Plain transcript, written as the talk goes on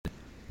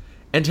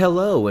And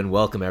hello and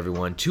welcome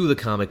everyone to the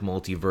comic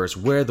multiverse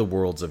where the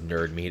worlds of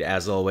nerd meet.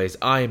 As always,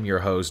 I am your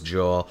host,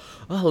 Joel.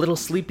 Oh, a little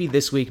sleepy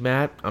this week,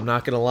 Matt. I'm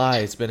not gonna lie,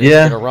 it's been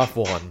a rough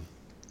one.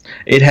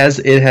 It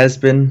has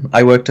been.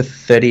 I worked a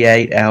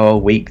 38-hour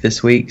week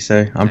this week,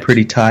 so I'm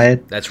pretty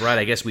tired. That's right,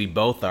 I guess we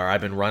both are.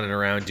 I've been running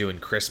around doing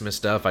Christmas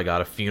stuff. I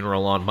got a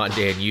funeral on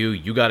Monday, and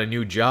you got a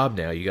new job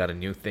now. You got a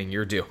new thing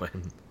you're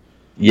doing.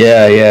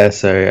 Yeah,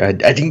 so I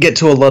didn't get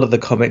to a lot of the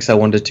comics I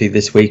wanted to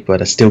this week,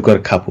 but I still got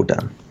a couple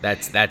done.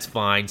 That's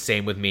fine.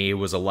 Same with me. It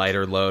was a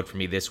lighter load for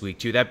me this week,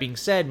 too. That being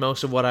said,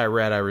 most of what I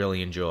read I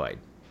really enjoyed.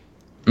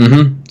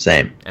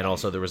 Same. And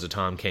also there was a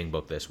Tom King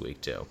book this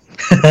week, too.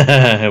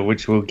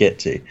 Which we'll get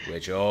to.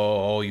 Which,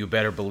 you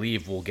better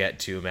believe we'll get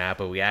to, Matt.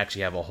 But we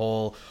actually have a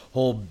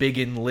whole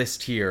biggin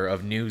list here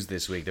of news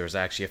this week. There was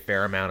actually a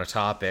fair amount of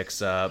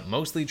topics,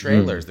 mostly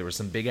trailers. There were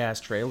some big-ass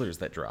trailers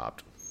that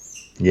dropped.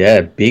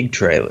 Yeah, big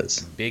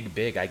trailers.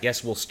 Big. I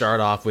guess we'll start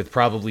off with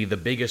probably the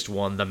biggest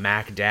one, the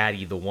Mac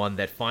Daddy, the one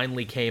that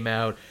finally came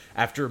out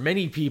after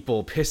many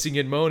people pissing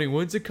and moaning,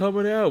 when's it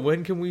coming out?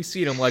 When can we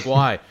see it? I'm like,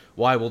 why?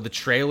 Why? Will the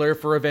trailer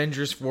for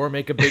Avengers 4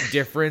 make a big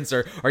difference?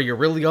 Or are you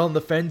really on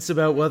the fence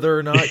about whether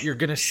or not you're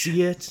going to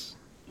see it?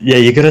 Yeah,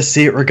 you're going to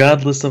see it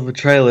regardless of a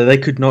trailer. They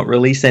could not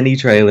release any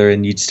trailer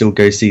and you'd still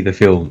go see the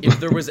film. If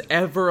there was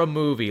ever a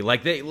movie,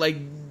 like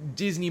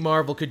Disney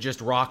Marvel could just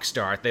rock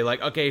start. They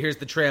okay, here's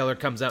the trailer,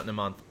 comes out in a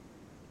month.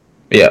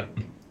 Yeah.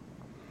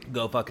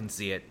 Go fucking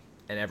see it.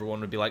 And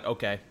everyone would be like,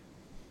 okay.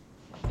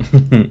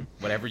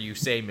 Whatever you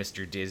say,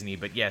 Mr. Disney.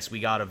 But yes, we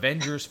got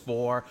Avengers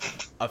 4,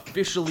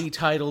 officially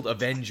titled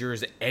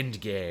Avengers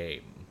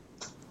Endgame.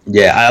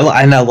 Yeah,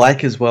 I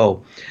like as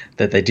well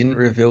that they didn't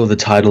reveal the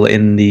title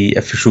in the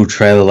official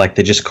trailer. Like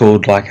they just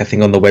called, I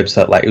think on the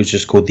website, it was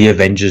just called the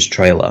Avengers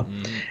trailer,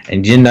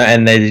 and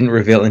and they didn't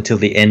reveal it until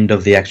the end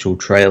of the actual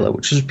trailer,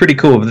 which is pretty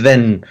cool. But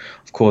then,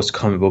 of course,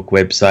 comic book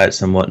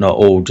websites and whatnot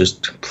all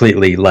just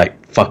completely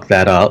fuck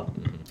that up.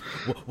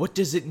 What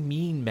does it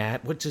mean,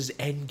 Matt? What does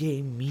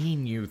Endgame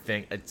mean, you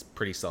think? It's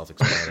pretty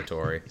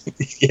self-explanatory.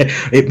 Yeah,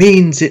 it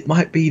means it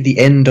might be the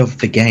end of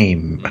the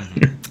game.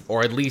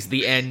 Or at least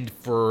the end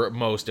for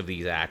most of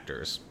these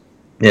actors.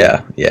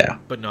 Yeah.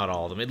 But not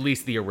all of them. At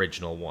least the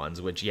original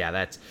ones, which,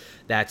 yeah,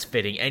 that's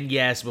fitting. And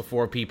yes,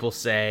 before people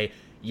say,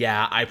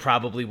 yeah, I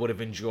probably would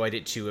have enjoyed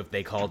it too if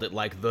they called it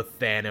the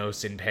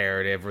Thanos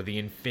Imperative or the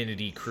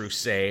Infinity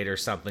Crusade or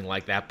something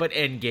like that. But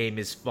Endgame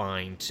is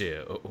fine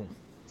too.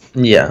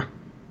 Yeah.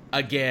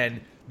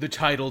 Again, the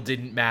title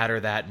didn't matter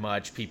that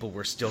much. People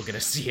were still going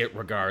to see it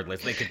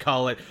regardless. They could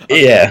call it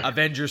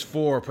Avengers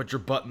 4, put your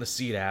butt in the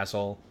seat,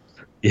 asshole.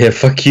 Yeah,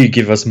 fuck you,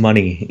 give us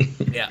money.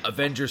 Yeah,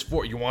 Avengers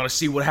 4, you want to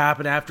see what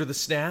happened after the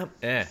snap?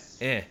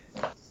 Yeah,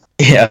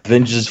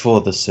 Avengers 4,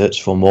 the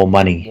search for more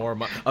money.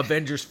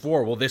 Avengers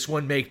 4, will this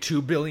one make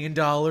 $2 billion?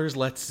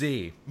 Let's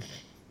see.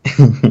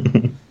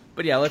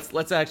 But yeah,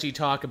 let's actually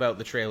talk about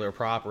the trailer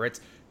proper.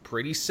 It's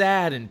pretty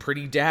sad and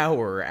pretty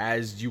dour,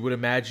 as you would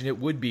imagine it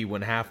would be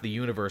when half the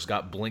universe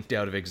got blinked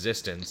out of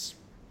existence.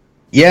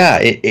 Yeah,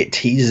 it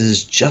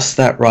teases just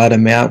that right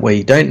amount where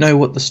you don't know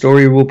what the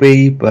story will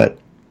be, but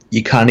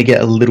you kind of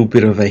get a little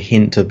bit of a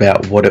hint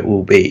about what it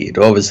will be.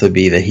 It'll obviously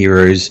be the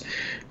heroes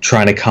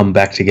trying to come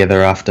back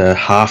together after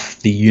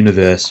half the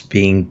universe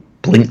being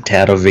blinked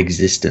out of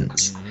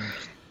existence.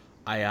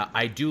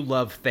 I do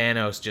love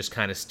Thanos just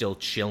kind of still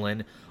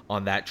chilling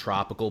on that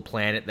tropical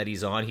planet that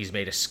he's on. He's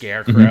made a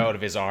scarecrow out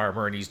of his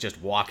armor, and he's just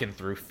walking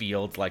through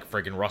fields like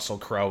friggin' Russell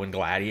Crowe in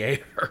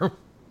Gladiator.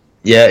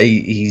 Yeah,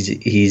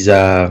 he's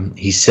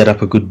set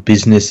up a good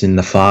business in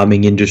the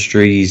farming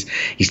industry.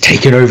 He's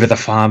taken over the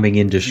farming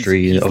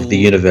industry of the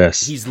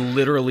universe. He's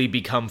literally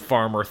become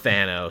Farmer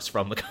Thanos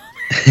from the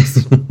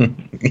comics.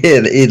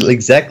 Yeah,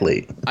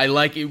 exactly. I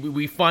like it.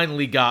 We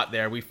finally got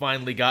there. We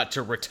finally got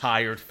to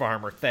retired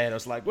Farmer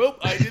Thanos. Well,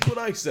 I did what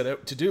I set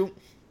out to do.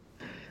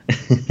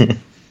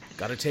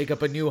 Gotta take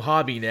up a new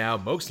hobby now.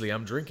 Mostly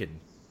I'm drinking.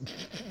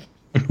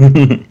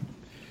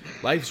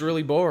 Life's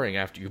really boring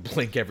after you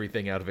blink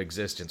everything out of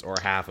existence, or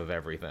half of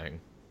everything.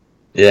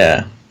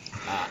 Yeah.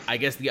 I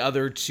guess the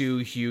other two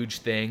huge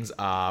things,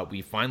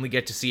 we finally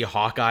get to see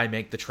Hawkeye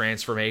make the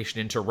transformation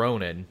into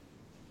Ronin.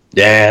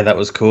 Yeah, that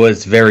was cool.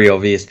 It's very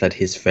obvious that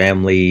his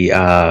family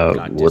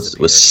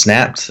was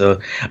snapped. So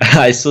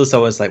I saw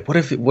someone was like, what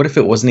if it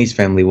wasn't his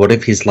family? What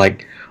if his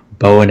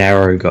bow and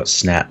arrow got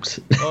snapped?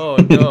 Oh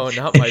no,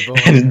 not my bow.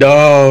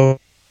 No.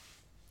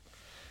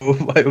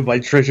 My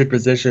treasured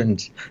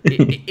possessions.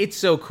 It's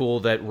so cool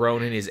that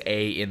Ronin is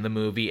A, in the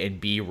movie,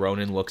 and B,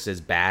 Ronin looks as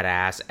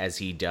badass as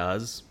he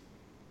does.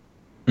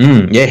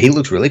 Yeah, he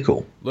looks really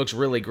cool. Looks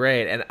really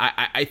great. And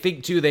I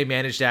think, too, they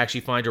managed to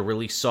actually find a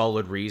really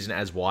solid reason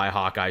as why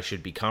Hawkeye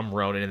should become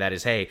Ronin, and that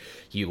is, hey,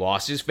 he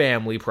lost his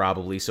family,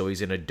 probably, so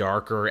he's in a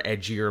darker,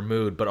 edgier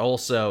mood, but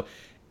also,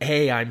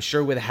 hey, I'm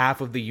sure with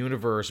half of the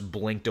universe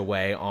blinked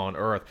away on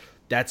Earth,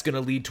 that's going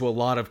to lead to a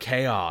lot of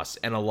chaos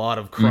and a lot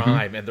of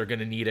crime, and they're going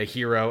to need a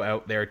hero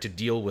out there to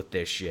deal with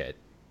this shit.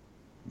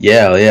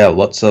 Yeah,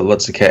 lots of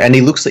and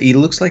he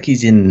looks like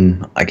he's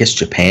in, I guess,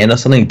 Japan or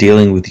something,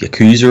 dealing with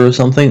Yakuza or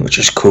something, which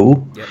is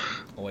cool. Yep.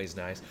 Oh, always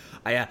nice.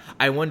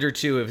 I wonder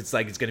too if it's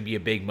going to be a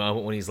big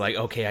moment when he's like,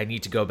 okay, I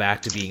need to go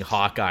back to being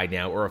Hawkeye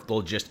now, or if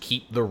they'll just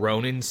keep the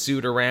Ronin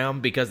suit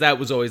around, because that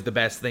was always the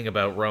best thing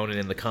about Ronin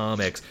in the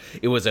comics.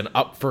 It was an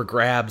up for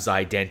grabs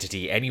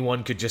identity.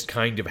 Anyone could just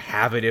kind of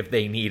have it if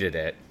they needed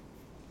it.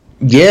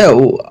 Yeah,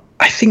 well,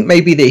 I think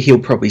maybe that he'll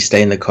probably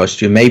stay in the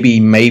costume. Maybe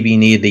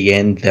near the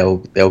end they'll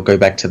go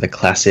back to the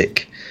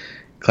classic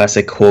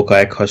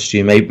Hawkeye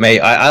costume.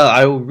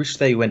 I wish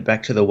they went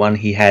back to the one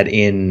he had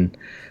in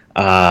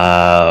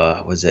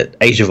was it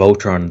Age of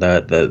Ultron,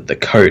 the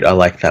coat. I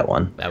like that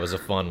one. That was a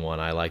fun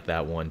one. I like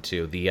that one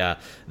too. The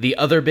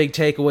other big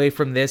takeaway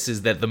from this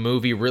is that the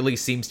movie really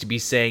seems to be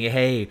saying,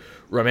 hey,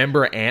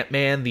 remember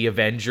Ant-Man, the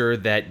Avenger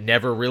that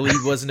never really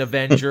was an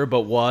Avenger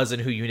but was,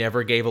 and who you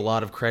never gave a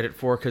lot of credit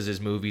for because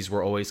his movies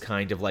were always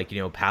kind of like,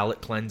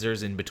 palate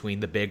cleansers in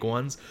between the big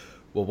ones?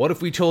 Well, what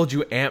if we told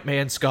you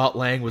Ant-Man Scott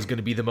Lang was going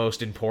to be the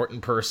most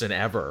important person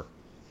ever?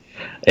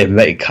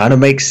 It kind of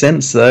makes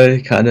sense, though.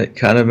 Kind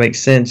of makes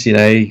sense.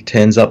 He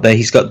turns up there.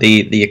 He's got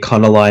the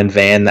Econoline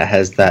van that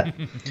has that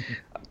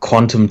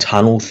quantum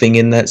tunnel thing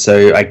in that.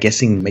 So I'm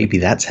guessing maybe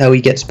that's how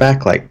he gets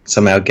back. Like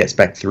somehow gets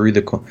back through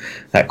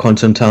that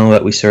quantum tunnel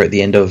that we saw at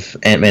the end of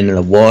Ant-Man and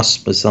the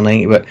Wasp or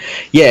something. But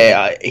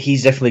yeah,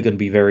 he's definitely going to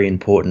be very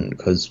important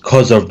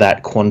because of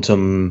that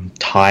quantum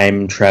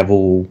time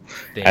travel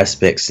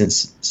aspect.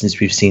 Since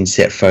we've seen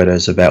set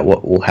photos about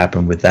what will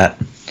happen with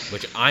that.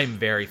 Which I'm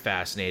very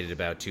fascinated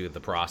about, too, the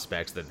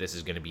prospects that this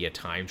is going to be a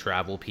time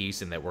travel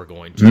piece and that we're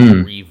going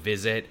to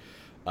revisit.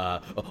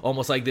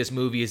 Almost like this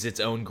movie is its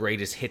own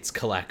greatest hits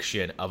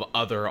collection of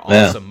other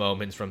awesome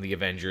moments from the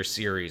Avengers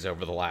series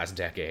over the last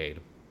decade.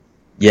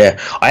 Yeah,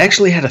 I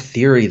actually had a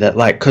theory that,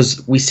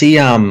 because we see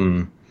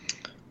Captain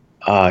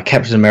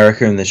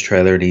America in this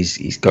trailer, and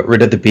he's got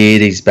rid of the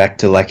beard, he's back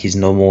to, his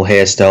normal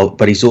hairstyle,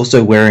 but he's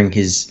also wearing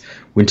his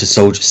Winter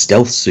Soldier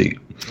stealth suit.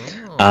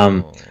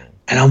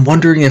 And I'm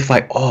wondering if,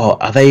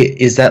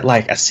 is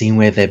that, a scene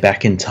where they're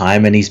back in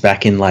time and he's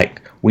back in,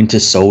 Winter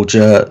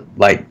Soldier,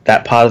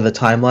 that part of the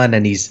timeline,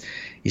 and he's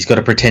got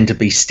to pretend to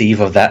be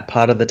Steve of that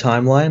part of the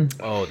timeline?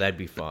 Oh, that'd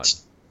be fun.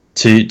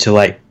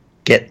 To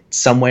get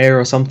somewhere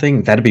or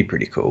something? That'd be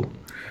pretty cool.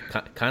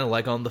 Kind of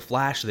like on The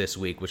Flash this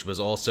week, which was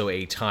also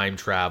a time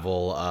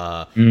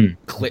travel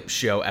clip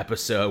show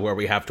episode where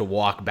we have to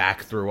walk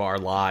back through our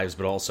lives,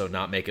 but also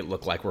not make it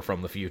look like we're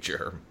from the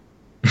future.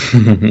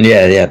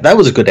 Yeah, that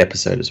was a good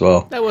episode as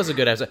well. That was a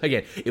good episode.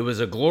 Again, it was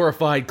a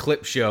glorified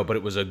clip show, but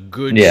it was a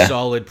good,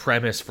 solid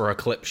premise for a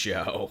clip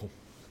show.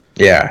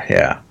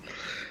 Yeah.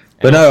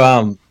 But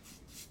no,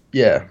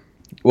 yeah.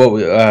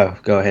 Well,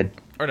 go ahead.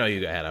 Or no,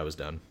 you go ahead. I was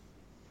done.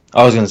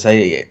 I was going to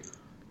say, it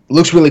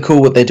looks really cool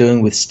what they're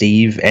doing with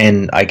Steve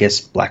and, I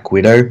guess, Black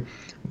Widow.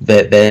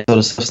 Their sort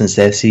of stuff, since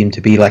they seem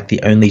to be, the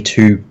only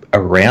two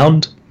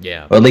around.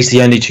 Yeah. Or at least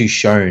the only two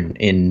shown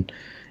in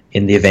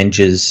the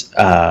Avengers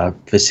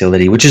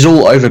facility, which is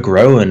all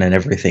overgrown and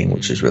everything,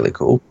 which is really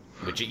cool.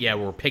 Which,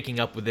 we're picking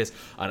up with this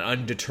an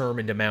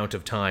undetermined amount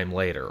of time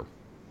later.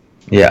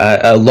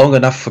 Yeah, long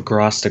enough for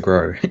grass to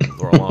grow.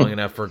 Or long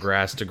enough for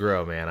grass to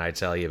grow, man, I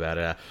tell you about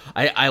it.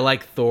 I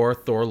like Thor.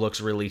 Thor looks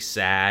really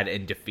sad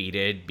and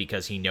defeated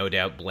because he no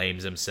doubt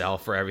blames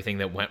himself for everything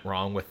that went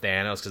wrong with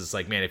Thanos, because it's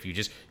like, man, if you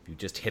just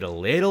hit a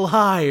little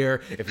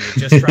higher, if you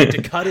just tried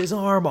to cut his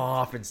arm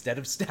off instead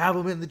of stab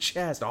him in the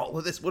chest, all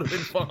of this would have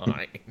been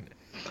fine.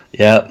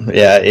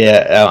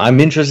 Yeah. I'm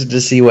interested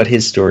to see what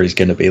his story is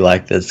going to be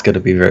like. That's going to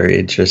be very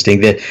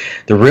interesting.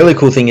 The really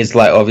cool thing is,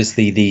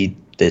 obviously the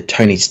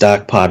Tony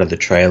Stark part of the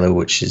trailer,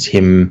 which is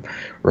him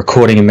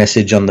recording a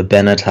message on the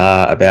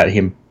Benatar about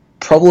him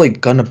probably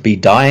going to be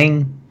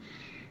dying.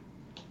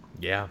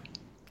 Yeah.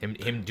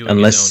 Him doing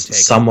unless his own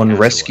take someone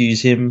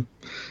rescues him.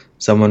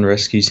 Someone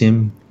rescues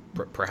him.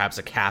 Perhaps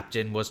a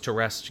captain was to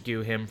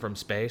rescue him from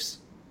space.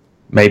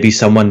 Maybe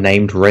someone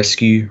named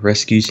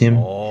rescues him.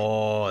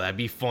 Oh, that'd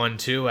be fun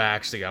too,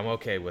 actually. I'm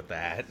okay with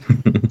that.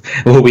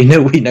 Well, we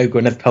know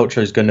Gwyneth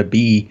Paltrow is going to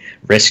be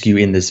Rescue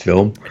in this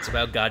film. It's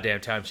about goddamn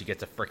time she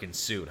gets a freaking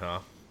suit, huh?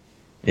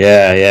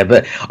 Yeah,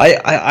 but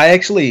I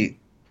actually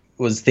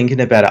was thinking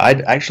about it.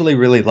 I'd actually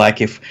really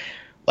like if,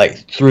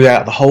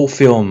 throughout the whole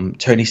film,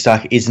 Tony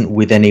Stark isn't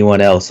with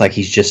anyone else.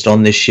 He's just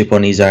on this ship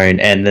on his own,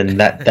 and then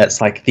that's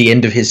the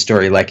end of his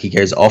story. He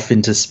goes off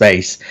into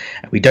space,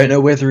 and we don't know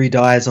whether he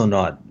dies or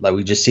not.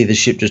 We just see the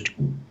ship just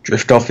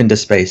drift off into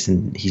space,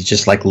 and he's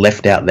just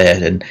left out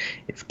there. And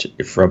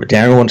if Robert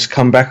Downey wants to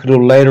come back a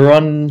little later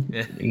on,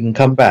 he can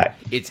come back.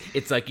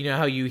 It's like,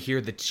 how you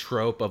hear the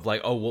trope of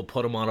we'll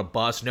put him on a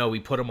bus. No, we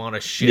put him on a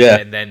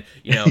ship, and then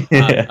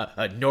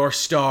a North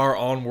Star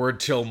onward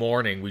till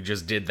morning. We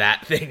just did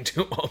that thing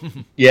to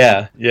him.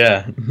 Yeah.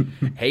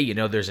 Hey,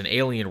 there's an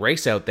alien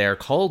race out there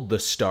called the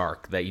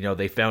Stark that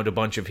they found a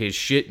bunch of his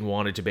shit and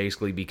wanted to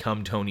basically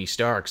become Tony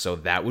Stark. So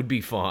that would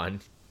be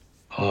fun.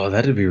 Oh,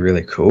 that'd be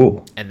really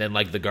cool. And then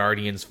the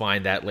Guardians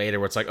find that later,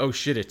 where it's oh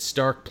shit, it's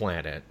Stark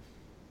Planet.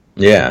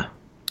 Yeah.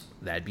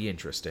 That'd be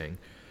interesting.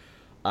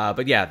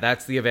 But yeah,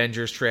 that's the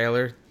Avengers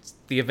trailer. It's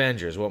the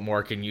Avengers. What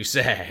more can you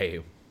say?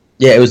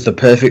 Yeah, it was the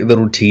perfect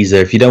little teaser.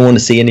 If you don't want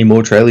to see any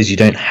more trailers, you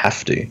don't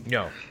have to.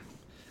 No.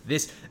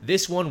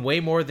 This one, way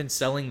more than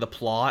selling the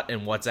plot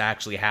and what's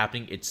actually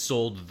happening, it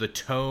sold the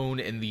tone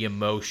and the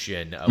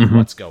emotion of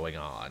what's going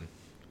on.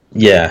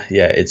 Yeah,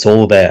 it's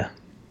all there.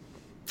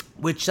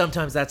 Which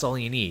sometimes that's all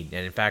you need.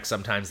 And in fact,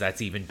 sometimes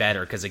that's even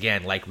better. Because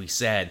again, like we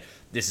said,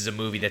 this is a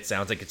movie that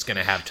sounds like it's going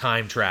to have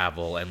time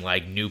travel and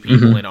like new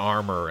people in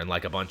armor and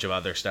like a bunch of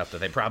other stuff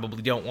that they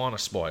probably don't want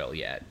to spoil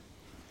yet.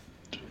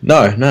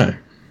 No.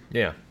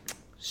 Yeah.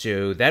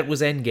 So that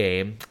was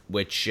Endgame,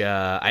 which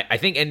I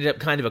think ended up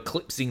kind of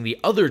eclipsing the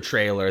other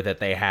trailer that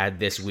they had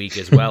this week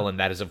as well, and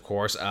that is, of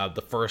course,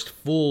 the first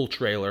full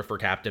trailer for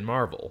Captain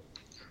Marvel.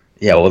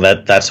 Yeah, well,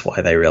 that's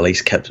why they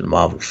released Captain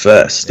Marvel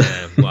first.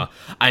 Well,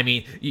 I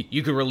mean,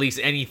 you could release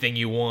anything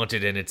you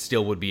wanted, and it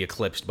still would be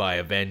eclipsed by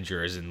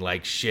Avengers, and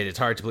like, shit, it's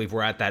hard to believe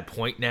we're at that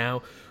point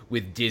now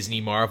with Disney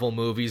Marvel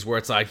movies where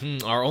it's like,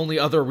 our only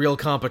other real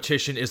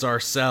competition is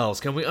ourselves.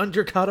 Can we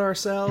undercut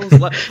ourselves?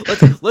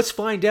 Let's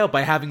find out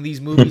by having these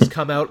movies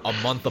come out a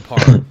month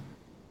apart.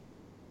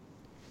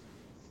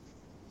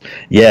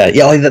 Yeah,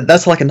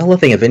 that's like another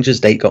thing. Avengers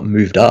date got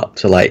moved up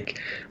to like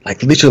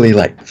literally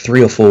like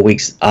 3 or 4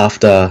 weeks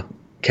after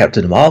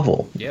Captain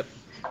Marvel. Yep.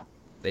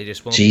 They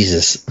just won't.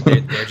 Jesus.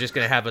 They're just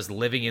gonna have us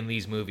living in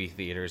these movie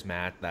theaters,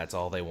 Matt. That's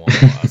all they want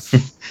of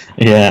us.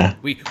 Yeah.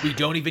 We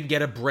don't even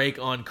get a break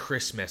on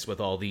Christmas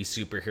with all these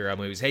superhero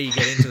movies. Hey, you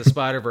get into the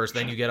Spider-Verse,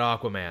 then you get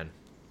Aquaman.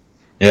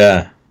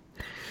 Yeah.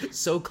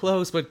 So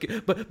close, but please,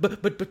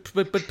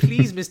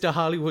 Mr.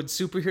 Hollywood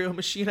superhero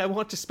machine, I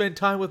want to spend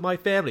time with my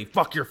family.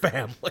 Fuck your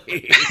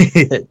family.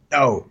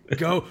 No.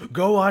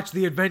 Go watch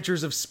the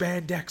adventures of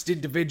spandexed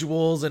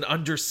individuals and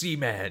undersea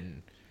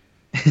men.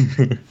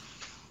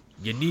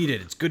 You need it.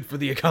 It's good for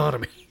the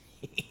economy.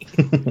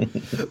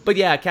 But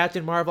yeah,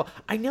 Captain Marvel.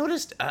 I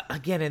noticed,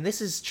 again, and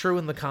this is true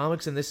in the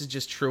comics, and this is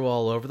just true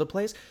all over the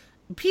place,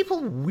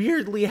 people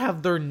weirdly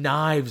have their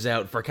knives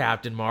out for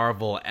Captain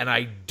Marvel, and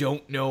I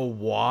don't know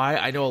why.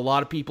 I know a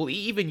lot of people,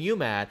 even you,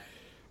 Matt,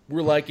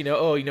 were like,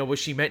 was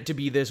she meant to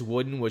be this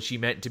wooden? Was she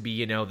meant to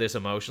be, this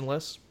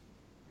emotionless?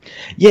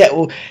 Yeah,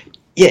 well,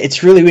 yeah,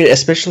 it's really weird,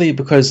 especially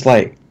because,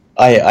 like,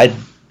 I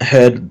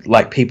heard,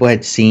 like, people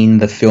had seen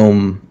the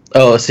film...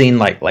 seen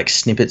like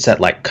snippets at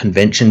like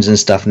conventions and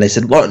stuff, and they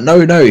said, "Well,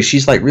 no,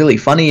 she's like really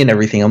funny and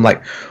everything." I'm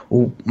like,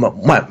 well,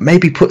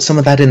 maybe put some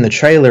of that in the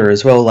trailer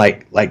as well,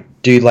 like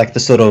do like the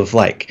sort of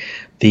like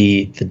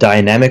the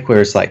dynamic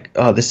where it's like,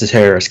 oh, this is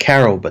her as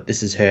Carol, but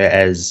this is her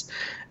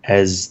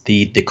as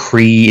the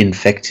Kree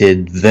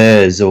infected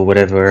Vers or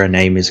whatever her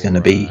name is going to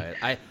be.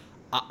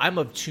 I'm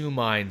of two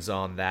minds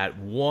on that.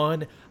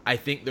 One, I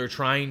think they're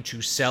trying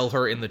to sell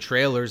her in the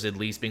trailers, at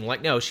least, being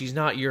like, no, she's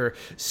not your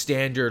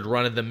standard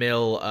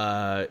run-of-the-mill,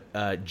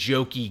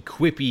 jokey,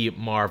 quippy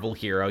Marvel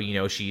hero.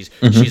 She's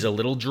a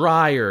little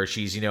drier.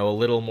 She's, a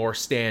little more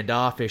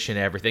standoffish and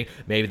everything.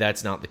 Maybe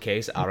that's not the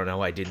case. I don't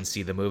know. I didn't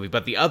see the movie.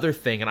 But the other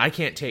thing, and I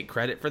can't take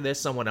credit for this,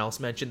 someone else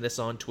mentioned this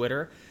on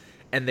Twitter,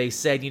 and they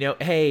said,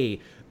 hey,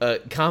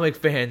 comic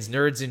fans,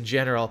 nerds in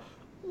general,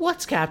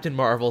 what's Captain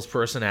Marvel's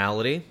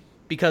personality?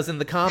 Because in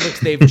the comics,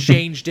 they've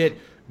changed it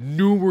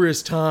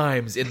numerous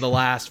times in the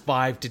last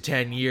 5 to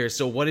 10 years.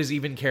 So what is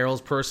even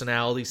Carol's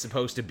personality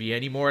supposed to be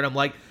anymore? And I'm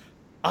like,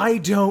 I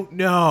don't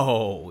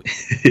know.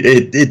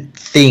 It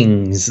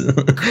things.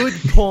 Good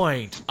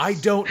point. I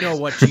don't know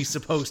what she's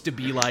supposed to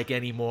be like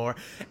anymore.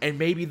 And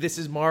maybe this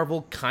is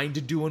Marvel kind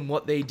of doing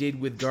what they did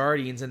with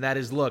Guardians, and that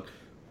is, look,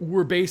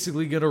 we're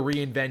basically going to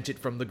reinvent it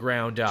from the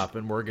ground up,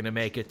 and we're going to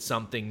make it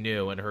something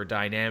new, and her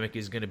dynamic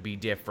is going to be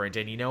different.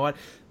 And you know what?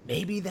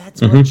 Maybe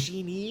that's what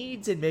she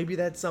needs, and maybe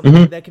that's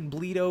something that can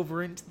bleed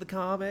over into the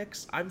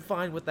comics. I'm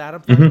fine with that.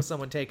 I'm fine with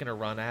someone taking a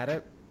run at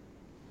it.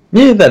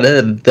 Yeah,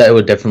 that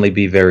would definitely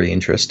be very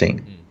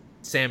interesting.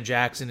 Sam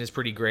Jackson is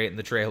pretty great in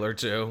the trailer,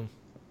 too.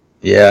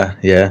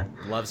 Yeah.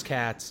 Loves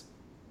cats.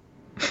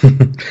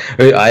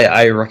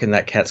 I reckon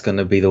that cat's going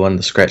to be the one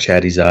to scratch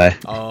out his eye.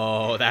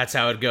 Oh, that's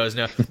how it goes.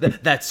 No,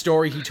 that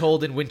story he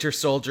told in Winter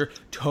Soldier,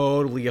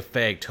 totally a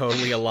fake,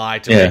 totally a lie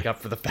to make up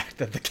for the fact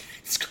that the cat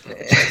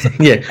scratches.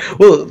 Yeah,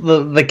 well,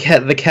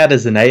 the cat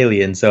is an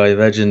alien, so I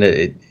imagine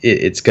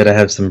it's going to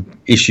have some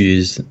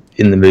issues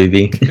in the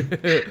movie.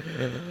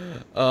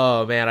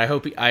 Oh man, I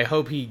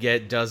hope he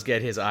does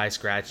get his eye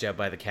scratched out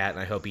by the cat, and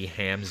I hope he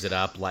hams it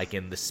up like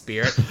in The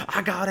Spirit.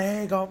 I got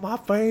egg on my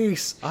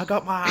face. I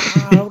got my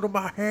eye under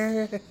my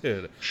head.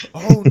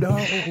 Oh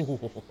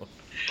no!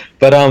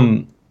 But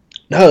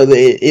no,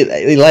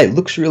 it like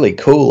looks really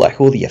cool.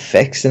 Like all the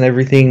effects and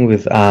everything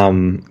with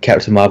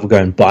Captain Marvel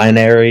going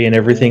binary and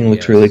everything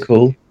looks really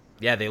cool.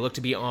 Yeah, they look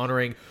to be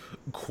honoring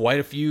quite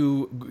a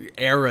few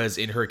eras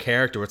in her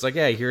character. It's like,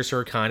 yeah, here's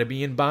her kind of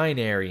being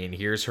binary, and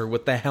here's her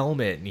with the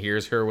helmet, and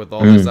here's her with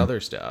all this other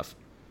stuff.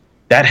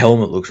 That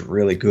helmet looks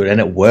really good,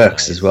 and it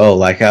works as well.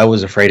 Like, I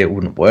was afraid it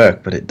wouldn't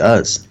work, but it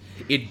does.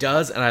 It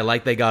does, and I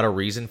like they got a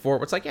reason for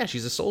it. It's like, yeah,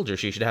 she's a soldier.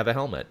 She should have a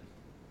helmet.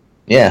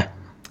 Yeah.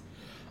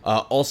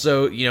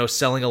 Also,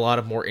 selling a lot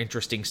of more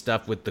interesting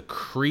stuff with the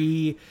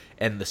Kree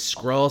and the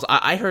Skrulls.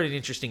 I heard an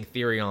interesting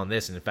theory on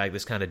this, and in fact,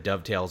 this kind of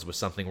dovetails with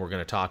something we're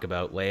going to talk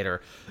about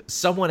later.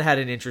 Someone had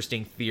an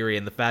interesting theory,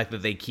 and the fact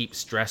that they keep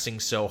stressing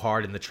so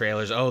hard in the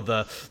trailers, oh,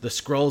 the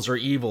Skrulls are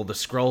evil, the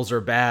Skrulls are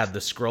bad, the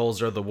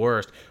Skrulls are the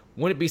worst.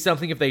 Wouldn't it be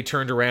something if they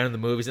turned around in the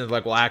movies and they're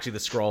like, well, actually, the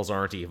Skrulls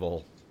aren't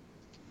evil?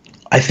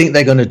 I think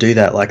they're going to do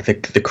that. Like the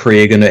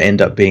Kree are going to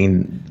end up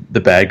being the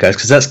bad guys,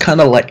 because that's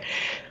kind of like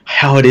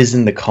how it is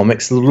in the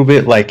comics a little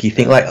bit. Like, you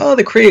think like, oh,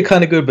 the Kree are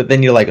kind of good, but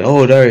then you're like,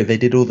 oh no, they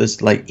did all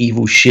this like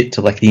evil shit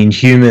to like the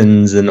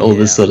Inhumans and all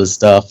this sort of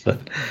stuff. The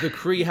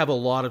Kree have a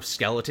lot of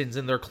skeletons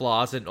in their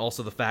closet, and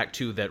also the fact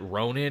too that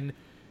Ronan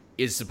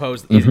is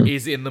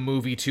is in the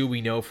movie too.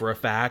 We know for a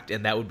fact,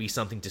 and that would be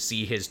something to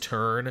see his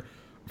turn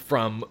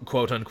from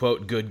quote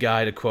unquote good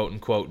guy to quote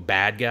unquote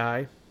bad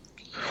guy.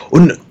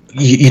 Well,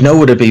 you know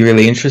what would be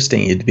really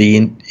interesting? It'd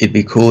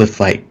be cool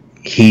if like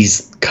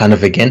he's kind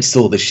of against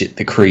all the shit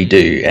the Kree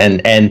do,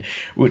 and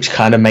which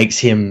kind of makes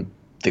him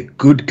the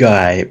good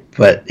guy,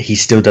 but he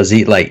still does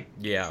like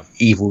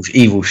evil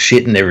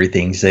shit and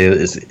everything. So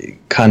it's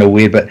kind of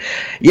weird, but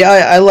yeah,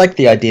 I like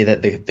the idea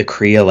that the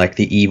Kree are like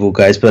the evil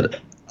guys, but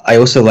I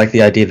also like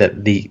the idea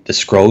that the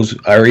Skrulls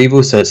are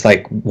evil, so it's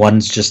like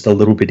one's just a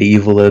little bit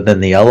eviler than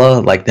the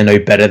other, like they're no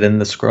better than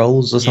the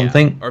Skrulls or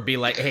something. Or be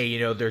like, hey,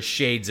 there's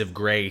shades of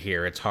gray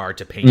here. It's hard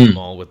to paint them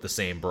all with the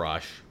same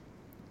brush.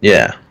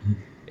 Yeah.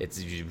 It's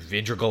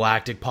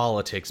intergalactic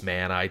politics,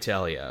 man, I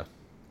tell ya.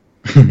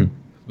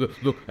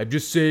 Look, I'm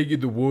just saying in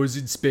the wars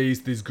in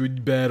space, there's good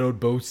and bad on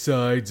both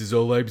sides, is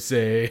all I'm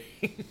saying.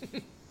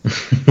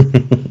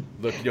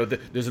 Look,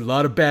 there's a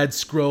lot of bad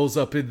Skrulls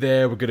up in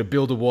there. We're going to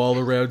build a wall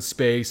around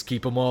space,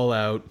 keep them all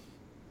out.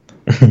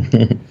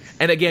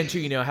 And again,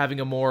 too, having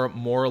a more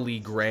morally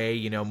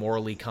gray,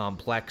 morally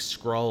complex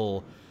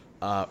Skrull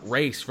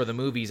race for the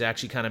movies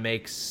actually kind of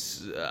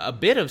makes a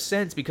bit of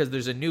sense, because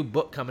there's a new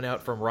book coming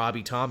out from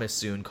Robbie Thomas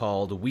soon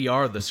called We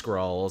Are the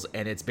Skrulls,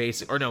 and it's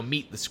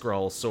Meet the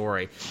Skrulls,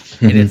 sorry.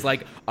 And it's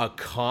like a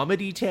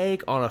comedy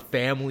take on a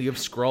family of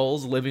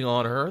Skrulls living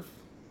on Earth.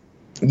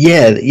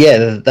 Yeah,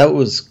 that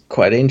was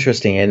quite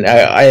interesting, and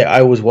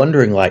I was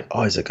wondering, like,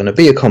 oh, is it going to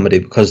be a comedy?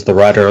 Because the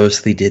writer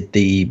obviously did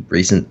the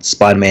recent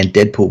Spider-Man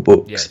Deadpool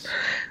books. Yes.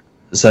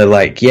 So,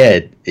 like, yeah,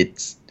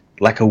 it's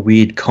like a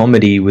weird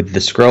comedy with the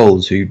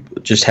Skrulls who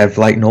just have,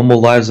 like, normal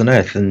lives on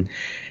Earth, and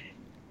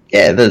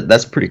yeah,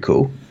 that's pretty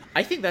cool.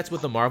 I think that's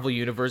what the Marvel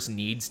Universe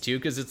needs, too,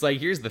 because it's like,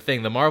 here's the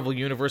thing, the Marvel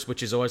Universe,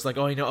 which is always like,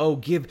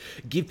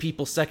 give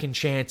people second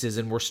chances,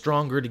 and we're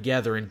stronger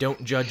together, and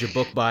don't judge a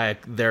book by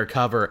their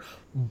cover.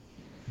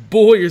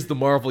 Boy, is the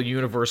Marvel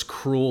Universe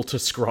cruel to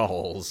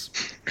Skrulls.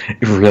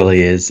 It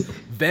really is.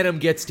 Venom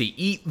gets to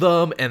eat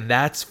them, and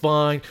that's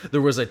fine.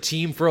 There was a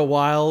team for a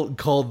while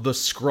called the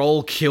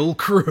Skrull Kill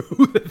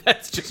Crew.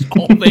 That's just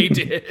all they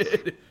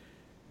did.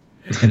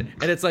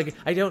 And it's like,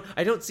 I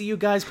don't see you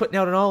guys putting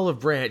out an olive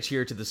branch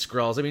here to the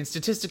Skrulls. I mean,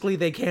 statistically,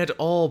 they can't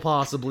all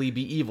possibly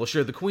be evil.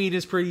 Sure, the Queen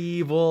is pretty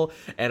evil,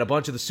 and a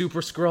bunch of the Super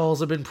Skrulls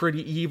have been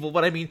pretty evil,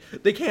 but I mean,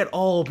 they can't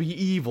all be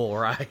evil,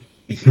 right?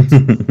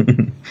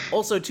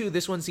 Also, too,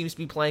 this one seems to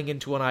be playing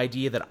into an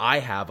idea that I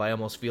have. I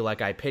almost feel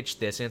like I pitched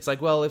this, and it's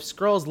like, well, if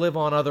Skrulls live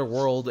on other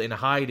world in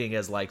hiding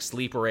as, like,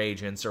 sleeper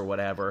agents or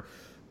whatever,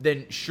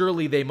 then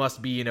surely they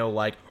must be,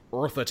 like,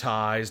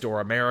 Earthatized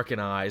or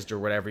Americanized or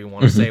whatever you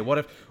want to say. What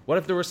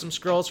if there were some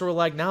Skrulls who were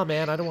like, nah,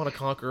 man, I don't want to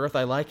conquer Earth.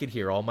 I like it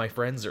here. All my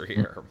friends are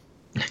here.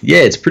 Yeah,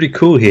 it's pretty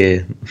cool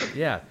here.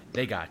 Yeah,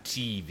 they got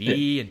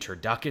TV and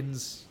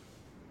turduckens.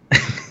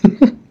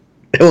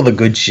 All the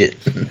good shit.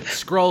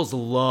 Skrulls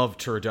love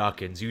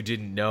turduckens. You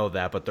didn't know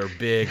that, but they're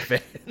big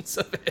fans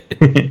of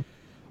it.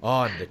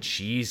 Oh, and the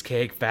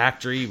Cheesecake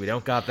Factory. We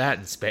don't got that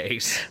in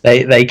space.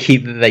 They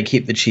keep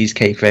the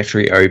Cheesecake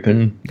Factory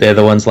open. They're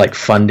the ones like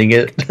funding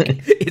it.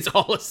 It's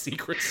all a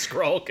secret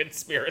Skrull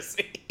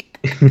conspiracy.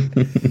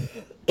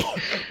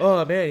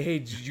 Oh man,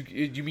 hey,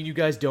 you mean you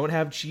guys don't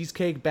have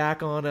cheesecake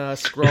back on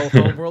Skrull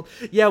Homeworld?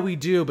 Yeah, we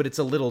do, but it's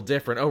a little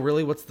different. Oh,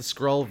 really? What's the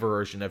Skrull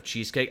version of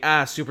cheesecake?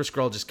 Super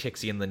Skrull just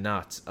kicks you in the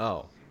nuts.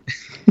 Oh.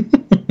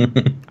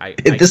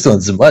 This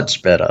one's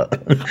much better.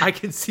 I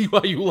can see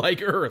why you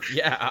like Earth.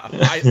 Yeah,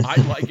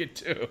 I like it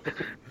too.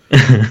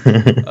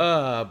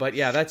 But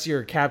yeah, that's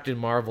your Captain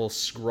Marvel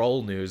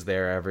Skrull news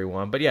there,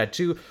 everyone. But yeah,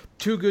 two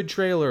good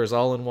trailers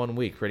all in 1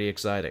 week. Pretty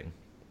exciting.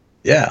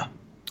 Yeah.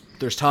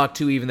 There's talk,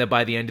 too, even that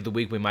by the end of the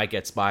week we might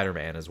get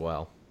Spider-Man as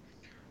well.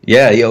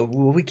 Yeah,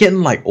 we're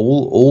getting, like,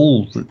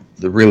 all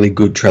the really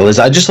good trailers.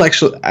 I just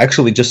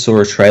actually just saw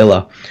a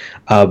trailer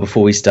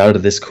before we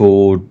started this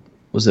called,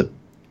 was it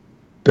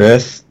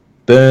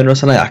Burn or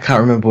something? I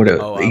can't remember what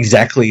it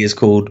exactly is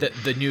called.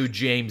 The new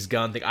James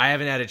Gunn thing. I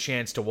haven't had a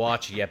chance to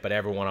watch it yet, but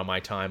everyone on my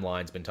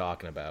timeline's been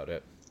talking about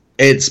it.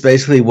 It's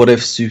basically what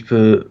if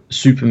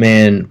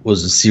Superman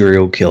was a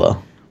serial killer.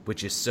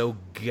 which is so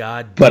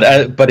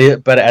goddamn...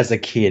 But as a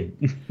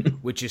kid.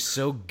 Which is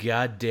so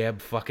goddamn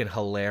fucking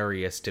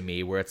hilarious to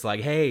me, where it's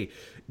like, hey,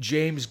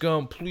 James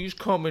Gunn, please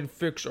come and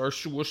fix our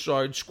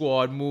Suicide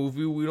Squad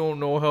movie. We don't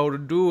know how to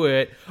do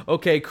it.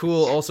 Okay,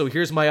 cool. Also,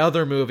 here's my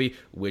other movie,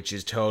 which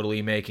is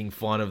totally making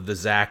fun of the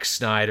Zack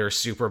Snyder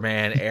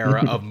Superman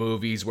era of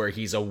movies where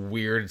he's a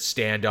weird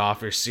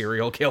standoffish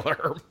serial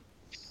killer.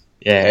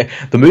 Yeah,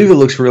 the movie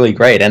looks really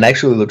great and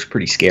actually looks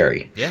pretty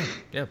scary. Yeah,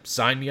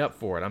 sign me up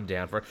for it. I'm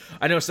down for it.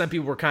 I know some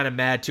people were kind of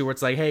mad too, where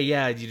it's like, hey,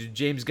 yeah,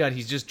 James Gunn,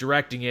 he's just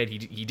directing it.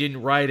 He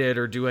didn't write it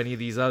or do any of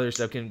these other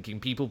stuff. Can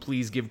people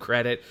please give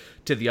credit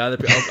to the other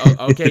people?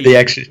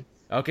 Okay,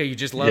 okay, you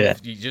just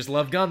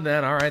love Gunn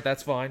then. All right,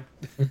 that's fine.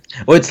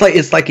 Well,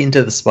 it's like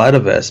Into the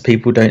Spider-Verse.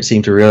 People don't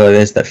seem to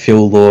realize that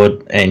Phil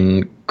Lord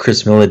and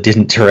Chris Miller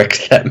didn't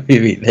direct that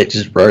movie. They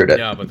just wrote it.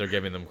 Yeah, but they're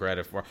giving them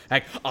credit for it.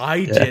 Heck, I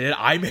did it.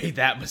 I made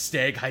that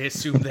mistake. I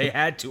assumed they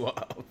had to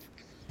have.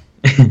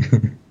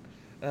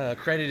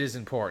 Credit is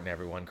important,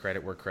 everyone.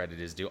 Credit where credit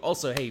is due.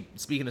 Also, hey,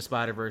 speaking of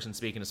Spider-Verse and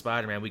speaking of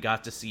Spider-Man, we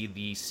got to see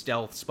the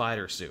stealth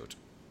spider suit.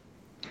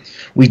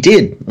 We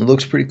did. It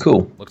looks pretty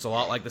cool. Looks a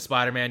lot like the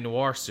Spider-Man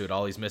Noir suit.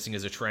 All he's missing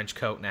is a trench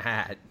coat and a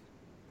hat.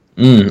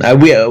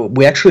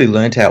 We actually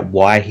learn't out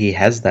why he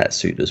has that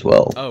suit as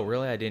well. Oh,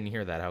 really? I didn't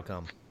hear that. How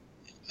come?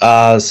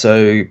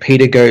 So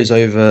Peter goes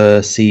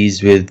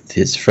overseas with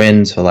his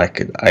friends for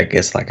I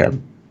guess a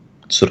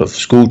sort of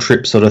school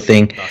trip sort of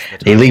thing.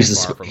 He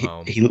leaves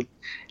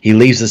he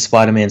leaves the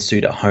Spider-Man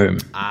suit at home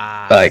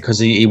because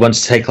he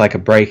wants to take a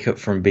break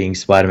from being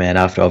Spider-Man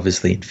after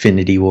obviously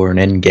Infinity War and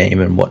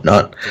Endgame and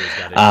whatnot. So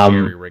he's got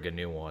to rig a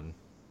new one.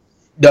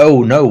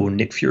 No,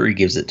 Nick Fury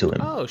gives it to him.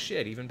 Oh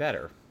shit, even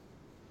better.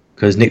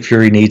 Because Nick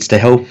Fury needs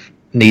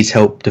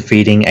help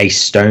defeating a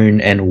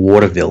stone and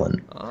water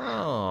villain.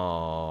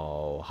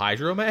 Oh,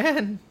 Hydro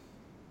Man?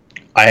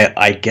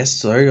 I guess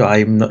so.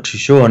 I'm not too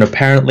sure. And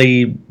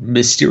apparently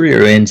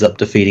Mysterio ends up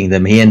defeating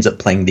them. He ends up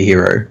playing the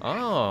hero.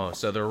 Oh,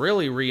 so they're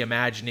really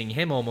reimagining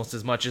him almost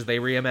as much as they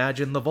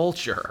reimagined the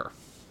Vulture.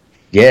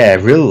 Yeah,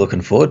 really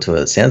looking forward to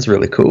it. Sounds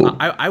really cool.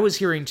 I was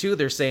hearing too.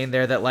 They're saying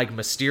there that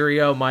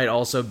Mysterio might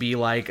also be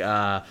like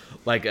a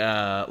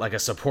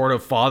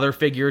supportive father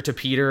figure to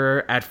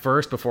Peter at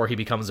first before he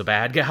becomes a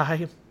bad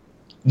guy.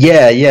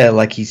 Yeah,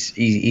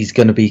 he's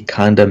going to be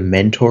kind of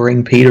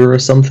mentoring Peter or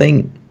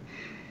something.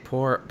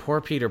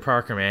 Poor Peter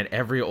Parker, man.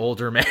 Every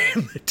older man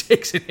that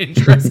takes an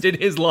interest in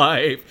his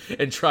life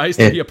and tries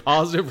to be a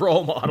positive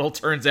role model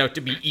turns out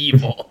to be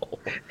evil.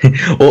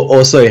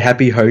 Also,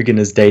 Happy Hogan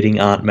is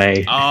dating Aunt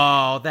May.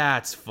 Oh,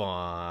 that's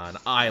fun.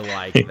 I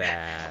like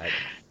that.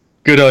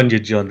 Good on you,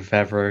 Jon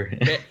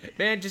Favreau.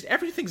 Man, just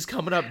everything's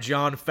coming up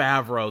Jon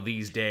Favreau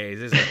these days,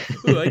 isn't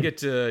it? Ooh, I get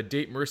to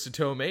date Marissa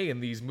Tomei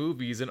in these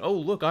movies, and oh,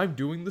 look, I'm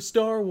doing the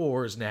Star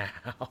Wars now.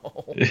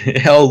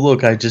 Oh,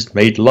 look, I just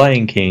made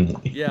Lion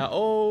King. Yeah,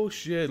 oh,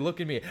 shit,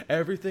 look at me.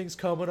 Everything's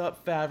coming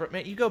up Favreau.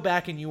 Man, you go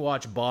back and you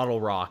watch Bottle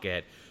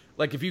Rocket.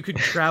 If you could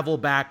travel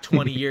back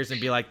 20 years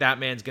and be like, that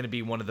man's going to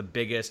be one of the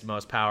biggest,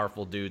 most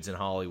powerful dudes in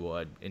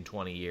Hollywood in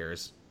 20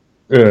 years.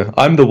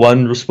 I'm the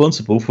one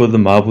responsible for the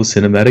Marvel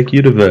Cinematic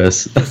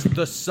Universe.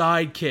 The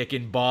sidekick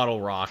in Bottle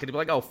Rocket. He'd be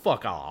like, oh,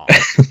 fuck off.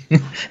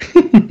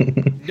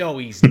 No,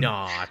 he's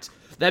not.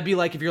 That'd be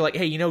like if you're like,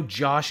 hey,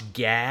 Josh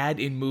Gad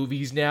in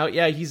movies now?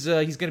 Yeah, he's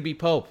going to be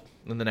Pope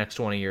in the next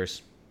 20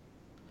 years.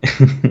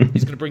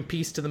 He's going to bring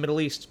peace to the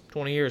Middle East.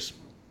 20 years.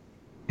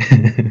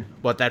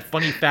 What, that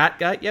funny fat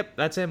guy? Yep,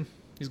 that's him.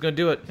 He's going to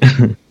do it.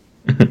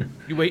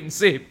 You wait and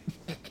see.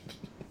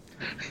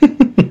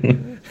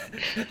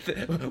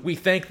 We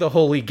thank the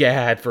Holy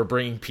Gad for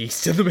bringing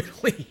peace to the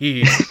Middle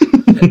East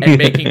and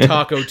making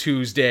Taco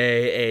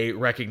Tuesday a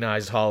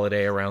recognized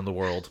holiday around the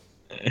world.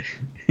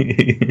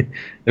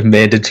 A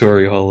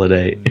mandatory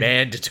holiday.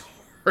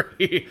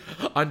 Mandatory.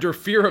 Under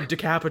fear of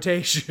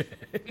decapitation.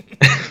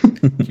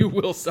 You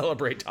will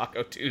celebrate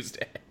Taco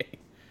Tuesday.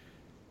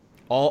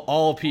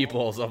 All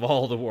peoples of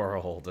all the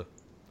world.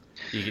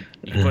 You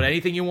can put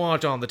anything you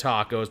want on the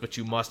tacos, but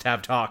you must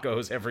have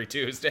tacos every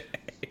Tuesday.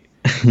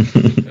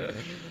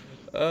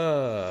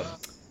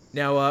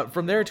 Now,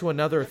 from there to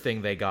another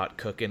thing they got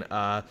cooking.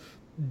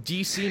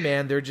 DC,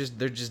 man, they're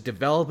just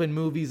developing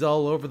movies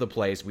all over the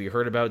place. We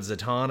heard about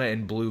Zatanna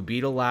and Blue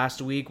Beetle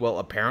last week. Well,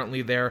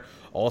 apparently they're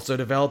also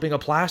developing a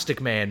Plastic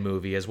Man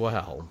movie as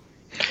well.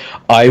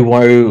 I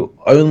won't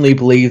only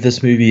believe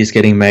this movie is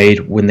getting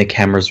made when the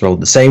cameras roll.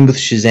 The same with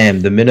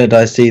Shazam. The minute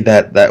I see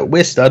that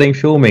we're starting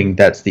filming,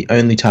 that's the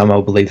only time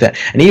I'll believe that.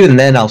 And even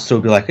then, I'll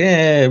still be like,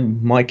 it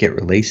might get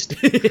released.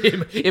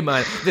 It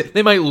might.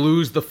 They might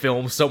lose the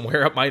film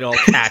somewhere. It might all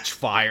catch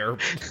fire.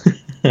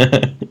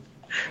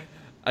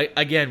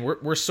 Again,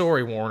 we're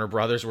sorry, Warner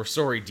Brothers. We're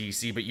sorry,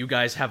 DC, but you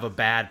guys have a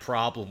bad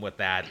problem with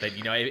that. That,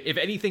 if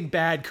anything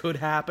bad could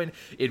happen,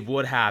 it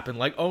would happen.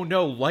 Like, oh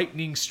no,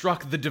 lightning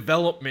struck the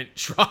development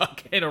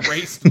truck and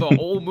erased the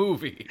whole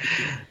movie.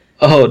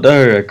 Oh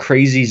no, a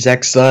crazy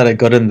Zack Snyder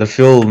got in the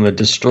film and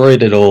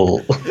destroyed it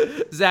all.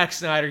 Zack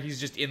Snyder, he's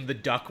just in the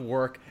duck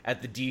work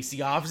at the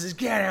DC offices.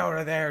 Get out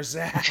of there,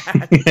 Zack.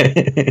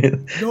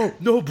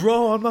 No,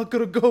 bro, I'm not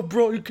gonna go,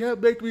 bro. You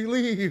can't make me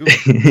leave.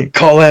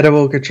 Call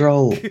Animal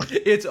Control.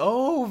 It's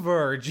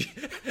over.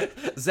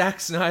 Zack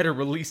Snyder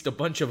released a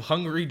bunch of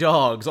hungry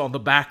dogs on the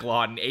back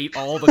lot and ate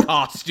all the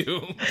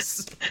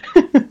costumes.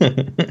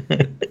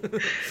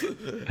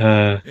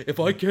 If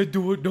I can't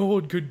do it, no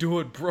one can do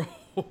it, bro.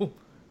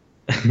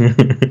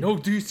 No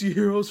DC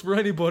heroes for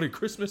anybody.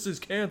 Christmas is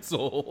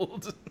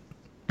canceled.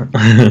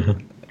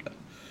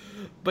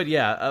 But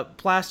yeah,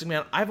 Plastic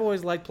Man. I've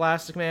always liked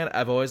Plastic Man.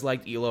 I've always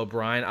liked Elo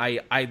Bryan.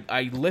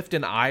 I lift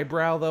an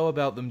eyebrow though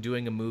about them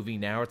doing a movie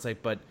now. It's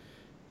like, but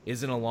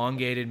is an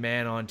elongated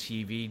man on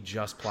TV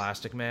just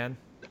Plastic Man?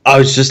 I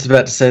was just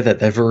about to say that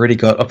they've already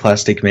got a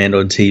Plastic Man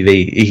on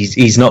TV.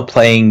 He's not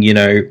playing,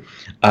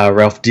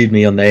 Ralph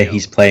Dibny on there. No.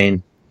 He's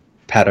playing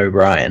Pat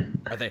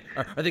O'Brien. Are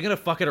they gonna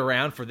fuck it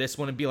around for this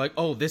one and be like,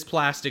 oh, this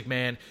Plastic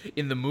Man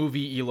in the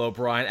movie Elo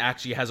Bryan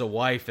actually has a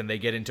wife, and they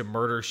get into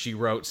Murder, She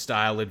Wrote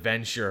style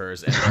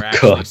adventures, and they're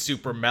actually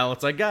super mellow.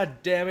 It's like,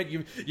 god damn it,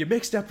 you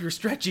mixed up your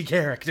stretchy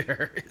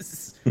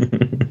characters.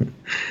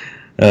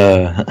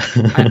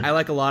 I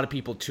like a lot of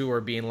people too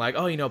are being like,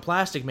 oh,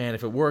 Plastic Man,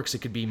 if it works, it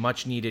could be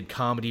much needed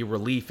comedy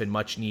relief and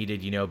much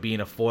needed,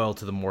 being a foil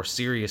to the more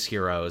serious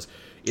heroes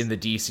in the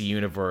DC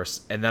universe.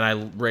 And then I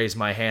raise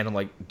my hand, I'm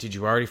like, did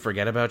you already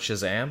forget about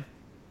Shazam?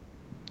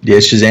 Yeah,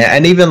 Shazam,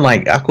 and even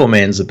like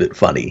Aquaman's a bit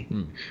funny.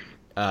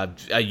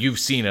 You've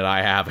seen it,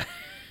 I haven't.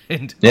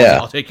 And yeah,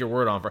 I'll take your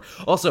word on for it.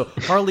 Also,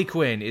 Harley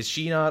Quinn, is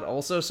she not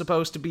also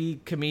supposed to be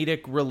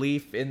comedic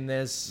relief in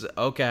this?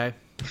 Okay.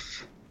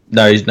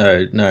 No,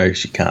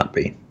 she can't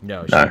be.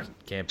 No, she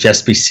can't be.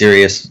 Just be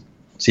serious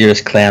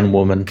clown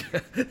woman.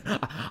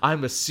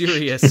 I'm a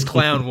serious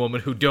clown woman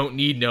who don't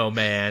need no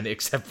man,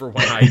 except for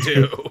when I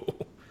do.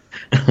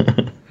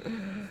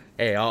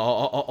 Hey,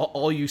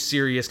 all you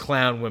serious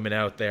clown women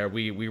out there,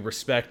 we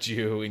respect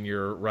you in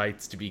your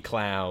rights to be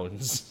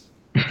clowns.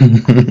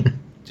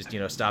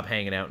 Just, stop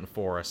hanging out in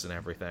forests and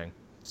everything.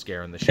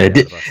 Scaring the shit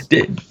out of us.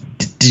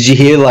 Did you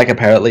hear,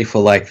 apparently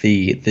for,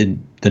 the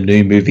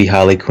new movie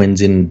Harley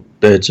Quinn's in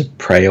Birds of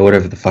Prey, or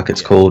whatever the fuck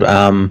it's called,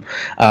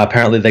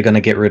 apparently they're going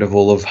to get rid of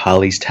all of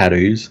Harley's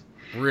tattoos.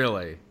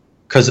 Really?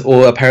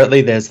 Or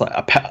apparently there's,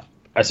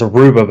 it's a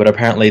rumor, but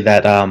apparently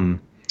that,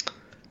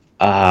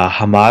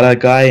 Hamada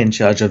guy in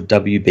charge of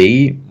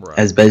WB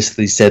has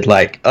basically said,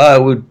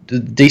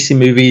 DC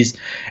movies,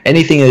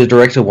 anything the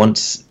director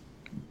wants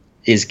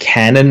is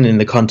canon in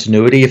the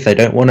continuity. If they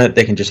don't want it,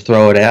 they can just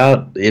throw it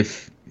out.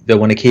 If they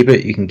want to keep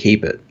it, you can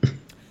keep it.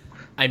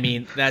 I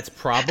mean, that's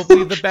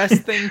probably the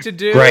best thing to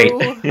do. Great.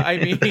 I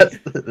mean,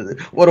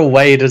 what a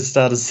way to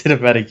start a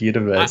cinematic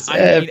universe.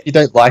 If you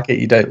don't like it,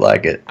 you don't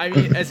like it. I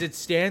mean, as it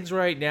stands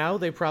right now,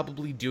 they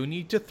probably do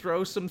need to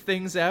throw some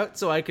things out,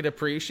 so I could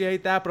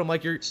appreciate that. But I'm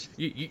like,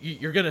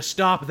 you're gonna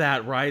stop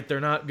that, right? They're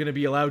not gonna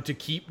be allowed to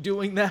keep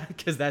doing that,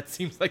 because that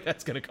seems like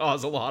that's gonna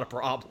cause a lot of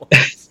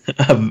problems.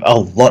 A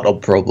lot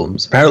of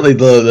problems. Apparently,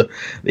 the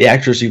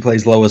actress who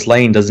plays Lois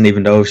Lane doesn't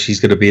even know if she's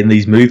gonna be in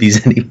these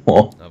movies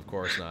anymore. Of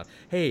course not.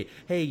 Hey,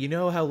 you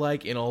know how,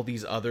 in all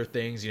these other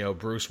things,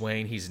 Bruce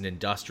Wayne, he's an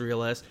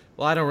industrialist?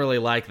 Well, I don't really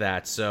like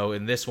that, so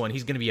in this one,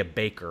 he's going to be a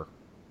baker.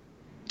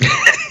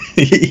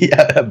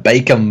 Yeah, a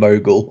baker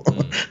mogul.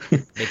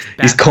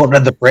 He's caught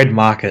at the bread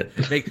market.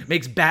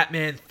 Makes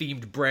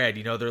Batman-themed bread,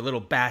 they're little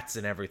bats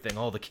and everything.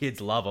 All the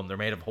kids love them. They're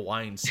made of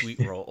Hawaiian sweet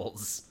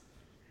rolls.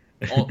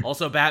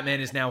 Also,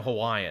 Batman is now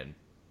Hawaiian.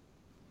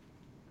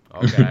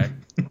 Okay.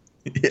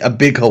 A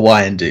big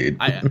Hawaiian dude.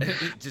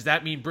 Does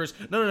that mean Bruce?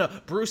 No.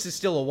 Bruce is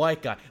still a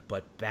white guy,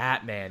 but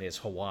Batman is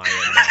Hawaiian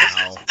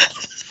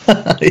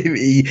now.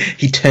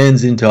 He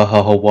turns into a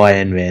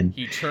Hawaiian man.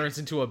 He turns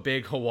into a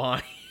big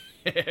Hawaiian,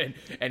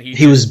 and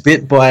he was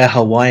bit by a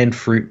Hawaiian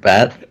fruit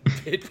bat.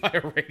 Bit by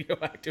a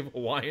radioactive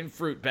Hawaiian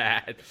fruit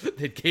bat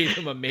that gave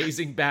him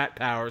amazing bat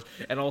powers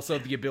and also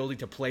the ability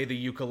to play the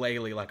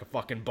ukulele like a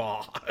fucking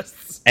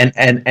boss.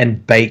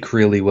 And bake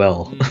really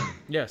well.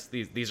 Yes,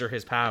 these are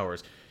his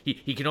powers.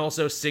 He can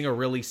also sing a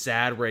really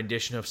sad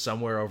rendition of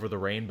Somewhere Over the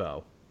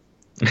Rainbow.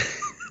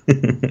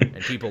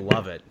 And people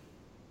love it.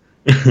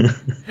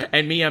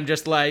 And me, I'm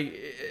just like,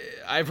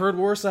 I've heard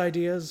worse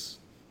ideas.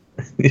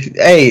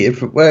 Hey,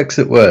 if it works,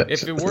 it works.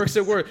 If it works,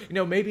 it works.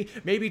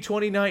 Maybe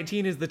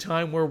 2019 is the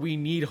time where we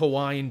need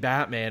Hawaiian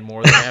Batman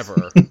more than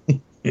ever.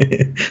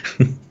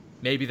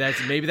 Maybe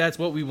that's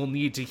what we will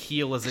need to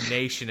heal as a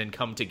nation and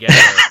come together.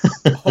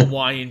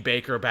 Hawaiian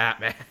Baker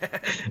Batman.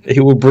 He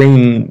will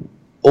bring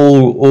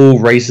all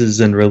races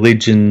and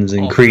religions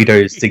and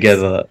credos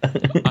together.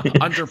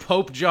 Under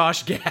Pope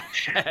Josh Gad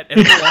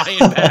and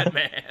Hawaiian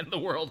Batman, the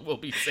world will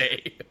be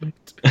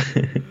saved.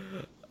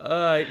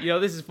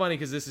 This is funny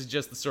because this is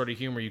just the sort of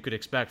humor you could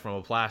expect from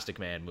a Plastic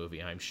Man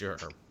movie, I'm sure.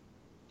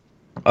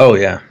 Oh,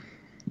 yeah.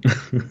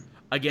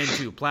 Again,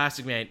 too,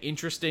 Plastic Man,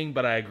 interesting,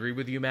 but I agree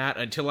with you, Matt.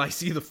 Until I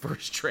see the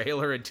first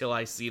trailer, until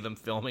I see them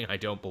filming, I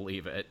don't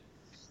believe it.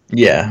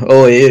 Yeah.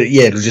 Oh,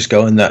 yeah. It'll just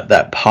go in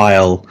that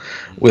pile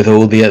with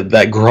all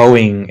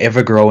that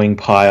ever growing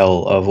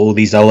pile of all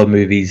these other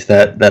movies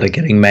that are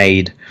getting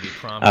made. You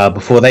promised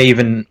Before worlds they more.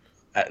 even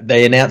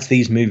they announce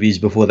these movies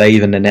before they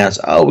even announce,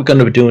 oh, we're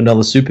going to do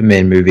another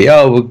Superman movie.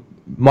 Oh, we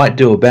might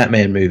do a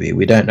Batman movie.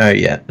 We don't know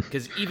yet.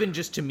 Because even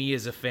just to me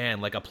as a fan,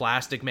 like a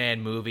Plastic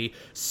Man movie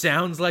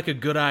sounds like a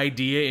good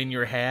idea in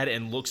your head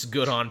and looks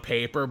good on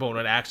paper, but when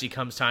it actually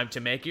comes time to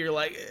make it, you're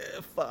like,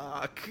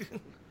 fuck.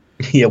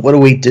 Yeah. What do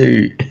we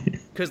do?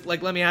 Because,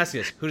 like, let me ask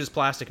you this. Who does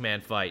Plastic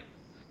Man fight?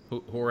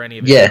 Who are any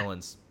of his Yeah.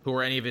 villains? Who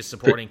are any of his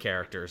supporting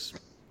characters?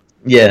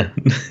 Yeah.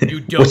 You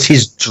don't. What's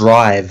his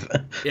drive?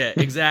 Yeah,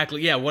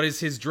 exactly. Yeah, what is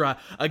his drive?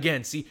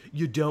 Again, see,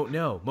 you don't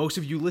know. Most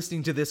of you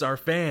listening to this are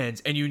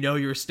fans, and you know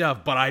your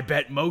stuff, but I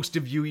bet most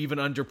of you, even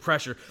under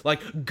pressure,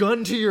 like,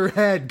 gun to your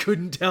head,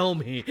 couldn't tell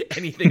me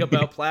anything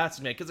about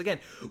Plastic Man. Because,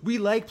 again, we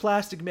like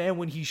Plastic Man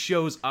when he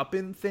shows up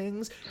in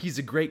things. He's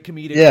a great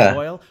comedic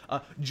foil.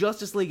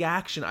 Justice League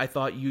Action, I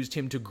thought, used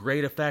him to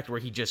great effect,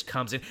 where he just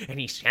comes in, and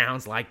he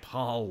sounds like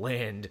Paul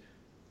Lynde.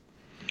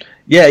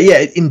 Yeah,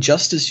 yeah.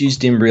 Injustice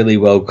used him really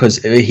well because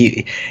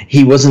he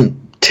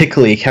wasn't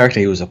particularly a character;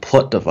 he was a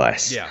plot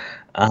device. Yeah.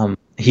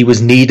 He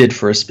was needed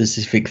for a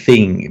specific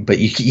thing, but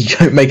you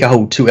don't make a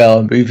whole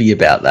 2-hour movie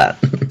about that.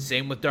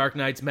 Same with Dark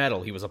Knight's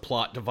Metal. He was a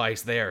plot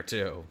device there,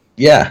 too.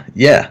 Yeah,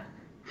 yeah,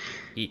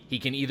 He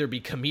can either be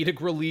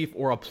comedic relief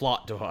or a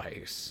plot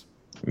device.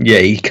 yeah.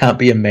 He can't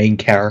be a main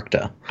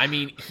character. I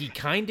mean, he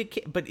kind of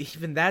can, but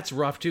even that's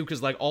rough, too,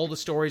 because, like, all the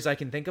stories I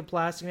can think of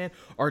Plastic Man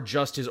are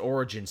just his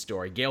origin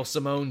story. Gail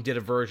Simone did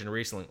a version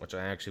recently, which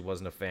I actually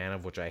wasn't a fan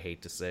of, which I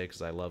hate to say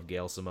because I love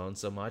Gail Simone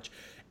so much,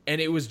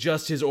 and it was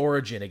just his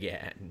origin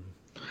again.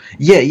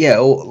 Yeah, yeah.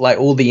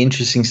 All the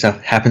interesting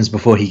stuff happens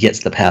before he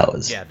gets the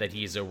powers. Yeah, that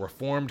he's a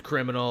reformed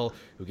criminal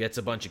who gets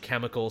a bunch of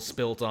chemicals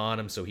spilt on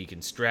him so he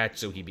can stretch,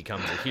 so he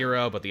becomes a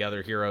hero, but the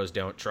other heroes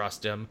don't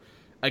trust him.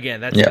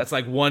 Again, that's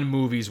like one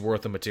movie's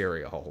worth of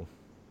material.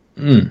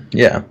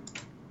 Yeah.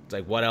 It's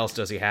like, what else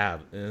does he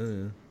have?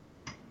 Now,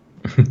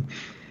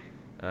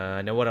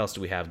 what else do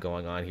we have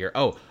going on here?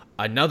 Oh,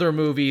 another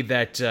movie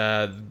that,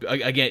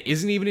 again,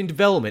 isn't even in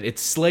development.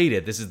 It's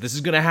slated. This is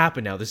going to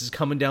happen now. This is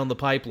coming down the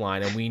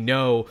pipeline, and we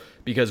know,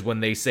 because when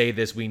they say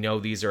this, we know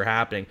these are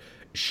happening.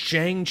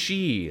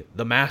 Shang-Chi,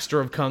 the Master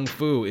of Kung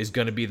Fu, is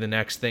going to be the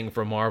next thing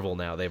for Marvel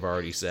now, they've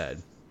already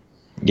said.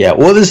 Yeah,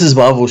 well, this is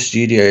Marvel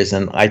Studios,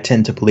 and I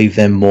tend to believe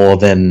them more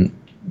than,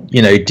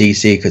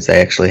 DC, because they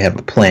actually have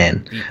a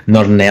plan,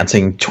 not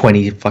announcing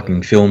 20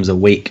 fucking films a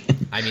week.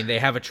 I mean, they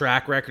have a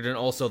track record, and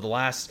also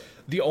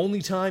the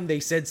only time they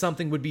said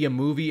something would be a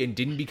movie and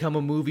didn't become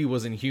a movie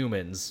was in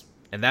Humans,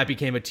 and that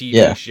became a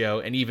TV show,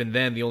 and even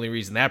then, the only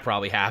reason that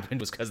probably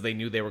happened was because they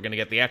knew they were going to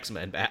get the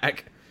X-Men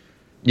back.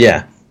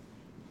 Yeah.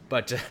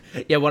 But,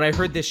 yeah, when I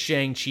heard this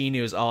Shang-Chi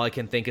news, all I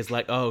can think is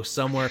like, oh,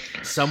 somewhere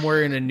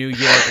in a New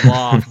York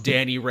loft,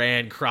 Danny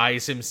Rand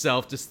cries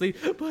himself to sleep,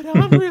 but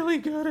I'm really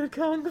good at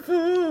Kung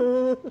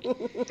Fu.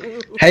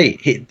 Hey,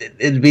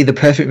 it'd be the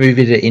perfect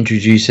movie to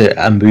introduce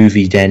a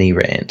movie Danny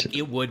Rand.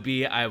 It would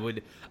be. I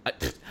was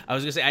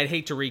going to say, I'd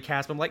hate to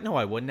recast, but I'm like, no,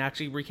 I wouldn't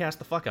actually recast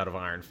the fuck out of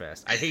Iron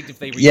Fist. I'd hate if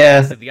they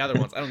recasted the other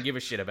ones. I don't give a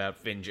shit about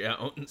Finn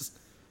Jones.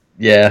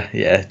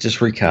 Yeah,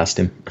 just recast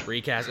him.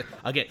 Recast it.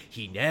 Again,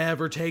 he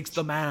never takes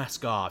the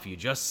mask off. You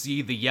just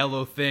see the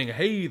yellow thing.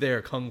 Hey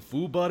there, Kung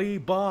Fu buddy,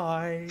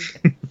 bye.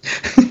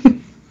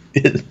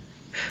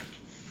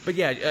 But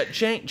yeah,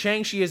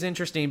 Shang-Chi is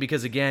interesting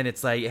because, again,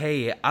 it's like,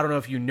 hey, I don't know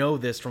if you know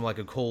this from like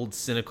a cold,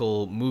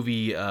 cynical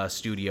movie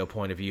studio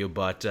point of view,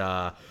 but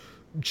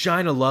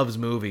China loves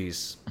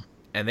movies.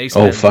 And they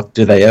spend, fuck,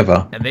 do they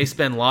ever? And they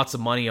spend lots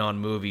of money on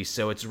movies,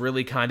 so it's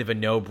really kind of a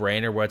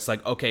no-brainer where it's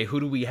like, okay, who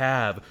do we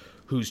have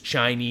who's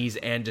Chinese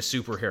and a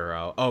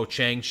superhero? Oh,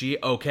 Shang-Chi?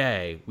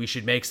 Okay, we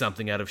should make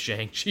something out of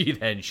Shang-Chi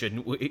then,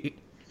 shouldn't we?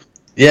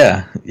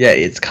 Yeah,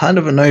 it's kind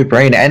of a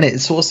no-brainer, and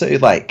it's also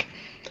like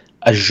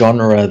a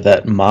genre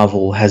that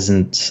Marvel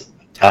hasn't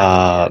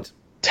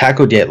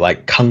tackled yet,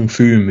 like Kung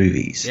Fu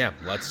movies. Yeah,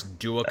 let's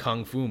do a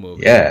Kung Fu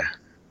movie. Yeah,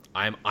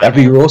 that'd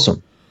be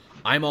awesome.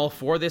 I'm all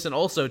for this, and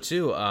also,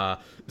 too,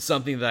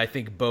 something that I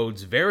think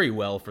bodes very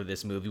well for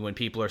this movie when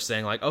people are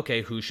saying, like,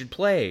 okay, who should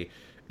play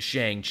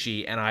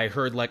Shang-Chi? And I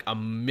heard, like, a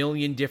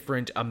million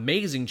different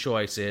amazing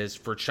choices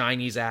for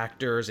Chinese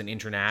actors and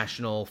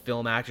international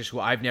film actors who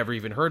I've never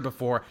even heard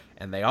before,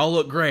 and they all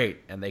look great,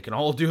 and they can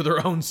all do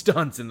their own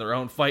stunts and their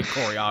own fight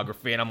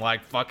choreography, and I'm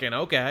like, fucking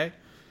okay.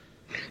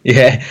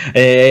 Yeah,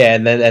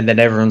 and then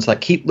everyone's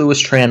like, keep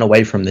Louis Tran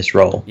away from this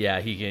role. Yeah,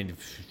 he can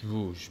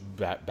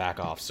back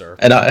off, sir.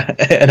 And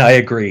I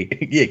agree.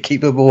 Yeah,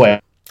 keep him away.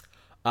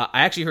 I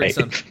actually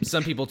heard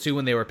some people too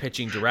when they were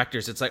pitching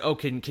directors. It's like, oh,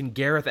 can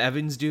Gareth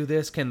Evans do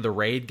this? Can the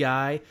Raid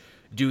guy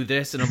do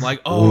this? And I'm like,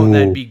 oh,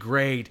 that'd be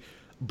great.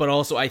 But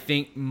also, I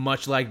think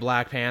much like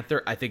Black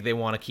Panther, I think they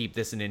want to keep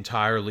this an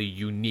entirely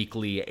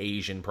uniquely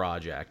Asian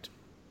project.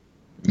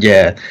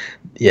 Yeah.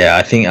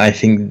 I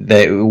think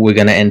that we're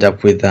going to end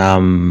up with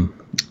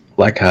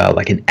like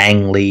an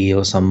Ang Lee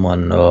or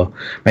someone, or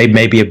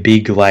maybe a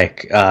big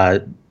like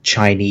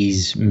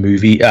Chinese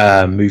movie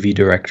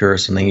director or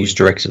something. He's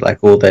directed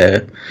like all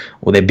their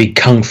big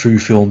kung fu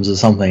films or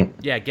something.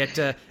 Yeah, get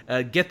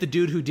the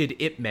dude who did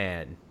Ip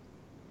Man.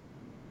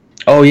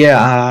 Oh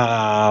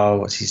yeah,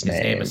 what's his name?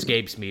 His name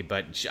escapes me,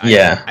 but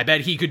I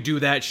bet he could do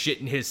that shit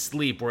in his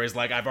sleep. Where he's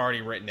like, I've already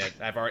written it.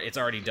 It's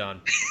already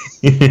done.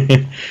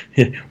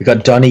 We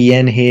got Donnie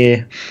Yen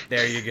here.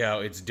 There you go.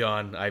 It's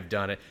done. I've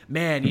done it,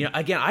 man. You know,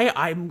 again,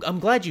 I'm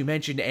glad you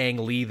mentioned Ang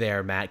Lee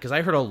there, Matt, because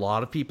I heard a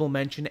lot of people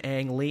mention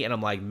Ang Lee, and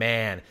I'm like,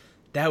 man,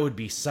 that would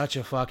be such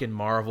a fucking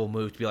Marvel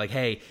move to be like,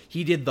 hey,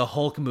 he did the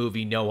Hulk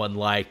movie no one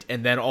liked,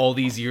 and then all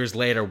these years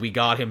later, we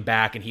got him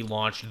back, and he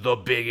launched the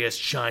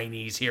biggest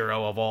Chinese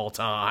hero of all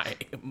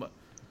time.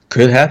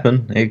 Could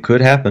happen. It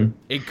could happen.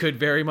 It could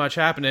very much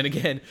happen. And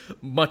again,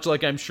 much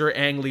like I'm sure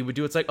Ang Lee would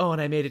do, it's like, oh,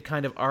 and I made it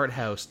kind of art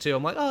house too.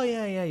 I'm like, oh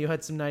yeah, you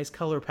had some nice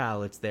color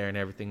palettes there and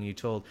everything. You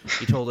told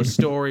a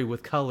story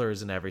with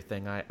colors and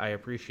everything. I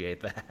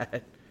appreciate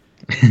that.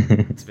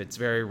 It's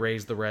very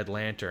Raise the Red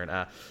Lantern.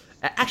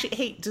 Actually,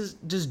 hey,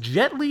 does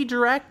Jet Li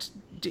direct?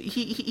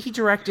 He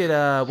directed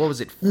what was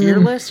it,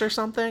 Fearless or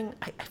something?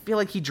 I feel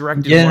like he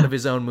directed one of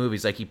his own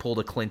movies. Like he pulled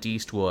a Clint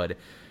Eastwood,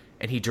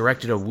 and he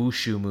directed a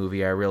wushu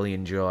movie I really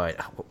enjoyed.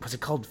 Was it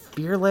called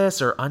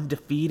Fearless or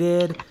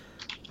Undefeated?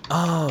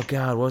 Oh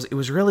god, it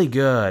was really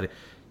good.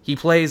 He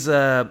plays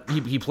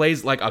he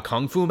plays like a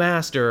kung fu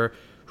master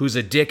who's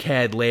a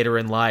dickhead later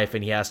in life,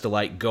 and he has to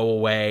like go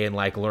away and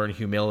like learn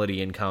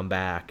humility and come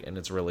back, and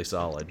it's really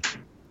solid.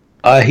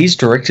 He's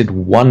directed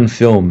one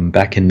film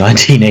back in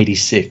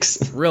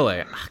 1986.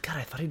 Really? Oh, God,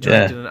 I thought he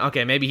directed it.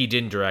 Okay, maybe he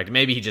didn't direct.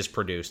 Maybe he just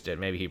produced it.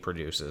 Maybe he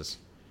produces.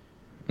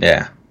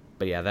 Yeah.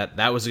 But yeah,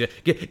 that was a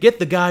good... Get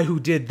the guy who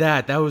did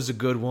that. That was a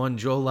good one.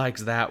 Joe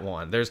likes that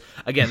one. There's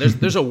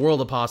a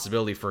world of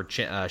possibility for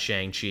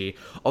Shang-Chi.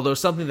 Although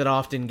something that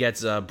often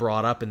gets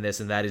brought up in this,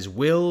 and that is,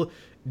 will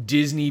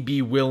Disney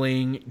be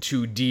willing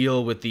to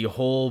deal with the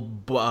whole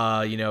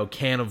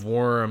can of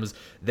worms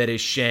that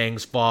is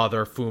Shang's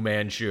father, Fu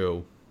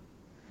Manchu?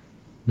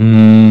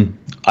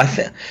 I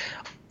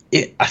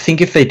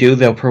think if they do,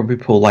 they'll probably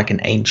pull like an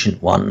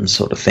Ancient One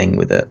sort of thing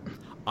with it.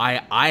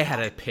 I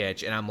had a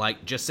pitch, and I'm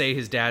like, just say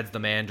his dad's the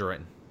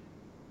Mandarin.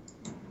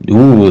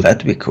 Ooh,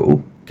 that'd be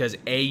cool. Because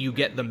you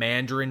get the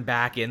Mandarin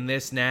back in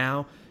this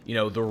now. You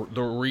know,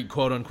 the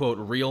quote unquote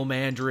real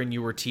Mandarin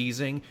you were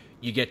teasing.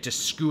 You get to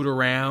scoot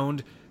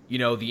around, you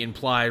know, the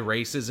implied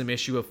racism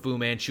issue of Fu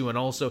Manchu, and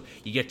also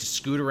you get to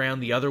scoot around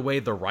the other way,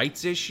 the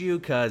rights issue,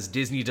 because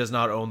Disney does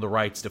not own the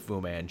rights to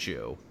Fu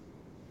Manchu.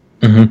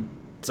 Mm-hmm.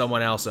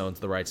 Someone else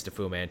owns the rights to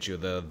Fu Manchu,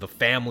 the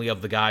family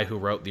of the guy who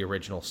wrote the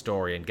original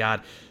story. And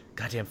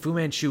goddamn, Fu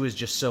Manchu is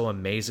just so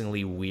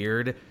amazingly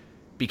weird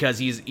because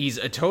he's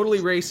a totally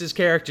racist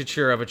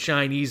caricature of a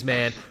Chinese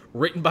man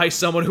written by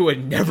someone who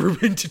had never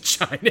been to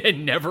China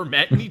and never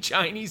met any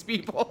Chinese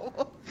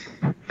people.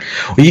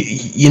 Well,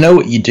 you know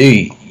what you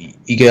do?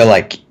 You go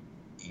like,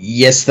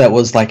 yes, that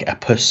was like a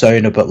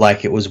persona, but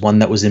like it was one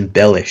that was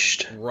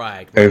embellished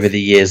over the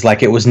years.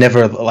 Like it was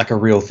never like a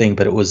real thing,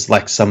 but it was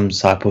like some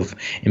type of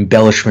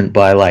embellishment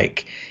by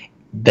like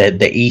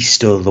the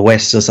East or the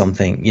West or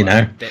something, you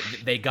know?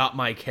 They got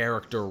my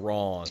character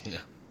wrong.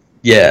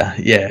 Yeah,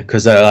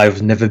 because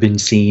I've never been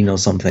seen or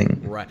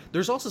something. Right.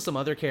 There's also some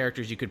other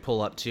characters you could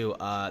pull up too.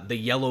 The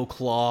Yellow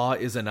Claw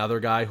is another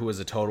guy who is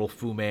a total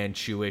Fu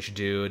Manchu-ish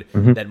dude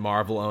that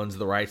Marvel owns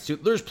the rights to.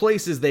 There's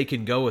places they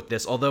can go with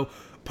this, although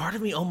part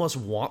of me almost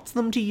wants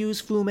them to use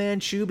Fu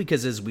Manchu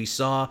because, as we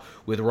saw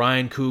with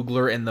Ryan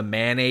Coogler and the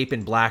Man-Ape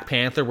in Black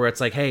Panther, where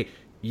it's like, hey,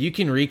 you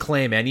can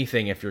reclaim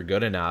anything if you're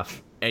good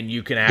enough, and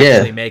you can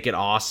actually make it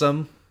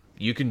awesome.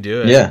 You can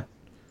do it.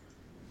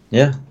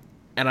 Yeah.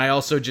 And I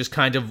also just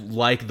kind of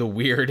like the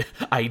weird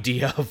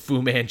idea of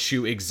Fu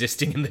Manchu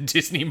existing in the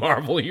Disney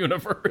Marvel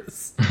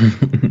universe.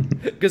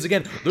 Because,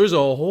 again, there's a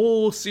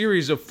whole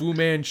series of Fu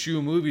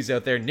Manchu movies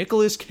out there.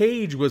 Nicolas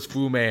Cage was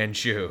Fu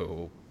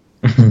Manchu.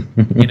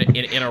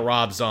 in a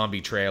Rob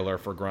Zombie trailer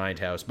for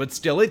Grindhouse, but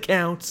still it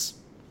counts.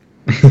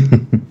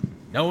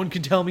 No one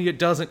can tell me it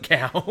doesn't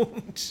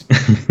count.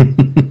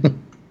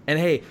 And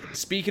hey,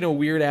 speaking of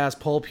weird-ass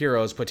pulp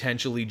heroes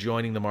potentially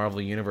joining the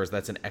Marvel Universe,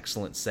 that's an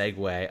excellent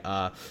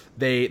segue.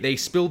 They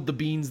spilled the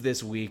beans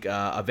this week.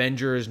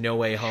 Avengers No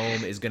Way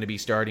Home is going to be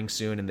starting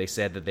soon, and they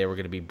said that they were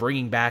going to be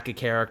bringing back a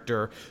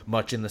character,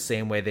 much in the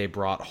same way they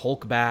brought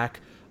Hulk back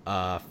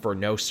for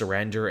No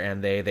Surrender,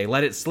 and they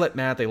let it slip,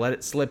 Matt. They let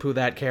it slip who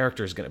that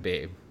character is going to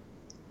be.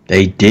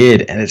 They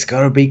did, and it's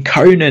got to be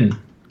Conan.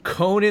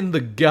 Conan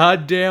the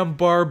goddamn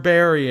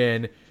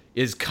Barbarian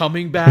is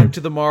coming back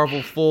to the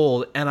Marvel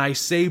fold, and I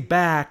say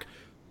back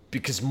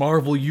because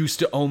Marvel used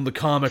to own the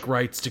comic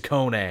rights to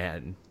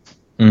Conan.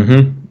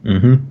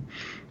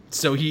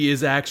 So he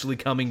is actually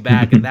coming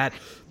back, and that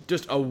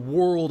just a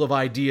world of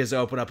ideas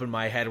open up in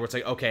my head where it's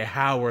like, okay,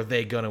 how are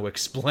they going to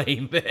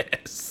explain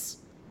this?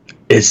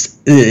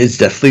 It's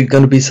definitely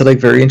going to be something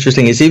very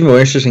interesting. It's even more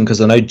interesting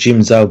because I know Jim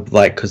Zub,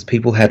 like, because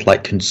people had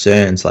like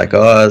concerns, like,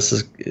 oh, this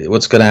is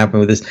what's going to happen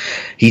with this.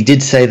 He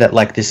did say that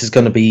like this is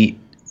going to be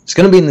It's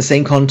going to be in the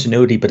same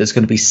continuity, but it's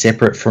going to be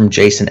separate from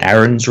Jason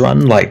Aaron's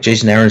run. Like,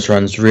 Jason Aaron's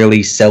run's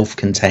really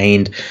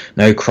self-contained,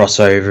 no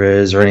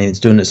crossovers or anything. It's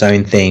doing its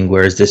own thing,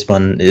 whereas this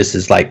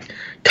is like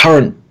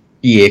current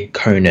year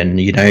Conan,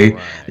 you know? Right.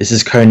 This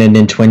is Conan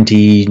in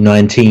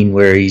 2019,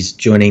 where he's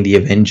joining the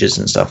Avengers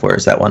and stuff,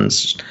 whereas that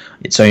one's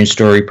its own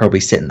story, probably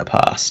set in the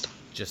past.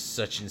 Just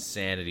such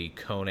insanity.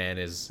 Conan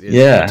is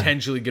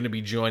potentially going to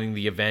be joining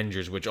the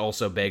Avengers, which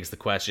also begs the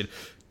question,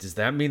 does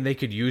that mean they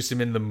could use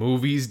him in the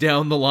movies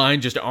down the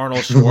line? Just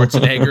Arnold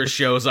Schwarzenegger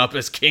shows up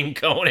as King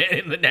Conan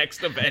in the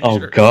next Avengers. Oh,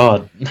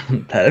 God.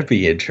 That'd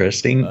be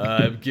interesting.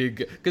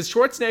 Because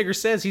Schwarzenegger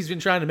says he's been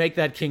trying to make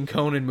that King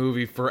Conan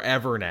movie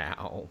forever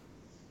now.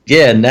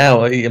 Yeah,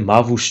 now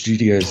Marvel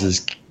Studios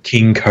is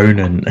King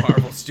Conan.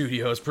 Marvel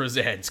Studios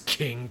presents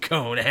King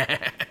Conan.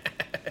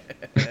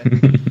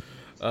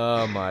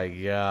 Oh my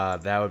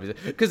god, that would be...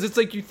 Because it's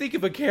like, you think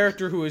of a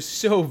character who is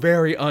so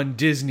very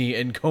un-Disney,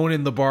 and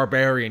Conan the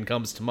Barbarian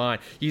comes to mind.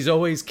 He's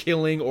always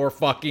killing or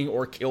fucking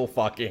or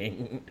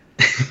kill-fucking.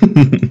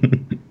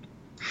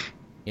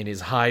 In his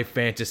high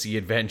fantasy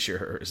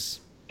adventures.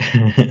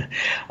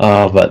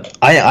 But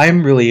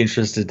I'm really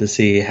interested to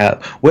see how...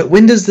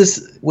 When does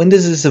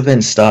this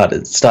event start?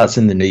 It starts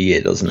in the new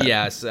year, doesn't it?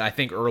 Yes, I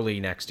think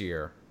early next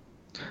year.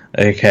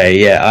 Okay,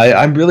 yeah,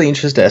 I'm really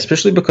interested,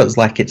 especially because,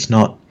 like, it's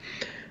not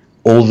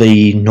all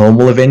the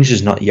normal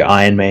Avengers, not your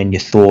Iron Man, your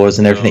Thors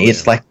and everything.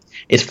 It's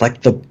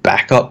like the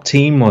backup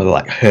team, or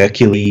like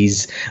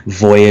Hercules,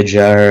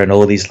 Voyager, and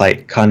all these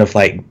like kind of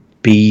like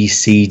B,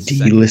 C,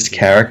 D list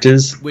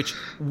characters.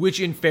 Which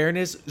in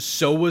fairness,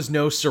 so was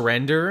No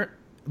Surrender,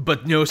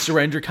 but No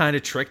Surrender kind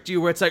of tricked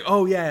you, where it's like,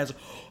 oh yeah, it's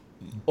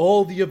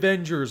all the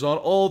Avengers on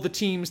all the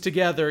teams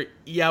together.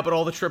 Yeah, but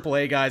all the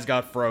AAA guys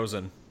got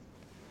frozen.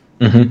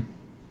 Mm-hmm.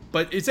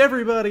 But it's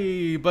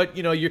everybody. But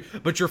you know, you're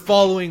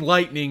following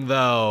Lightning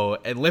though,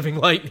 and Living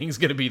Lightning's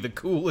gonna be the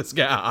coolest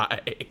guy.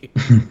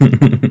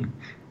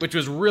 Which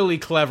was really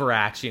clever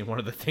action. One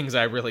of the things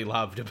I really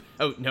loved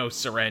about No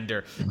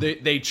Surrender.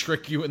 They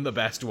trick you in the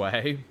best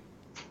way.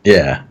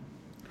 Yeah.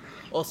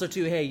 Also,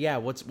 too, hey, yeah,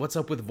 what's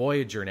up with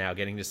Voyager now?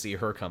 Getting to see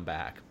her come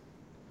back.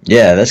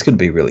 Yeah, that's gonna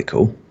be really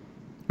cool.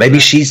 Maybe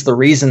she's the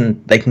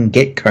reason they can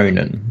get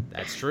Conan.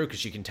 That's true, because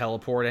she can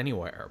teleport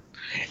anywhere.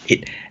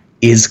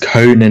 Is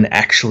Conan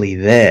actually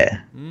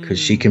there? Because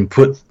she can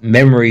put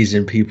memories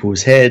in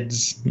people's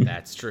heads.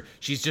 That's true.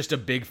 She's just a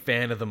big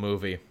fan of the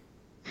movie.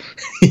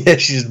 Yeah,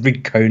 she's a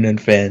big Conan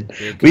fan.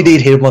 We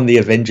need him on the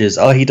Avengers.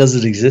 Oh, he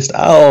doesn't exist.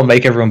 Oh, I'll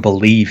make everyone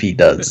believe he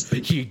does.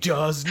 He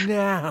does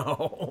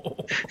now.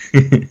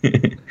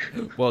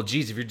 Well,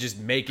 geez, if you're just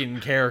making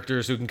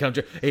characters who can come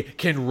join... Hey,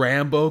 can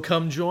Rambo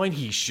come join?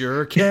 He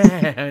sure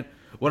can.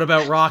 What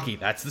about Rocky?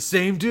 That's the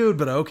same dude,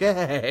 but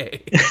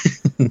okay.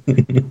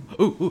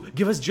 Ooh,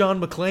 give us John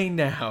McClane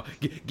now.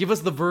 Give us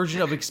the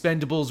version of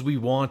Expendables we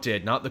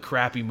wanted, not the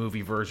crappy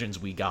movie versions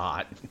we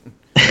got.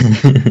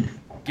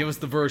 Give us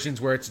the versions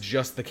where it's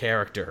just the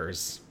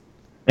characters.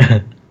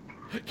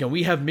 Can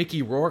we have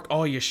Mickey Rourke?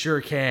 Oh, you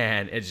sure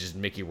can. It's just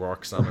Mickey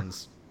Rourke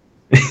summons.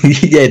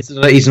 Yeah,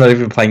 he's not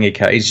even playing a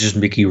character. He's just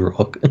Mickey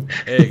Rourke.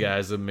 Hey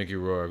guys, I'm Mickey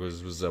Rourke.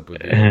 What's up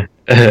with you?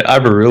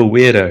 I'm a real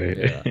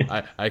weirdo.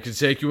 Yeah, I could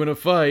take you in a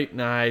fight.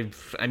 And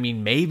I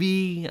mean,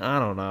 maybe. I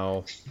don't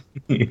know.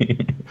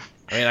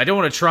 I mean, I don't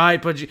want to try,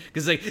 but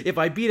because like, if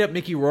I beat up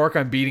Mickey Rourke,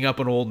 I'm beating up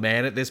an old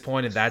man at this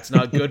point, and that's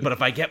not good. But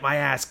if I get my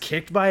ass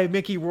kicked by a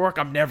Mickey Rourke,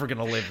 I'm never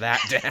gonna live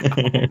that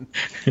down.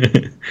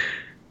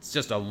 It's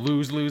just a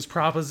lose-lose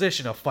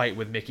proposition, a fight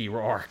with Mickey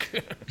Rourke.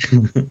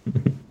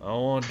 I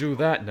don't want to do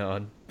that,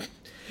 none.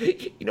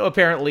 You know,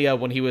 apparently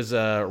when he was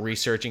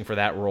researching for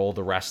that role,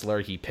 the wrestler,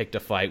 he picked a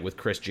fight with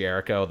Chris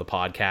Jericho, the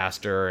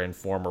podcaster and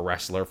former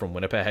wrestler from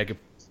Winnipeg.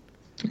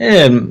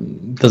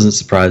 Doesn't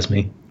surprise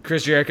me.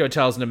 Chris Jericho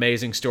tells an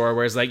amazing story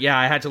where it's like, yeah,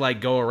 I had to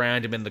like go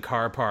around him in the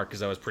car park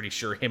because I was pretty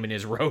sure him and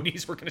his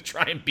roadies were going to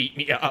try and beat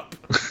me up.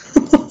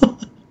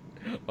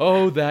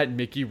 Oh, that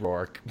Mickey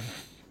Rourke.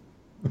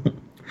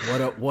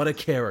 What a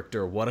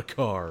character. What a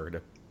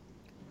card.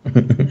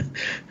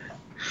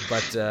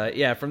 But,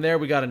 yeah, from there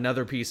we got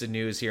another piece of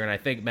news here, and I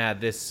think, Matt,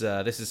 this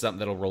is something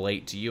that'll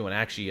relate to you, and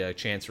actually a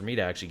chance for me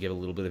to actually give a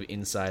little bit of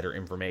insider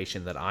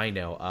information that I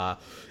know.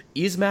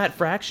 Is Matt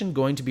Fraction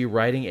going to be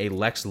writing a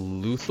Lex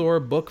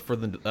Luthor book for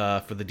the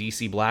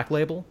DC Black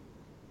Label?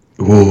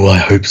 Ooh, I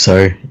hope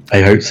so.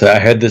 I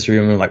heard this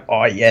rumor, like,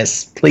 oh,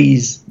 yes,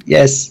 please,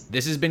 yes.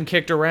 This has been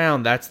kicked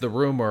around, that's the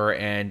rumor,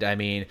 and I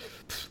mean,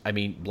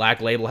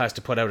 Black Label has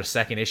to put out a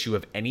second issue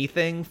of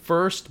anything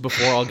first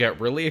before I'll get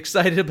really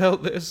excited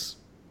about this.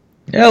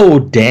 Oh,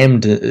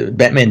 Damned!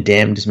 Batman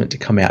Damned is meant to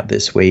come out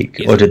this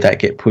week, or did that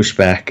get pushed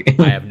back?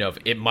 I have no...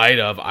 It might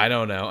have. I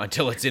don't know.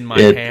 Until it's in my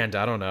hand,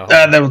 I don't know.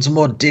 There was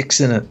more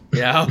dicks in it.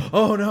 Yeah.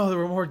 Oh, no, there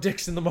were more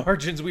dicks in the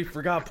margins. We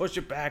forgot. Push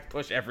it back.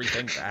 Push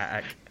everything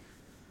back.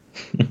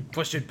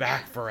 Push it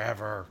back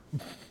forever.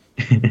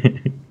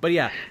 But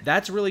yeah,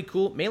 that's really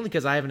cool, mainly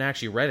because I haven't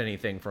actually read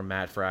anything from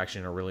Matt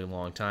Fraction in a really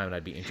long time, and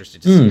I'd be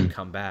interested to see him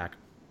come back.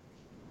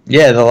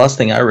 Yeah, the last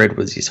thing I read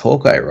was his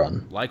Hawkeye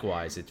run.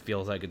 Likewise, it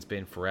feels like it's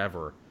been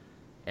forever.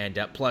 And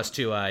plus,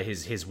 too,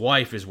 his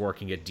wife is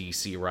working at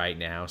DC right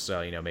now,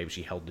 so, maybe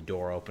she held the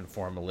door open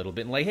for him a little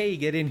bit and like, hey,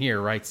 get in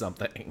here, write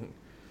something.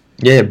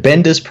 Yeah,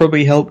 Bendis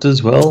probably helped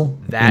as well.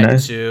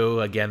 That, too.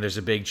 Again, there's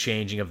a big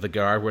changing of the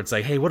guard where it's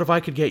like, hey, what if I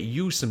could get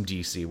you some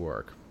DC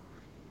work?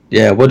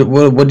 Yeah, what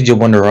did you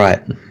want to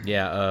write?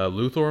 Yeah,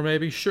 Luthor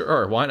maybe?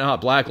 Sure, why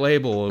not? Black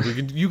Label,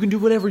 you can do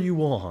whatever you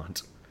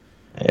want.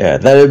 Yeah,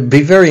 that would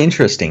be very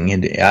interesting,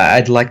 and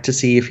I'd like to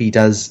see if he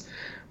does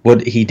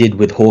what he did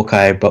with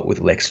Hawkeye, but with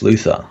Lex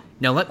Luthor.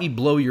 Now, let me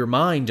blow your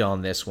mind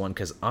on this one,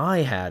 because I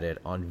had it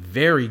on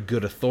very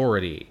good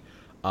authority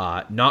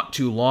not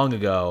too long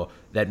ago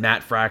that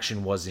Matt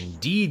Fraction was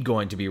indeed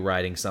going to be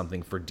writing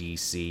something for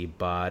DC,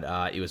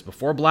 but it was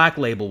before Black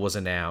Label was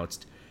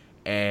announced,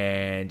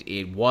 and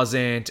it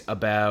wasn't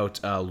about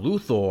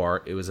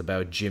Luthor, it was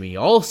about Jimmy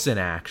Olsen,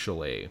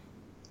 actually.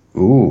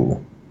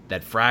 Ooh.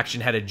 That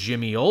Fraction had a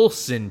Jimmy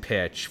Olsen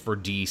pitch for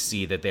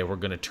DC that they were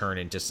going to turn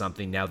into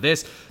something. Now the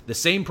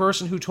same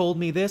person who told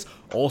me this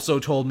also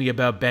told me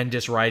about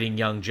Bendis writing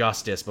Young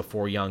Justice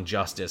before Young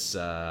Justice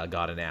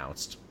got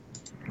announced.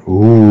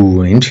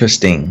 Ooh,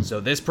 interesting. So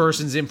this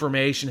person's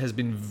information has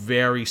been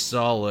very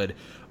solid.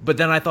 But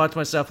then I thought to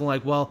myself,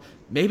 like, well,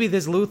 maybe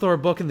this Luthor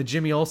book and the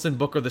Jimmy Olsen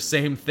book are the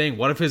same thing.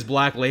 What if his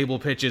Black Label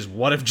pitches,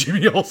 what if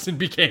Jimmy Olsen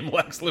became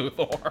Lex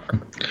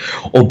Luthor?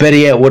 Or better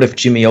yet, what if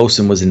Jimmy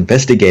Olsen was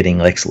investigating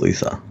Lex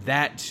Luthor?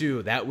 That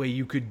too. That way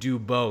you could do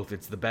both.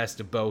 It's the best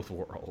of both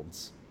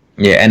worlds.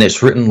 Yeah, and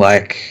it's written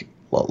like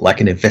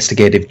an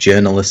investigative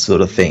journalist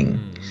sort of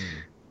thing.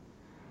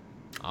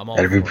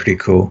 That'd be pretty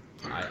cool.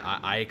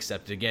 I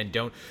accept it. Again,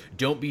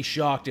 don't be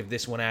shocked if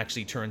this one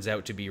actually turns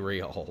out to be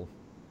real.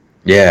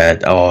 Yeah,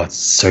 it's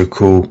so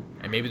cool.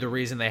 And maybe the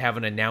reason they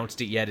haven't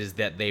announced it yet is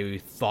that they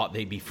thought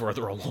they'd be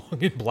further along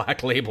in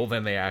Black Label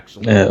than they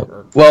actually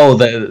were. Well,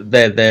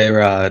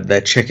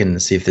 they're checking to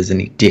see if there's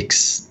any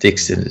dicks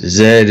in it. Is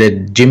it a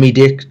Jimmy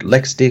Dick,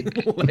 Lex Dick?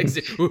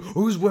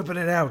 Who's whipping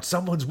it out?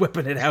 Someone's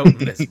whipping it out in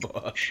this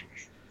book.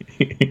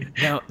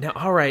 Now,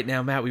 all right,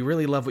 now, Matt, we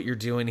really love what you're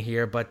doing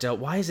here, but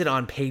why is it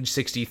on page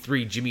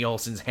 63 Jimmy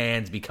Olsen's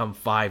hands become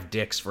 5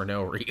 dicks for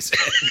no reason?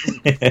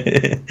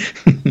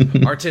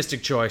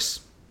 Artistic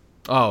choice.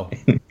 Oh,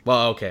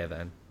 well, okay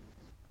then.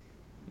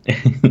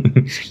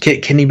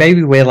 Can he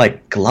maybe wear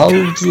like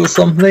gloves or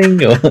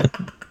something?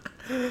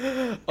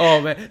 Oh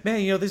man,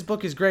 this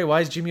book is great. Why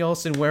is Jimmy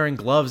Olsen wearing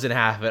gloves in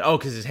half of it? Oh,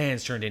 because his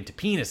hands turned into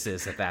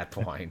penises at that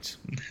point.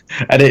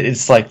 And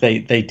it's like they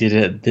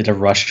did a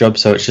rush job,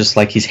 so it's just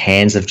like his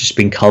hands have just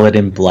been colored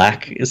in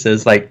black. It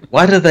says like,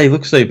 why do they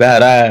look so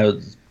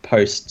bad?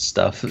 Post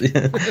stuff. They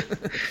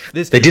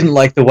didn't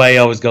like the way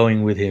I was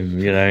going with him,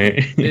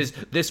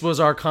 This was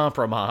our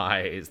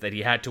compromise, that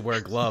he had to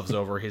wear gloves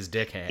over his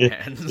dick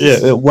hands.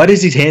 Yeah. Why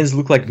does his hands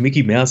look like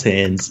Mickey Mouse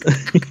hands?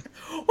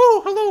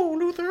 Oh, hello,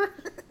 Luther.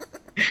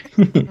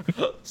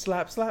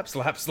 Slap, slap,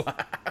 slap,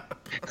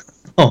 slap.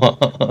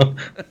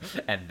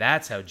 And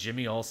that's how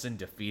Jimmy Olsen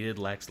defeated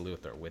Lex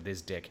Luthor, with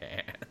his dick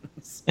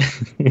hands.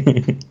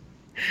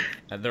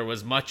 And there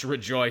was much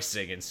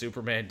rejoicing, and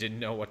Superman didn't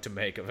know what to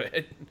make of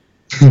it.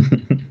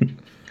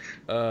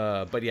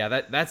 But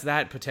yeah, that's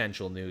that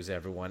potential news,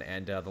 everyone.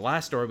 And the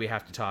last story we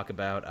have to talk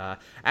about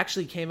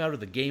actually came out of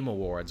the Game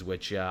Awards,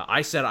 which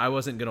I said I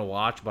wasn't going to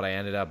watch, but I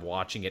ended up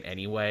watching it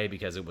anyway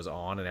because it was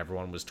on and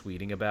everyone was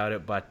tweeting about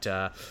it. But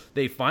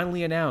they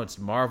finally announced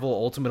Marvel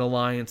Ultimate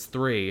Alliance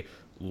 3,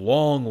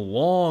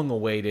 long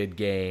awaited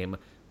game,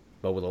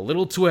 but with a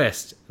little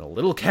twist and a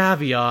little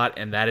caveat,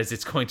 and that is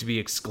it's going to be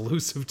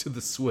exclusive to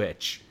the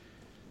Switch.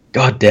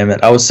 God damn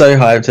it. I was so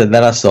hyped, and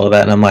then I saw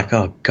that, and I'm like,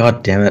 oh,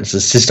 god damn it. It's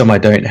a system I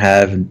don't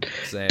have and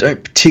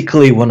don't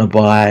particularly want to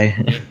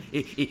buy.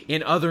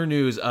 In other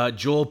news,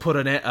 Joel put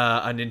a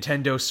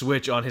Nintendo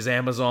Switch on his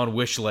Amazon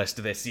wish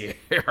list this year.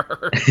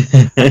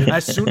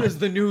 As soon as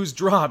the news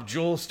dropped,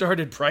 Joel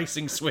started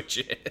pricing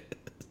Switches.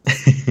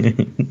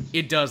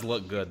 It does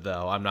look good,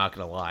 though. I'm not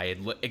going to lie.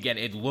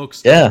 It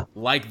looks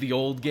like the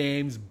old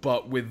games,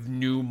 but with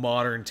new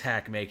modern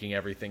tech making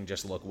everything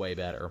just look way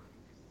better.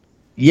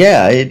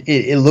 Yeah,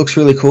 it looks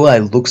really cool.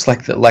 It looks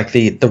like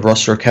the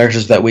roster of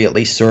characters that we at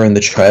least saw in the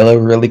trailer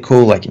were really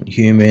cool, like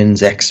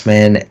Inhumans,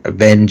 X-Men,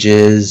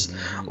 Avengers,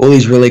 all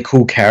these really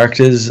cool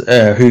characters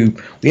who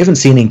we haven't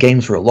seen in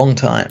games for a long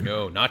time.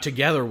 No, not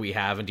together we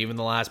haven't. Even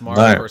the last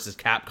Marvel vs.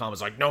 Capcom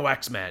was like, no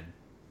X-Men.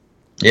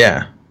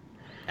 Yeah.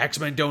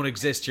 X-Men don't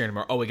exist here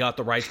anymore. Oh, we got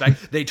the rights back.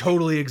 They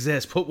totally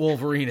exist. Put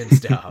Wolverine and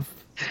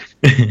stuff.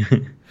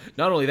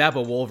 Not only that,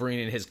 but Wolverine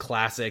in his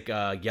classic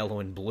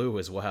yellow and blue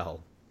as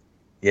well.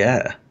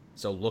 Yeah.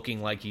 So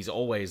looking like he's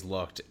always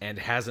looked and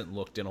hasn't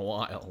looked in a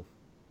while.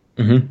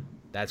 Mm-hmm.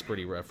 That's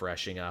pretty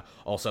refreshing.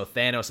 Also,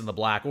 Thanos and the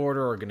Black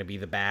Order are going to be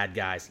the bad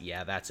guys.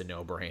 Yeah, that's a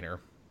no-brainer.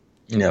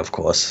 Yeah, of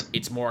course.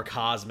 It's more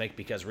cosmic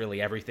because really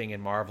everything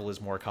in Marvel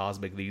is more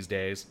cosmic these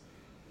days.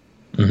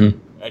 Mm-hmm.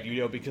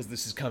 And because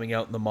this is coming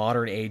out in the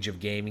modern age of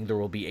gaming, there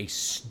will be a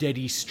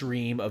steady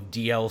stream of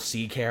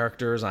DLC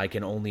characters, I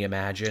can only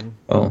imagine.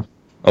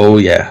 Oh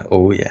yeah.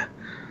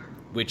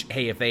 Which,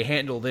 hey, if they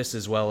handle this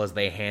as well as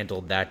they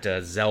handled that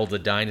Zelda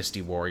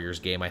Dynasty Warriors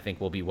game, I think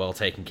we'll be well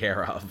taken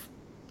care of.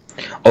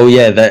 Oh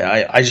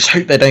yeah, I just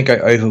hope they don't go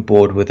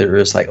overboard with it.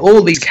 It's like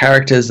all these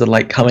characters are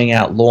like coming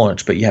out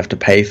launch, but you have to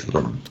pay for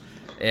them.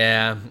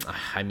 Yeah,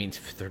 I mean,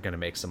 they're going to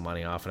make some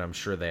money off it. I'm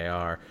sure they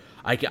are.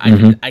 I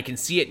can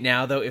see it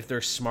now, though. If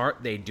they're smart,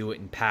 they do it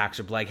in packs.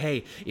 Or like,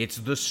 hey, it's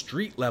the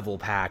street level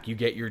pack. You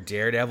get your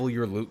Daredevil,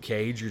 your Luke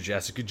Cage, your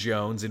Jessica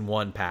Jones in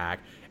one pack.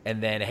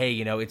 And then, hey,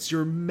 it's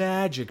your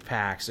magic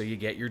pack. So you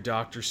get your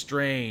Doctor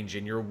Strange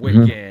and your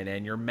Wiccan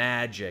and your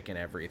magic and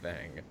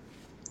everything.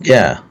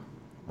 Yeah.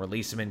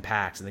 Release them in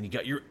packs. And then you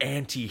got your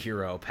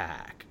anti-hero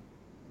pack.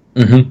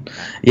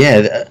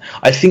 Yeah,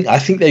 I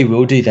think they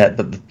will do that,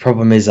 but the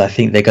problem is I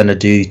think they're going to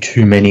do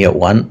too many at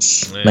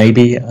once. Yeah.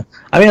 Maybe.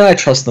 I mean, I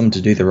trust them to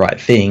do the right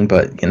thing,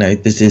 but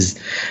this is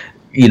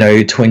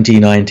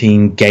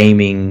 2019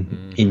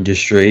 gaming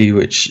industry,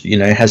 which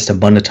has to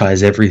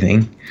monetize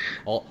everything.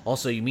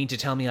 Also, you mean to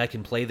tell me I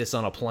can play this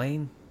on a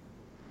plane?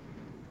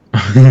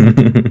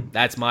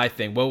 That's my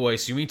thing. Whoa,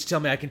 so you mean to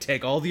tell me I can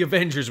take all the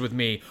Avengers with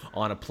me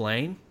on a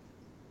plane?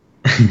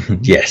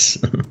 Yes.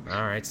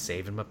 Alright,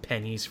 saving my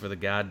pennies for the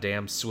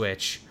goddamn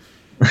Switch.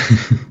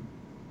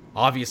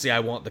 Obviously, I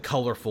want the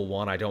colorful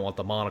one. I don't want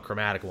the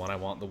monochromatic one. I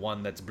want the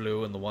one that's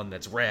blue and the one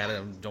that's red.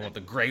 I don't want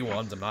the gray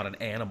ones. I'm not an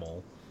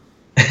animal.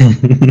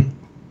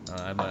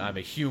 I'm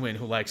a human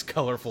who likes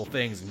colorful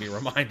things and be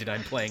reminded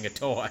I'm playing a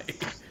toy.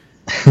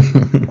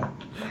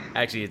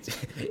 Actually,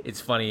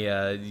 it's funny.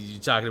 You're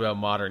talking about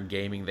modern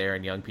gaming there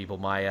and young people.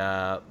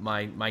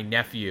 My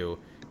nephew,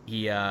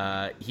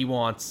 he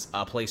wants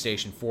a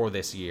PlayStation 4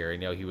 this year.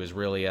 He was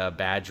really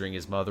badgering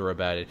his mother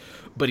about it,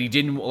 but he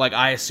didn't. Like,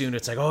 I assumed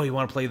it's like, oh, you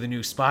want to play the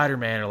new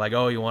Spider-Man, or like,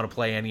 oh, you want to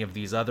play any of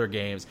these other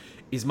games.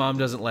 His mom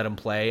doesn't let him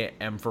play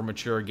M for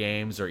mature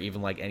games or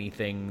even like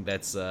anything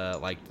that's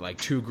like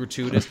too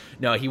gratuitous.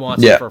 No, he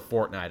wants it for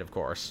Fortnite, of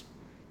course.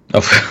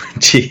 Oh,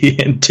 gee,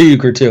 and too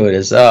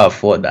gratuitous. Oh,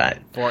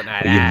 Fortnite.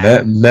 Fortnite.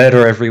 You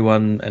murder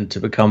everyone and to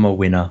become a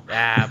winner.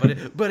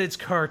 But it's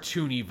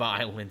cartoony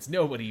violence.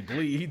 Nobody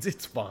bleeds.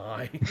 It's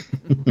fine.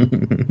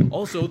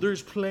 Also,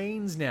 there's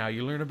planes now.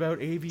 You learn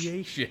about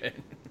aviation.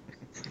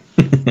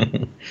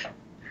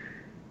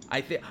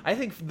 I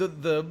think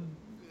the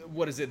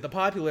what is it? The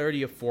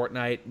popularity of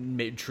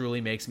Fortnite truly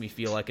makes me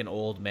feel like an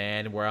old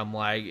man, where I'm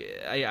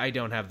like, I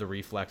don't have the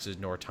reflexes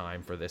nor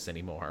time for this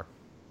anymore.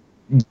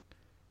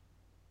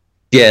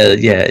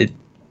 Yeah.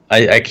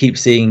 I keep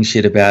seeing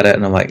shit about it,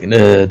 and I'm like,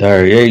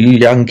 no, you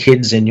young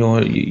kids and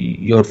your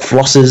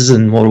flossers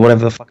and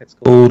whatever the fuck it's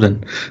called,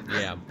 and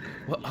yeah.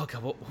 Well, okay.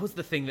 What was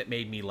the thing that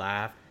made me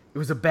laugh? It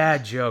was a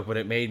bad joke, but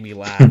it made me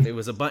laugh. It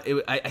was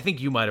I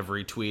think you might have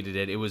retweeted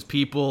it. It was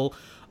people.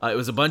 It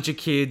was a bunch of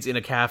kids in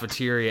a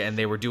cafeteria, and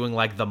they were doing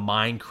like the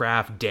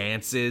Minecraft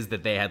dances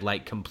that they had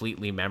like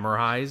completely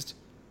memorized.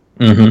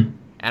 Mm-hmm.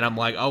 And I'm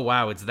like, oh,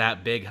 wow, it's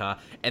that big, huh?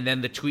 And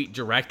then the tweet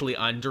directly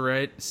under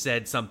it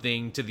said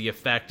something to the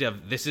effect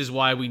of, this is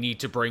why we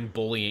need to bring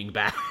bullying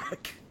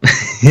back.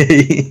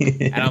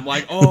 And I'm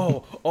like,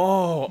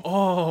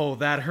 oh,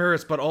 that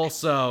hurts, but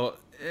also,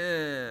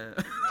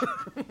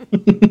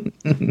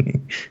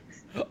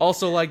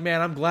 Also, like, man,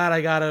 I'm glad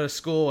I got out of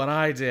school, and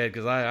I did,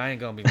 because I ain't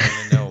going to be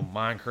doing no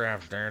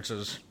Minecraft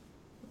dances.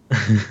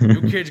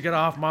 You kids get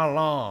off my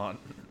lawn.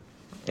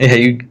 Yeah,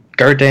 you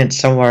go dance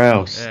somewhere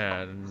else.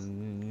 Yeah,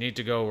 need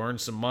to go earn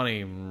some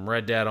money.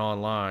 Red Dead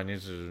Online.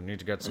 Need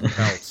to get some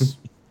pelts.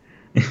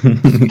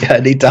 I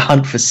need to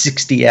hunt for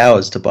 60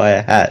 hours to buy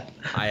a hat.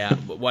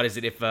 What is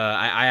it? If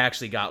I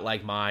actually got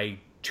like my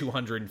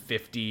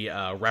 250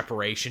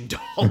 reparation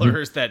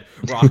dollars that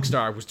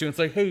Rockstar was doing. It's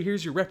like, hey,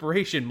 here's your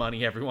reparation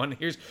money, everyone.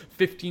 Here's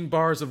 15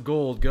 bars of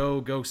gold.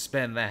 Go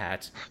spend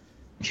that.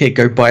 Yeah,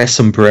 go buy a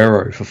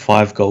sombrero for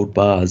 5 gold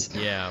bars.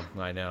 Yeah,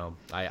 I know.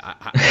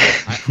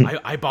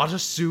 I bought a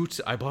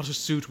suit. I bought a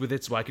suit with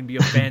it so I can be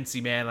a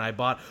fancy man. And I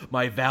bought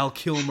my Val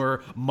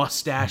Kilmer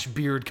mustache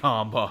beard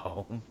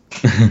combo.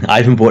 I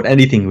haven't bought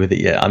anything with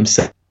it yet. I'm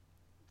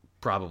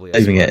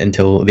saving it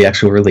until the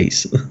actual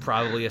release.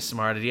 Probably a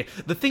smart idea.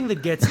 The thing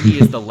that gets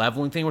me is the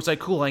leveling thing, where it's like,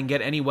 cool, I can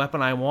get any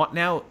weapon I want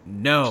now.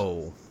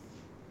 No.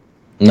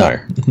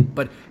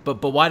 But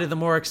why do the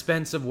more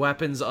expensive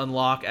weapons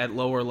unlock at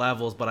lower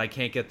levels, but I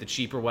can't get the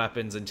cheaper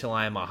weapons until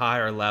I am a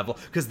higher level?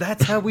 Because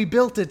that's how we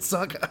built it,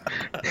 sucker.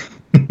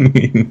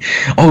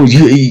 Oh,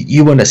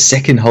 you want a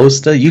second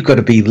holster? You got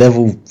to be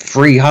level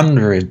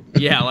 300.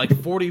 Yeah, like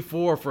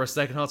 44 for a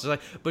second holster. Like,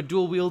 but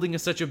dual wielding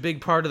is such a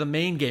big part of the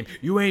main game.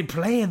 You ain't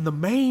playing the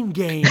main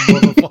game,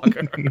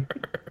 motherfucker.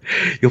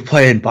 You're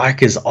playing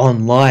Bikers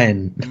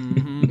Online.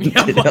 Mm-hmm.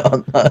 Yeah,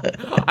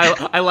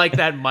 I like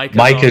that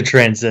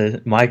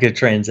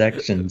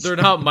microtransactions. They're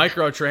not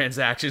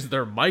microtransactions.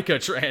 They're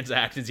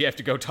microtransactions. You have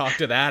to go talk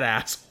to that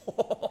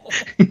asshole.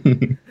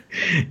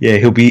 Yeah,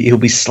 he'll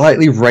be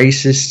slightly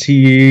racist to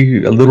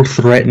you, a little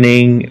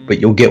threatening, but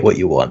you'll get what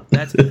you want.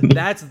 That's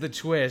the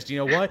twist. You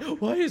know why?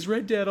 Why is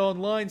Red Dead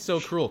Online so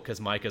cruel?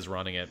 Because Micah's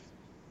running it.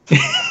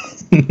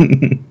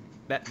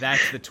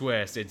 That's the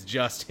twist. It's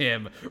just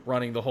him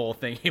running the whole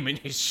thing, him and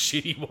his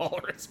shitty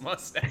walrus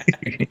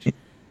mustache.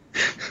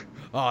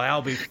 Oh,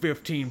 that'll be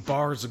 15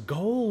 bars of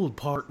gold,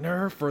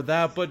 partner, for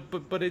that. But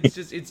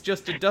it's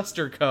just a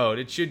duster coat.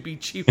 It should be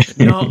cheap.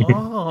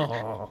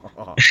 No.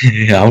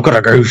 Yeah, I'm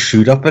gonna go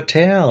shoot up a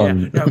town.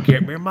 Yeah, now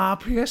get me my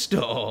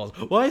pistol.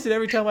 Why is it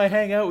every time I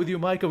hang out with you,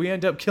 Michael, we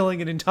end up killing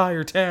an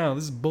entire town?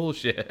 This is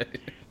bullshit.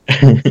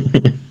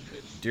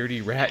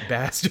 Dirty rat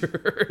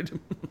bastard.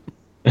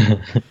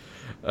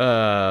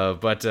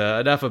 But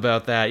enough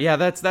about that. Yeah,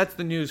 that's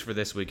the news for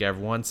this week,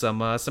 everyone.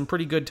 Some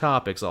pretty good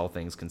topics, all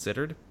things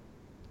considered.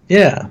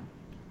 Yeah.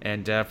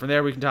 And from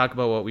there, we can talk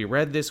about what we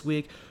read this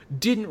week.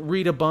 Didn't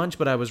read a bunch,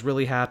 but I was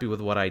really happy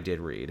with what I did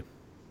read.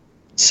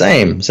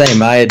 Same.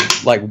 I had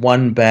like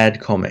one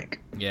bad comic.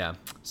 Yeah.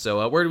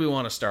 So where do we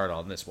want to start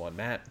on this one,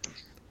 Matt?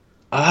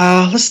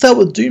 Let's start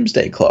with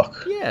Doomsday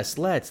Clock. Yes,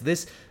 let's.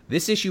 This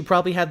issue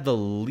probably had the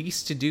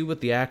least to do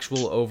with the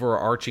actual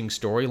overarching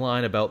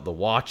storyline about the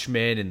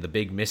Watchmen and the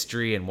big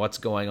mystery and what's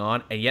going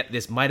on, and yet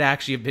this might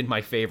actually have been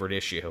my favorite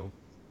issue.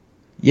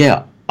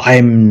 Yeah,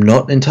 I'm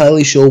not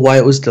entirely sure why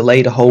it was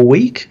delayed a whole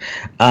week.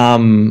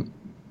 I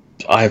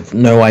have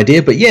no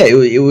idea, but yeah,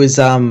 it was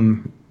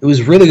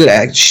really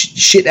good.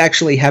 Shit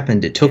actually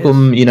happened. It took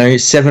them,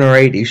 7 or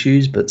 8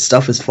 issues, but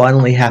stuff is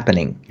finally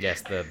happening.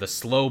 Yes, the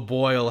slow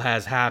boil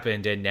has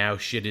happened, and now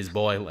shit is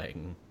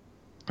boiling.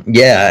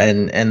 Yeah,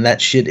 and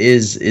that shit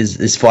is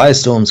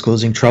firestorms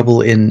causing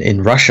trouble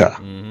in Russia.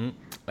 Mm-hmm.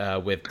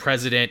 With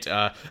president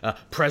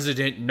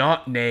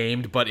not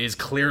named, but is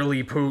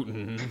clearly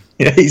Putin.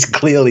 Yeah, he's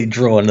clearly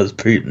drawn as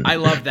Putin. I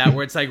love that,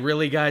 where it's like,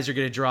 really, guys, you're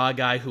going to draw a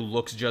guy who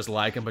looks just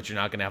like him, but you're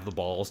not going to have the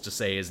balls to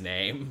say his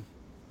name.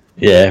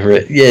 Yeah,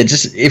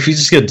 just if you're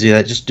just going to do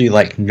that, just do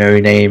like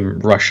no-name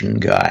Russian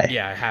guy.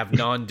 Yeah, have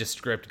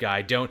nondescript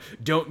guy. Don't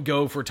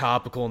go for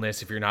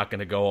topicalness if you're not going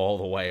to go all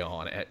the way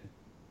on it.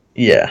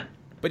 Yeah.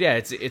 But yeah,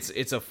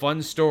 it's a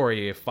fun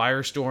story. If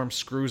Firestorm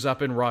screws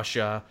up in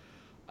Russia,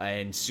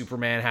 and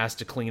Superman has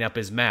to clean up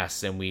his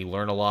mess, and we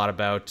learn a lot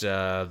about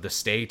the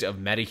state of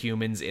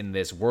metahumans in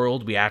this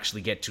world. We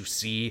actually get to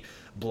see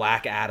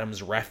Black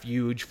Adam's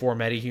refuge for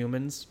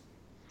metahumans.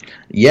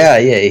 Yeah,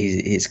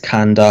 his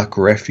Kandak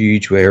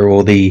refuge, where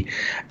all the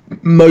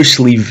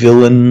mostly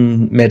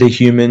villain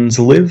metahumans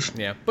live.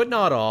 Yeah, but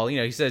not all.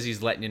 He says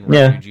he's letting in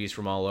refugees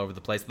from all over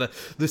the place.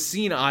 The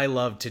scene I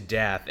loved to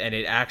death, and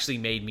it actually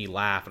made me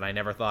laugh, and I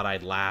never thought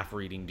I'd laugh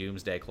reading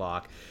Doomsday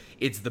Clock.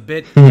 It's the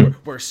bit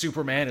where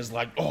Superman is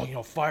like,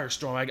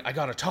 Firestorm, I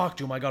gotta talk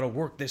to him, I gotta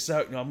work this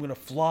out, I'm gonna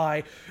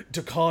fly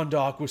to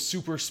Kahndaq with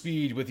super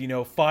speed with,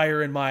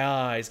 fire in my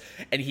eyes.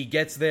 And he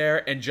gets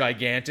there, and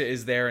Giganta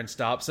is there and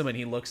stops him, and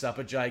he looks up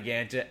at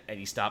Giganta, and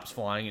he stops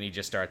flying, and he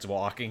just starts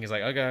walking. He's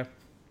like, okay.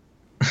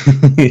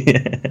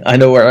 I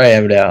know where I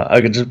am now.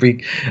 I could just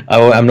be,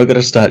 I'm not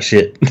gonna start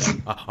shit.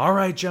 All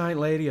right,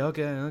 giant lady,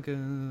 okay.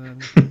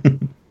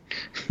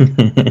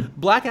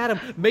 Black Adam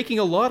making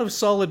a lot of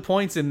solid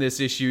points in this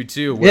issue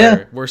too,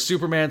 where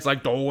Superman's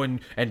like,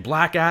 and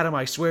Black Adam,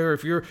 I swear,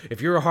 if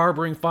you're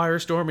harboring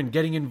Firestorm and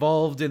getting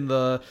involved in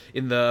the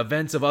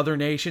events of other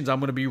nations, I'm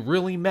gonna be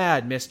really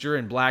mad, mister.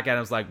 And Black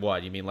Adam's like,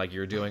 what, you mean like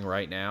you're doing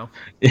right now?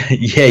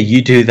 Yeah,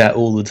 you do that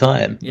all the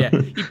time. Yeah,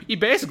 he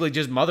basically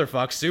just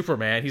motherfucks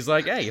Superman. He's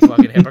like, hey, you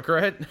fucking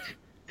hypocrite.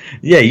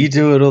 Yeah, you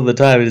do it all the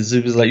time. It's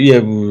like,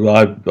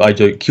 I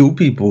don't kill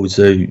people,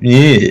 so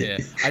yeah.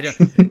 I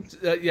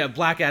don't.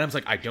 Black Adam's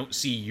like, I don't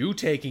see you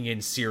taking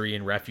in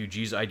Syrian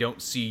refugees. I don't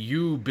see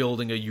you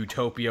building a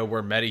utopia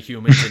where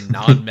metahumans and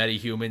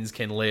non-metahumans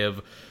can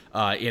live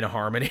in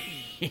harmony.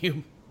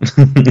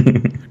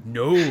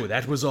 No,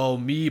 that was all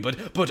me,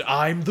 but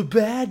I'm the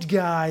bad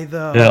guy,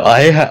 though. No,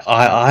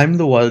 I'm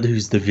the one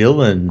who's the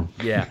villain.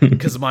 Yeah,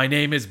 because my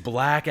name is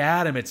Black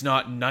Adam. It's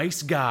not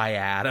Nice Guy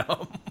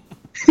Adam.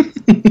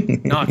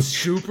 Not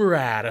Super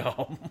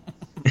Adam.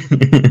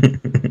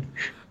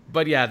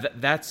 But yeah,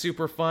 that's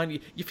super fun.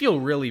 You feel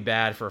really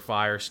bad for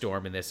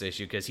Firestorm in this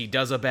issue because he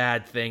does a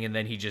bad thing and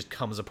then he just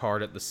comes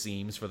apart at the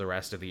seams for the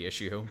rest of the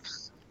issue.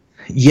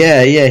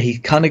 Yeah, he's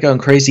kind of going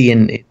crazy,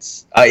 and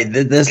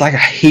there's like a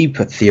heap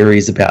of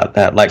theories about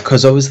that. Like,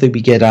 because obviously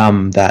we get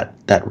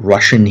that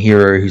Russian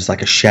hero who's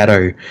like a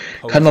shadow,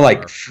 kind of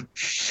like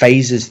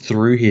phases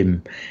through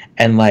him,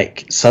 and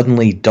like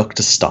suddenly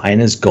Dr. Stein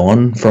is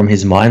gone from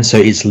his mind, so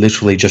it's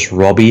literally just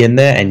Robbie in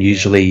there, and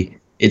usually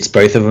it's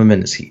both of them,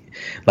 and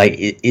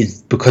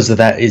it's because of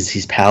that is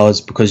his powers,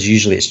 because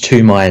usually it's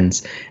two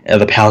minds,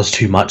 the power's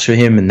too much for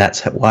him, and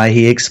that's why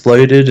he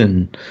exploded.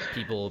 And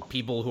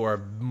people who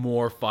are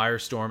more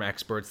Firestorm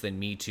experts than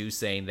me too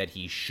saying that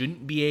he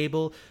shouldn't be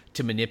able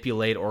to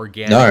manipulate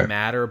organic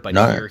matter, but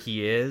here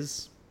he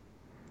is.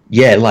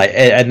 Yeah,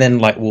 and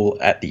then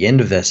at the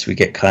end of this we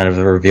get kind of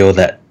a reveal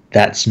that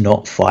that's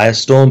not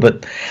Firestorm,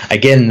 but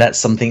again, that's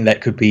something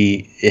that could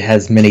be. It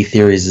has many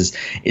theories.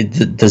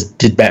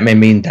 Did Batman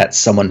mean that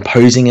someone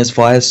posing as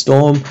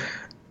Firestorm?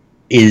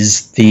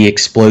 Is the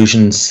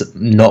explosions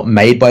not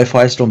made by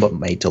Firestorm, but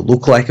made to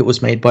look like it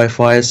was made by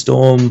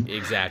Firestorm?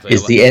 Exactly.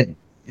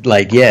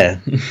 Like, yeah.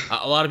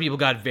 A lot of people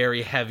got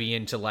very heavy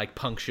into like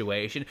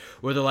punctuation,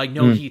 where they're like,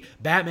 no,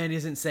 Batman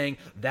isn't saying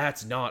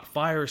that's not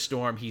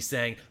Firestorm. He's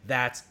saying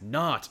that's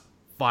not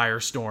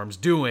Firestorm's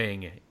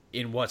doing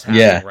in what's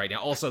happening right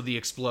now. Also, the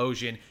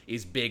explosion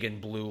is big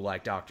and blue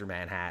like Dr.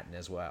 Manhattan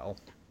as well.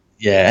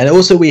 Yeah, and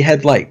also we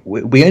had like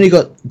we only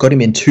got him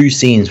in 2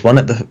 scenes. One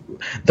at the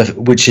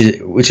which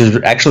is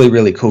actually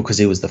really cool because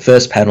he was the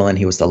first panel and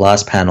he was the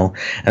last panel,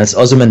 and it's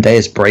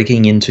Ozymandias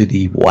breaking into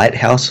the White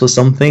House or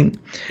something.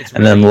 It's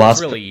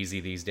really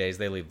easy these days.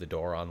 They leave the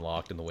door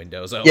unlocked and the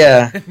windows open.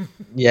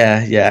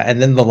 Yeah.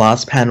 And then the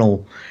last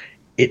panel,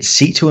 it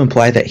seemed to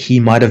imply that he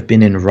might have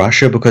been in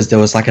Russia because there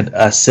was like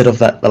a set of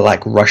that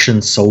like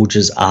Russian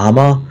soldiers'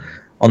 armor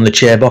on the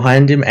chair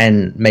behind him,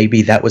 and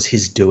maybe that was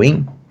his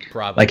doing.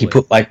 Probably. Like he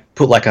put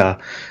like a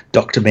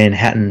Dr.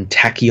 Manhattan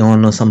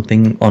tachyon or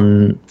something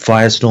on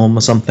Firestorm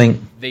or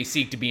something. They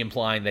seek to be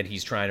implying that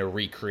he's trying to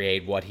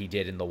recreate what he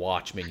did in the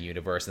Watchmen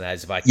universe, and that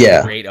is, if I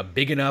can create a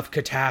big enough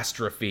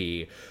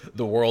catastrophe,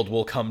 the world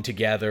will come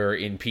together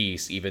in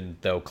peace, even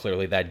though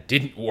clearly that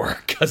didn't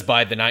work, because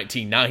by the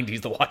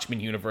 1990s, the Watchmen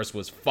universe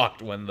was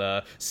fucked when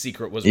the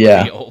secret was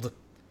revealed.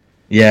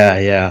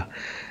 Yeah.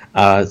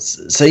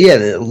 So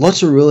yeah,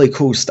 lots of really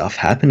cool stuff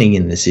happening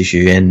in this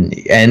issue, and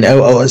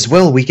as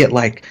well, we get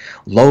like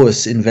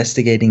Lois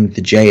investigating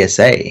the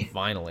JSA.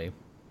 Finally.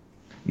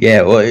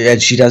 Yeah, well,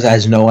 and she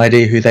has no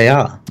idea who they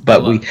are,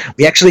 but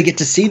we actually get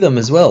to see them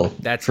as well.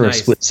 That's for nice.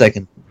 A split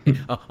second.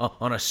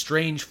 On a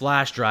strange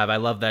flash drive. I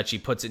love that she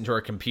puts it into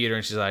her computer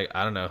and she's like,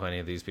 I don't know who any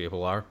of these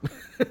people are.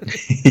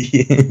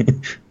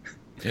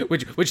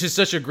 Which is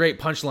such a great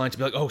punchline to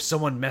be like, oh,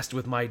 someone messed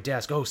with my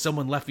desk. Oh,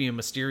 someone left me a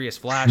mysterious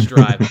flash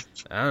drive.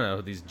 I don't know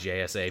who these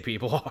JSA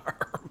people are.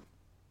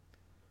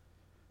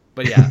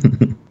 But yeah,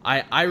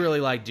 I really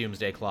like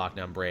Doomsday Clock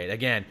number 8.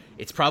 Again,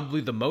 it's probably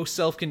the most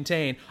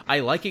self-contained. I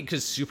like it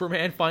because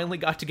Superman finally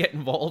got to get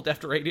involved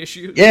after 8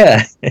 issues.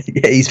 Yeah,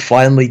 he's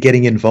finally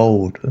getting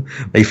involved.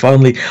 I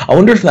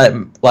wonder if that,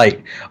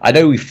 like, I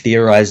know we've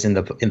theorized in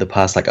the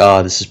past, like,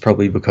 this is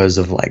probably because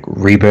of like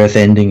Rebirth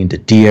ending into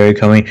Dio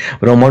coming,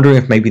 but I'm wondering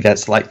if maybe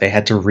that's like they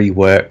had to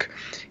rework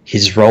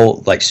his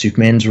role, like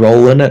Superman's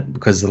role in it,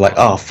 because they're like,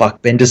 oh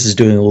fuck, Bendis is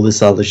doing all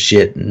this other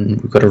shit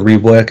and we've got to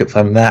rework it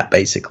from that,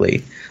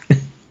 basically.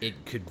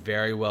 It could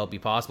very well be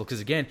possible, because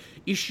again,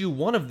 issue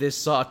 1 of this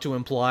sought to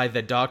imply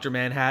that Dr.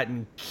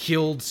 Manhattan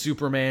killed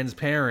Superman's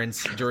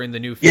parents during the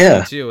New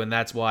 52, and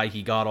that's why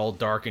he got all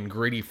dark and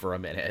gritty for a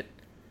minute.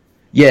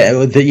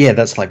 Yeah,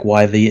 that's like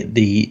why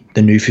the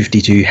New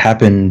 52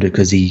 happened,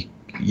 because he,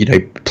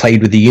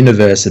 played with the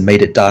universe and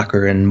made it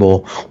darker and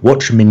more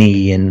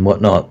Watchmen-y and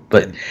whatnot.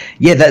 But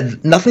yeah,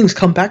 that nothing's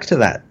come back to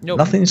that. Nope.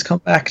 Nothing's come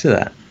back to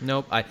that.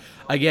 Nope.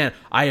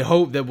 I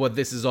hope that what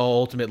this is all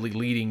ultimately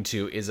leading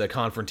to is a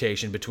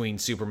confrontation between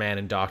Superman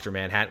and Dr.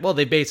 Manhattan. Well,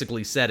 they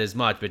basically said as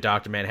much, but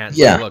Dr. Manhattan's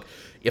like, look,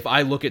 if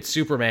I look at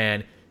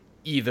Superman,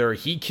 either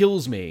he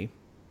kills me,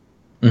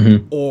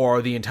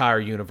 or the entire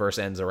universe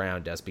ends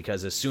around us,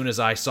 because as soon as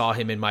I saw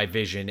him in my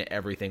vision,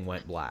 everything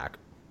went black.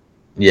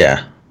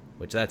 Yeah.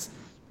 Which that's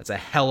a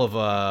hell of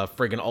a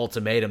friggin'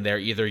 ultimatum there.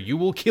 Either you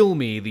will kill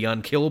me, the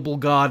unkillable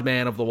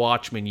God-Man of the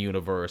Watchmen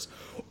universe,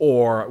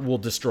 or we'll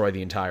destroy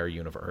the entire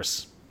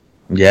universe.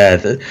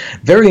 Yeah,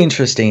 very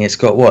interesting. It's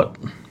got, what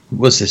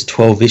was this,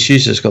 12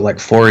 issues? It's got like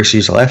 4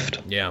 issues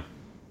left. Yeah.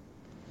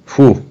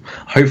 Whew.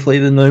 Hopefully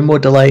there are no more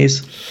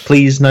delays.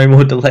 Please, no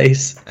more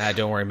delays.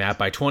 Don't worry, Matt.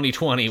 By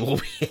 2020, we'll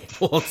be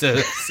able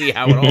to see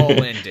how it all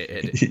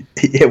ended.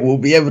 Yeah, we'll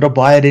be able to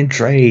buy it in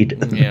trade.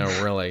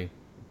 Yeah, really.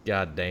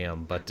 God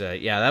damn. But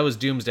yeah, that was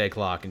Doomsday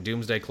Clock, and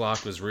Doomsday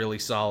Clock was really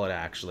solid,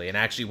 actually, and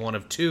actually one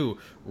of 2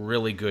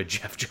 really good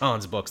Jeff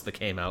Johns books that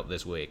came out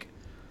this week.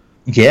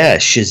 Yeah,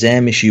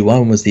 Shazam issue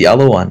 1 was the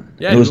other one.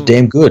 Yeah, it was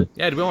damn good.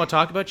 Yeah, do we want to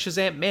talk about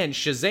Shazam? Man,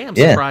 Shazam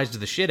surprised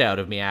the shit out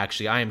of me,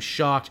 actually. I am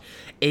shocked,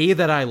 A,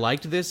 that I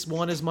liked this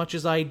one as much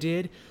as I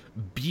did,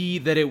 B,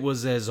 that it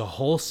was as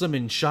wholesome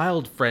and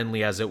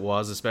child-friendly as it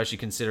was, especially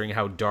considering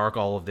how dark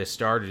all of this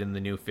started in the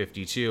New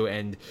 52,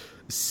 and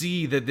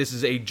C, that this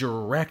is a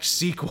direct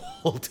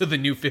sequel to the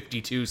New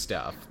 52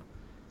 stuff.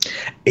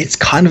 It's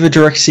kind of a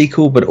direct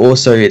sequel, but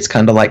also it's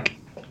kind of like,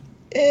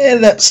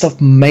 that stuff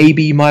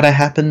maybe might have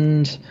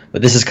happened,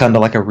 but this is kind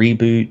of like a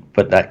reboot.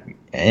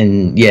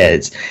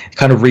 It's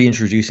kind of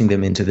reintroducing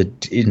them into the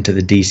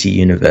DC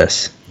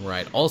universe,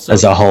 right? Also,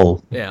 as a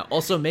whole,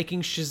 Also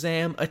making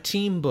Shazam a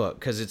team book,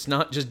 because it's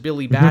not just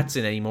Billy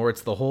Batson anymore;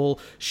 it's the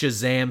whole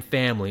Shazam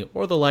family,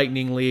 or the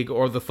Lightning League,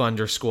 or the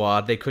Thunder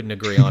Squad. They couldn't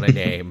agree on a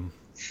name.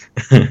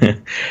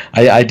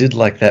 I did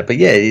like that, but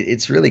yeah,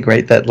 it's really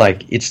great that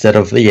like instead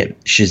of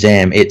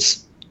Shazam,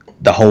 it's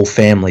the whole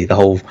family, the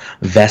whole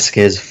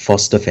Vasquez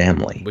Foster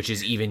family, which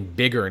is even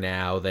bigger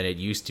now than it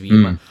used to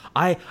be.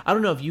 I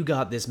don't know if you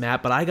got this,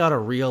 Matt, but I got a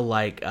real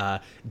like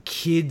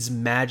kids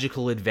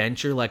magical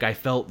adventure. Like I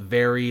felt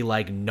very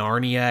like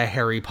Narnia,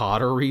 Harry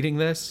Potter reading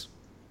this.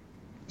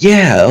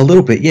 Yeah, a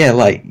little bit. Yeah,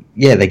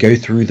 they go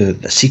through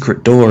the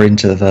secret door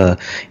into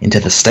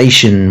the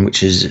station,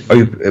 which is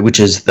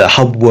the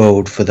hub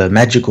world for the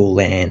magical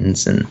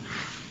lands, and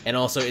And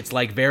also, it's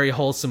like very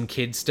wholesome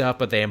kid stuff,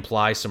 but they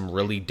imply some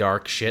really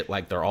dark shit,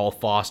 like they're all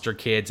foster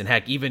kids. And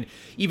heck, even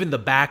the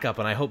backup,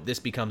 and I hope this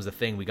becomes a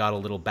thing, we got a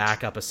little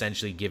backup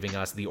essentially giving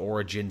us the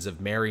origins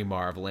of Mary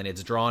Marvel, and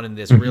it's drawn in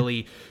this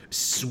really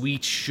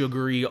sweet,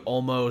 sugary,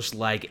 almost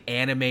like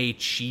anime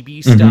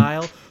chibi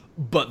style.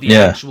 But the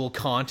actual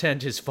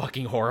content is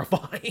fucking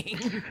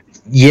horrifying.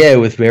 Yeah,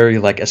 with very,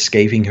 like,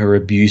 escaping her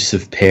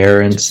abusive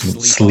parents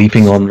and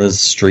sleeping on the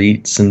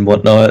streets and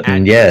whatnot.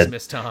 At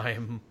Christmas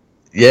time.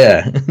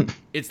 Yeah.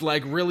 It's,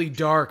 like, really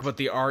dark, but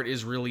the art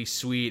is really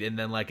sweet, and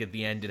then, like, at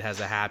the end it has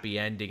a happy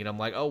ending, and I'm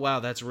like, oh, wow,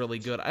 that's really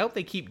good. I hope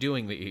they keep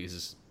doing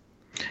these.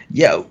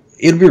 Yeah,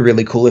 it'd be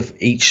really cool if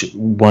each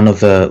one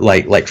of the,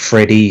 like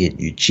Freddy and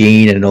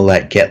Eugene and all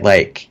that get,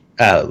 like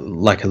a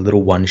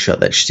little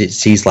one-shot that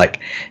sees, like,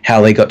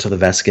 how they got to the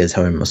Vasquez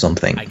home or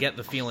something. I get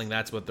the feeling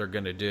that's what they're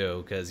gonna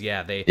do, because,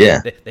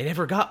 they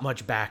never got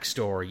much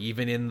backstory,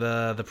 even in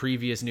the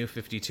previous New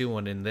 52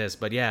 one in this.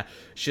 But yeah,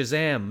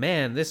 Shazam,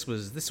 man, this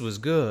was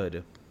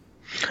good.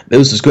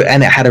 This was good,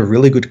 and it had a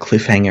really good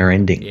cliffhanger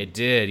ending. It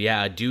did,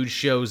 yeah. A dude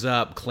shows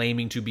up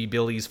claiming to be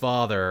Billy's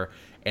father,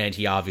 and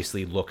he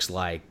obviously looks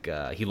like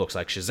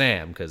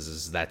Shazam,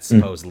 because that's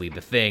supposedly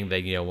the thing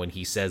that, when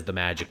he says the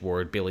magic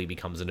word, Billy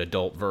becomes an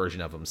adult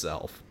version of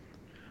himself.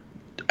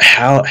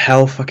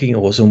 How fucking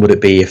awesome would it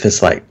be if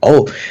it's like,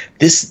 oh,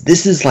 this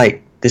is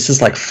like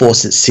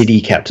Fawcett City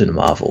Captain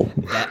Marvel.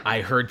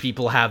 I heard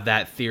people have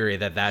that theory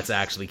that that's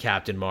actually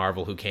Captain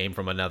Marvel who came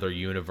from another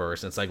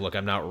universe. And it's like, look,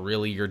 I'm not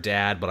really your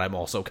dad, but I'm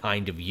also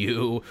kind of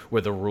you,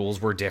 where the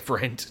rules were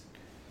different.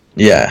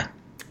 Yeah.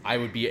 I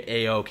would be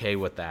A-okay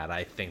with that.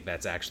 I think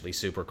that's actually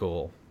super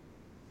cool.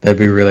 That'd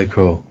be really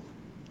cool.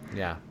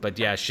 Yeah, but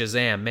yeah,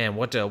 Shazam, man,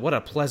 what a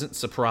pleasant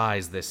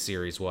surprise this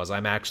series was.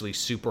 I'm actually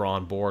super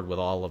on board with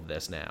all of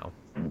this now.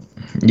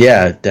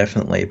 Yeah,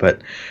 definitely.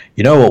 But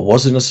you know what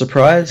wasn't a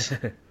surprise?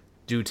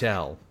 Do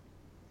tell.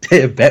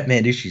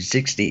 Batman issue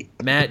 60.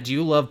 Matt, do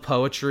you love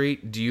poetry?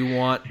 Do you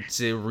want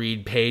to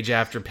read page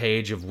after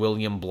page of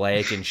William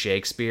Blake and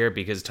Shakespeare?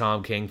 Because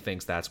Tom King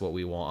thinks that's what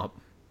we want.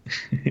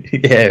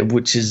 Yeah,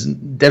 which is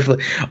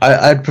definitely...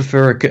 I'd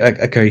prefer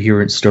a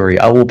coherent story.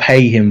 I will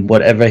pay him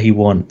whatever he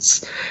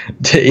wants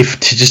to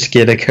just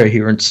get a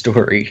coherent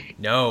story.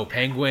 No,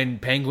 Penguin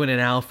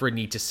and Alfred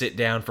need to sit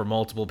down for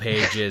multiple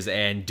pages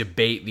and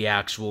debate the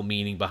actual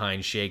meaning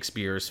behind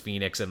Shakespeare's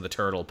Phoenix and the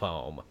Turtle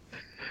poem.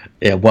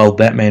 Yeah, while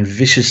Batman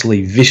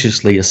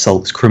viciously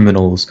assaults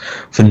criminals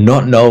for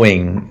not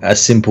knowing a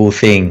simple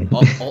thing.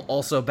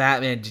 Also,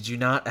 Batman, did you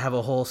not have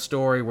a whole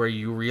story where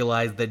you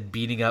realized that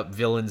beating up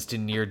villains to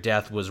near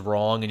death was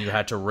wrong and you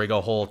had to rig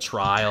a whole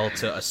trial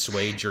to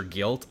assuage your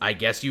guilt? I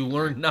guess you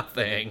learned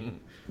nothing.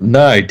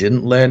 No,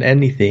 didn't learn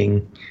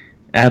anything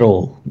at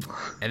all.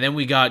 And then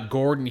we got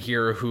Gordon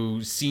here,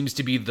 who seems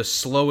to be the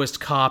slowest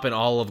cop in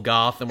all of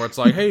Gotham, where it's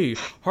like, hey,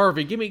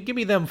 Harvey, give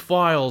me them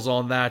files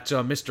on that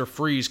Mr.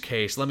 Freeze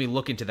case. Let me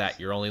look into that.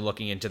 You're only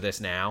looking into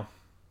this now?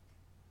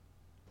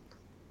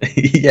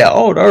 Yeah,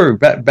 oh no,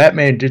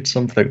 Batman did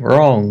something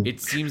wrong.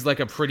 It seems like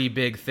a pretty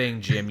big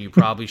thing, Jim. You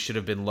probably should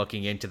have been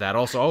looking into that.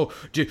 Also, oh,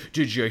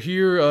 did you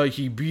hear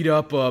he beat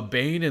up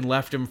Bane and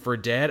left him for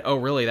dead? Oh,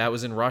 really? That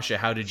was in Russia.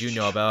 How did you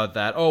know about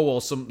that? Oh, well,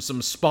 some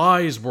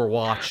spies were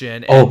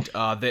watching, and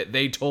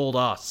they told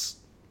us.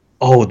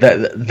 Oh,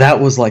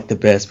 that was like the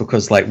best,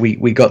 because like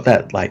we got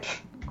that like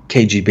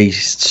KGB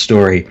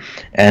story,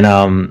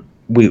 and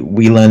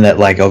we learned that,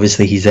 like,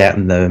 obviously he's out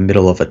in the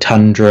middle of a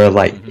tundra,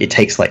 like, it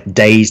takes, like,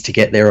 days to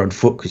get there on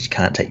foot because you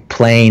can't take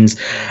planes,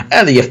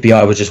 and the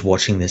FBI was just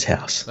watching this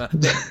house.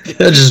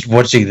 They're just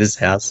watching this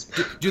house.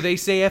 Do they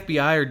say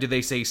FBI or do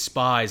they say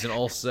spies? And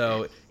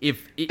also,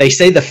 they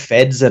say the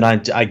feds, and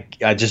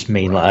I just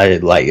mean,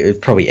 like it's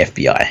probably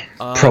FBI.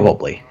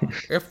 Probably.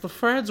 If the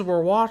feds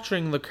were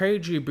watching the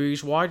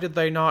KGBs, why did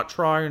they not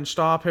try and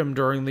stop him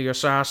during the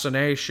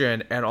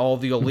assassination and all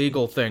the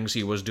illegal things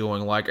he was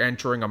doing, like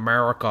entering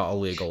America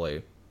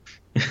illegally?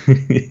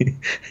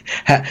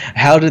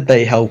 How did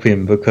they help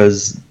him?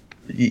 Because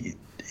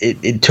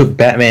it took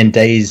Batman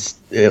days.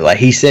 Like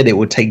he said, it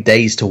would take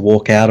days to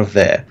walk out of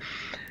there.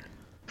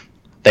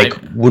 They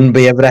wouldn't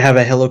be able to have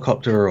a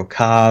helicopter or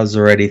cars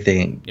or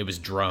anything. It was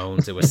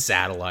drones. It was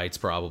satellites,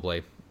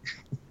 probably.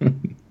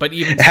 But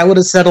even how would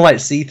a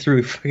satellite see through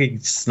a fucking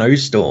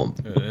snowstorm?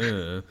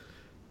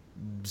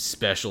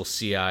 Special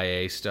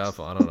CIA stuff.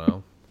 I don't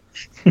know.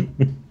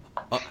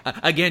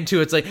 Again,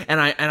 too, it's like, and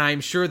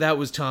I'm sure that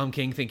was Tom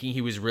King thinking he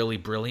was really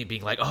brilliant,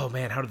 being like, oh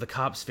man, how did the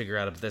cops figure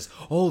out of this?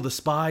 Oh, the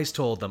spies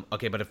told them.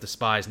 Okay, but if the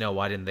spies know,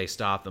 why didn't they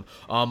stop them?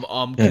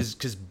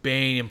 Because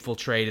Bane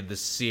infiltrated the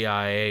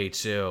CIA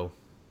too.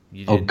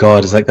 Oh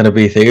God, is that going to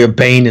be a thing?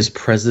 Bane is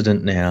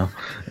president now,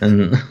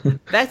 and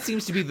that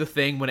seems to be the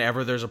thing.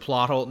 Whenever there's a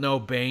plot hole, no,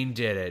 Bane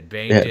did it.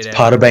 It's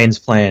part of Bane's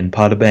plan.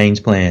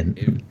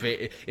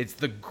 It's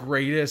the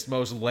greatest,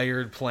 most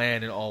layered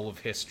plan in all of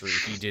history.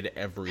 He did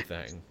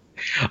everything.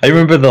 I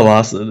remember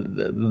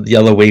the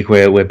other week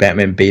where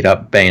Batman beat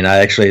up Bane. I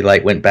actually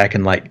like went back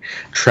and like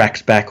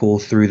tracked back all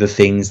through the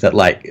things that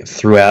like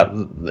throughout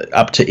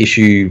up to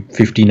issue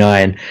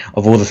 59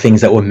 of all the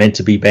things that were meant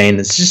to be Bane.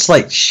 It's just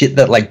like shit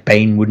that like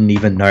Bane wouldn't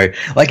even know.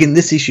 Like in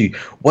this issue,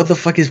 what the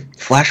fuck is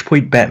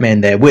Flashpoint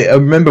Batman there? I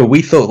remember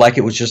we thought like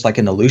it was just like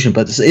an illusion,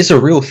 but it's a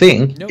real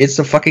thing. Nope. It's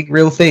a fucking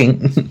real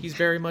thing. He's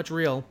very much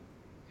real.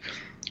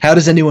 How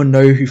does anyone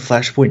know who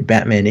Flashpoint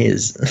Batman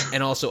is?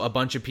 And also a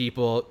bunch of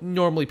people,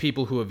 normally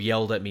people who have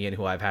yelled at me and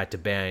who I've had to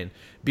ban,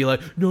 be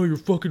like, no, you're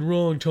fucking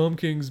wrong. Tom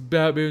King's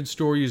Batman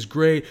story is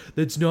great.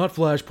 That's not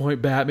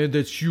Flashpoint Batman.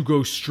 That's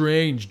Hugo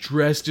Strange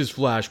dressed as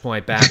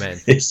Flashpoint Batman.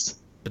 Yes.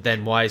 But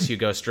then why is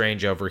Hugo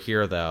Strange over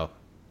here, though?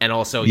 And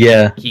also,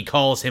 he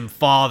calls him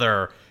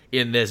father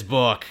in this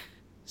book,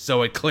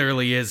 so it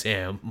clearly is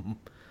him.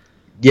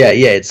 Yeah,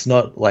 it's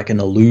not like an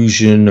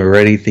illusion or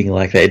anything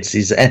like that.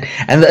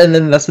 And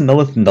then that's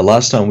another thing. The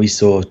last time we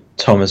saw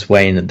Thomas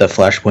Wayne, the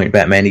Flashpoint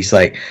Batman, he's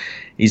like,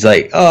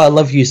 oh, I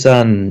love you,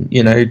 son.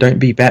 You know, don't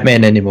be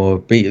Batman anymore.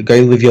 Go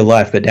live your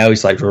life. But now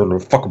he's like, I'm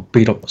gonna fucking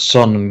beat up my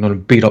son. I'm gonna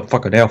beat up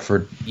fucking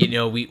Alfred. You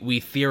know, we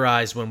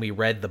theorized when we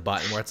read the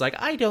button where it's like,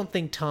 I don't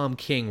think Tom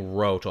King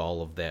wrote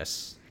all of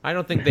this. I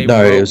don't think they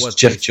No, wrote it was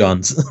Jeff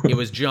Johns. It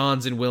was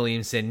Johns and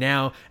Williamson.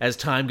 Now, as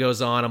time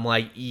goes on, I'm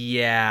like,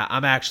 yeah,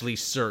 I'm actually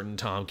certain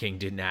Tom King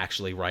didn't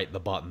actually write the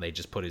button. They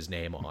just put his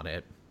name on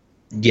it.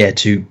 Yeah,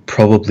 to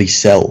probably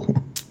sell.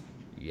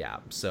 Yeah,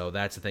 so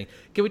that's the thing.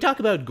 Can we talk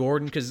about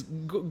Gordon? Because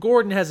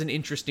Gordon has an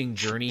interesting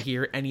journey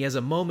here, and he has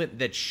a moment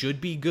that should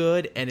be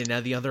good, and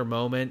any other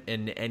moment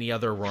in any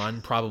other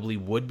run probably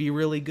would be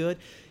really good.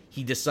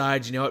 He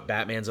decides, you know what,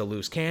 Batman's a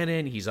loose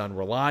cannon, he's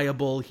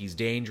unreliable, he's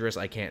dangerous,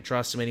 I can't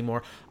trust him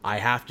anymore, I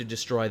have to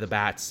destroy the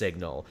bat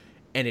signal.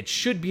 And it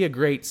should be a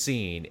great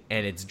scene,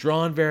 and it's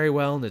drawn very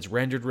well, and it's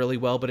rendered really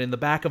well, but in the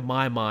back of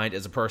my mind,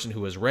 as a person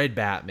who has read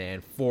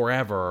Batman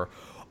forever,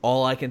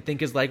 all I can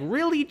think is like,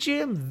 really,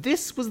 Jim?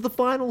 This was the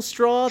final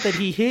straw that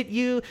he hit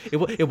you?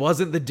 It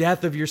wasn't the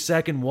death of your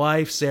second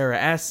wife, Sarah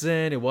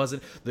Essen. It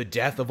wasn't the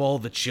death of all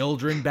the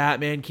children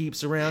Batman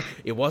keeps around.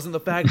 It wasn't the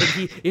fact that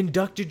he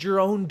inducted your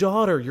own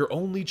daughter, your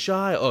only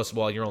child. Oh,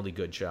 well, your only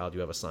good child.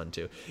 You have a son,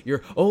 too.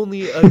 You're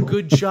only a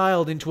good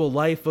child into a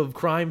life of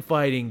crime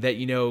fighting that,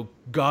 you know,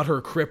 got her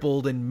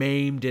crippled and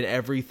maimed and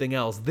everything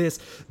else. This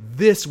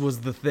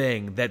was the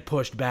thing that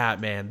pushed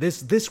Batman.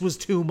 This was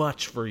too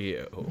much for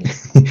you.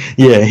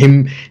 Yeah,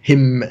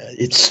 him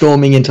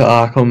storming into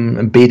Arkham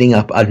and beating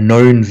up a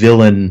known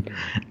villain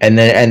and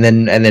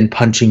then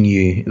punching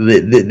you.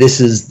 This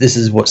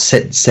is what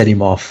set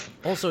him off.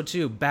 Also,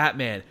 too,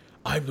 Batman,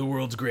 I'm the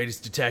world's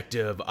greatest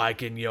detective. I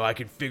can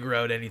figure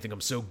out anything.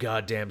 I'm so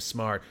goddamn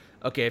smart.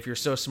 Okay, if you're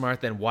so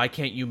smart, then why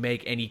can't you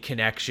make any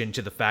connection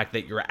to the fact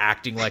that you're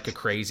acting like a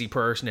crazy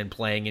person and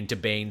playing into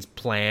Bane's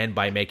plan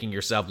by making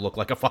yourself look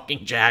like a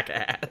fucking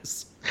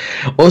jackass?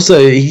 Also,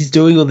 he's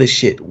doing all this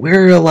shit.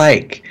 Where are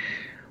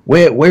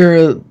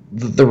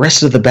the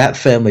rest of the Bat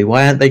family?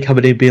 Why aren't they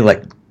coming in being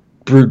like,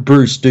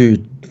 Bruce,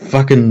 dude,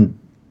 fucking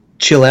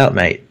chill out,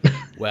 mate?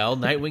 Well,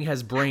 Nightwing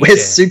has brain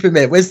Where's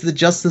Superman? Where's the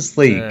Justice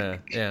League?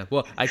 Yeah.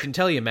 Well, I can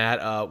tell you,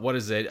 Matt, what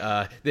is it?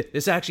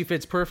 This actually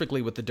fits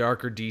perfectly with the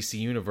darker DC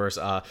universe.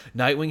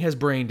 Nightwing has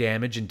brain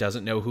damage and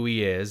doesn't know who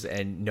he is,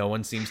 and no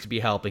one seems to be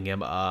helping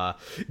him.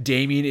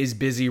 Damian is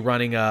busy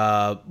running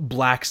a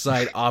black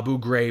site Abu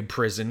Ghraib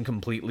prison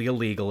completely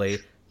illegally.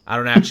 I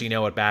don't actually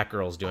know what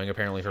Batgirl's doing.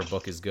 Apparently her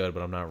book is good,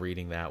 but I'm not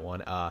reading that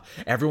one.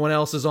 Everyone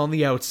else is on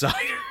the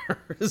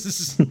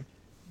Outsiders.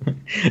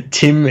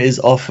 Tim is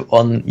off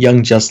on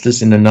Young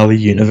Justice in another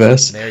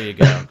universe. There you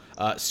go.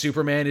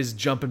 Superman is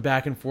jumping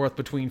back and forth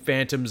between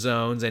Phantom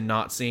Zones and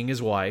not seeing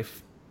his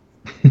wife.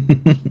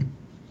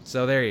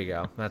 So there you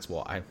go. That's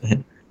why.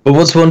 But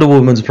what's Wonder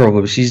Woman's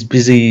problem? She's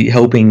busy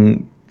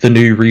helping the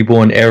new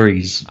reborn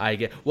Ares. I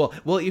get well.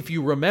 If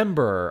you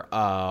remember,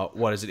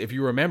 If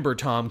you remember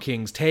Tom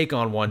King's take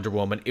on Wonder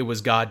Woman, it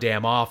was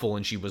goddamn awful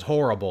and she was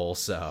horrible.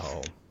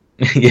 So.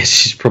 Yeah,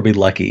 she's probably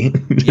lucky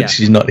that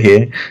she's not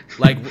here.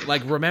 Like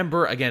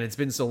remember, again, it's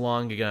been so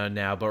long ago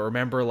now, but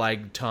remember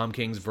like Tom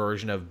King's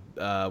version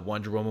of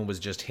Wonder Woman was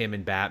just him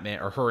and Batman,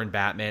 or her and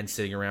Batman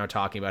sitting around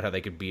talking about how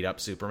they could beat up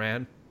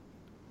Superman?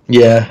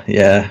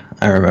 Yeah,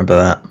 I remember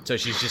that. So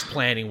she's just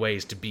planning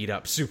ways to beat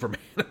up Superman,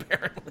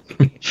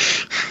 apparently.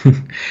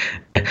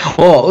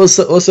 Well,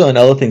 also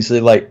another thing,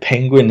 so like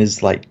Penguin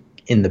is like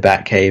in the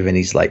Batcave and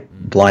he's like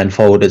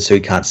blindfolded so he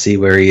can't see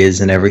where he is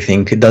and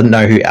everything. Doesn't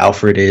know who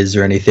Alfred is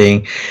or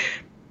anything.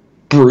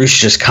 Bruce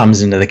just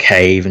comes into the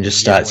cave and just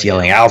starts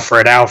yelling,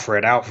 Alfred,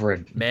 Alfred,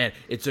 Alfred. Man,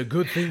 it's a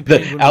good thing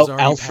Penguin was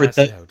already passed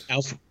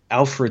out.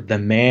 Alfred, the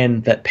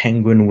man that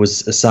Penguin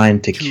was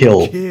assigned to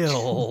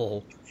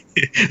kill.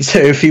 So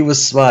if he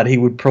was smart, he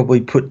would probably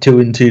put two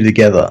and two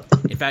together.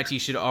 In fact, he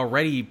should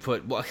already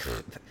put... Well,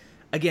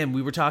 again,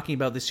 we were talking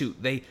about this too.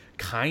 They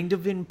kind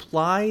of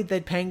implied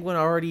that Penguin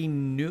already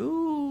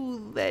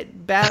knew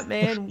that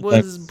Batman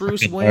was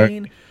Bruce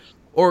Wayne.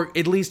 Or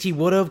at least he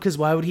would have, because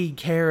why would he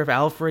care if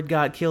Alfred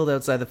got killed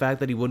outside the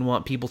fact that he wouldn't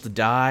want people to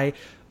die?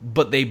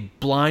 But they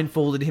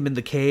blindfolded him in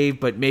the cave,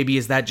 but maybe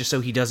is that just so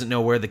he doesn't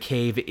know where the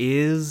cave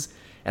is?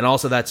 And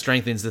also that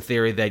strengthens the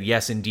theory that,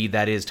 yes, indeed,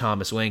 that is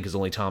Thomas Wayne, because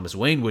only Thomas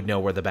Wayne would know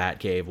where the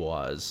Batcave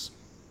was.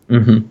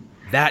 Mm-hmm.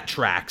 That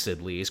tracks,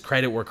 at least.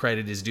 Credit where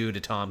credit is due to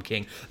Tom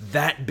King.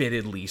 That bit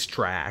at least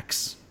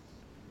tracks.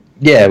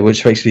 Yeah,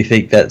 which makes me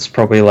think that's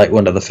probably like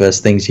one of the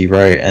first things he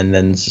wrote, and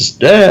then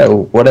just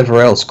whatever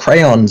else,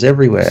 crayons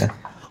everywhere.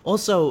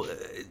 Also,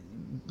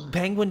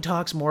 Penguin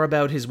talks more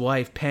about his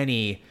wife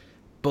Penny,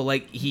 but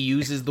like he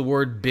uses the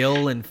word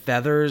bill and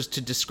feathers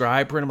to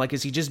describe her, and I'm like,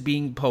 is he just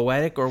being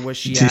poetic, or was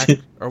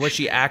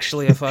she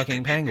actually a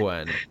fucking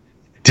penguin?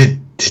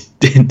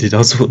 Did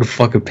Oswald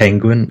fuck a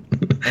penguin?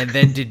 And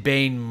then did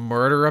Bane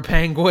murder a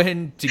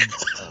penguin to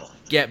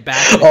get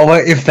back? Oh,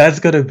 if that's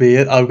gonna be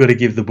it, I'm gonna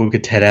give the book a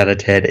 10 out of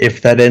 10.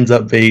 If that ends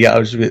up being, I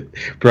was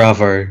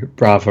bravo.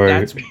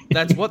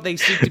 That's what they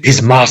seek to be. His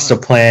implying. master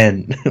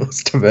plan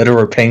was to murder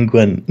a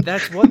penguin.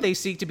 That's what they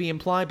seek to be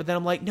implied. But then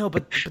I'm like, no,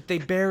 but they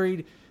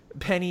buried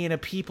Penny in a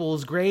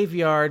people's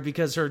graveyard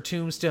because her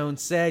tombstone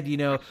said,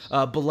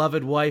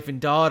 beloved wife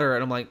and daughter.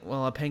 And I'm like,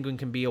 well, a penguin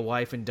can be a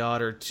wife and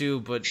daughter too,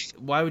 but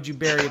why would you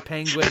bury a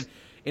penguin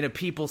in a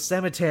people's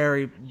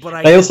cemetery?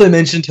 But They also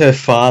mentioned her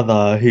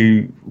father,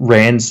 who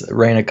ran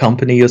a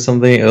company or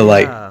something,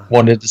 or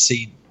wanted to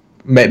see.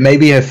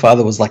 Maybe her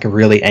father was like a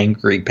really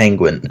angry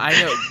penguin. I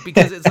know,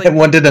 because it's like and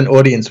wanted an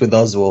audience with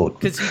Oswald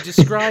because he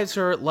describes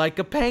her like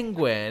a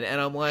penguin, and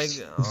I'm like,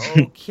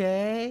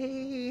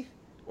 okay.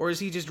 Or is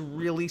he just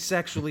really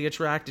sexually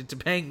attracted to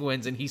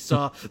penguins, and he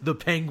saw the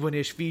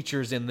penguinish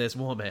features in this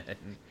woman?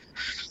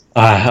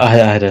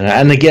 I don't know.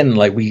 And again,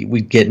 like we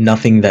get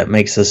nothing that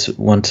makes us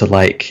want to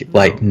like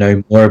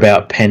know more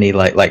about Penny.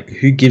 Like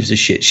who gives a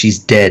shit? She's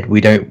dead.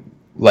 We don't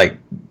like.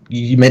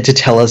 You meant to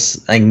tell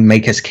us and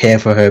make us care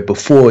for her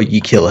before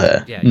you kill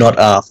her, not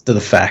after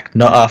the fact.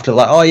 Not after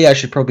like, oh yeah, I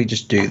should probably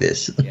just do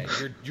this. Yeah,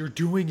 you're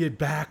doing it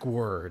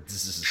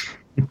backwards.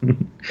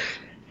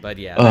 But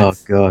yeah. Oh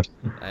god.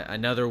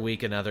 Another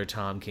week, another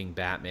Tom King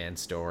Batman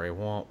story.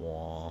 Wah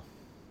wah.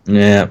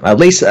 Yeah, at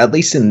least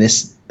in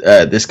this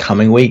this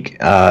coming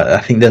week, I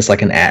think there's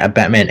like a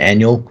Batman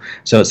annual,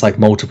 so it's like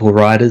multiple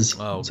writers.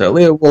 Oh, okay. So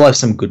we'll have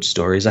some good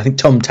stories. I think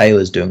Tom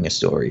Taylor's doing a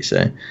story,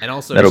 so and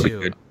also that'll be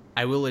good.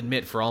 I will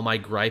admit, for all my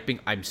griping,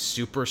 I'm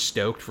super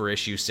stoked for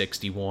issue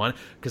 61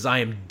 because I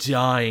am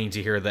dying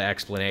to hear the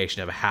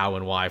explanation of how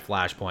and why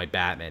Flashpoint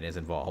Batman is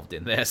involved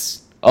in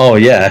this. Oh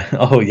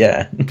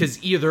yeah.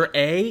 Because either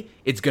A,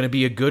 it's going to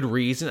be a good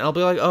reason, I'll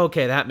be like, oh,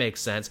 okay, that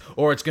makes sense,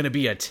 or it's going to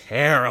be a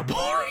terrible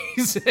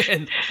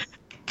reason.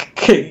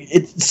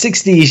 It's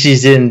 60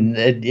 issues in,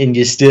 and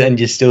you're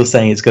still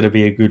saying it's going to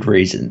be a good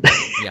reason.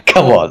 Yeah.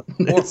 Come on,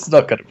 it's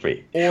not going to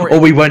be, or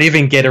we won't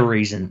even get a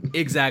reason.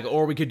 Exactly,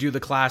 or we could do the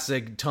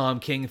classic Tom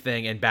King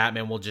thing, and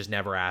Batman will just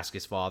never ask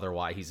his father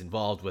why he's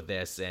involved with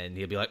this, and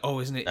he'll be like, "Oh,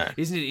 isn't it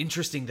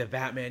interesting that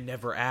Batman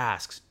never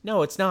asks?"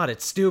 No, it's not.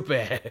 It's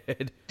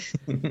stupid.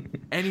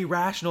 Any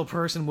rational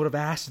person would have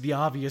asked the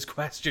obvious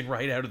question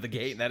right out of the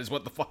gate, and that is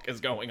what the fuck is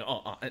going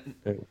on.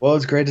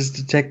 World's greatest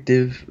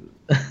detective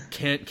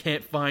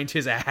can't find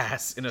his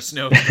ass in a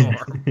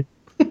snowstorm.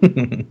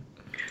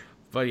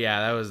 But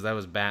yeah, that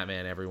was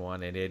Batman,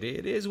 everyone, and it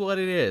is what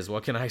it is.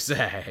 What can I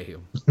say?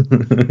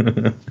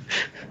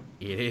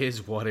 It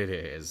is what it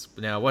is.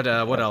 Now, what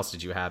else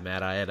did you have,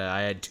 Matt?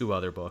 I had two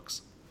other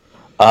books.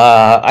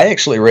 I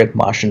actually read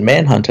Martian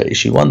Manhunter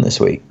issue 1 this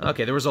week.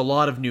 Okay, there was a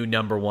lot of new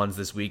number ones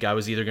this week. I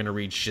was either going to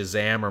read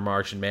Shazam or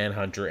Martian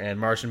Manhunter, and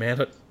Martian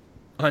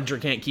Manhunter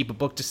can't keep a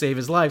book to save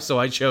his life, so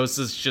I chose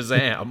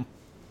Shazam.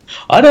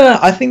 I don't know.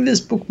 I think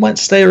this book might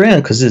stay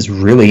around because it's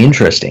really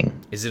interesting.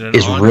 It's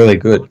really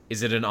good.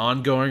 Is it an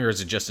ongoing or is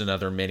it just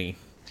another mini?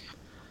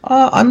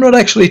 I'm not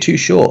actually too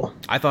sure.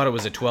 I thought it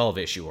was a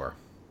 12-issuer.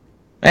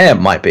 Yeah, it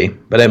might be,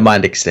 but it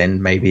might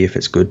extend maybe if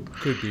it's good.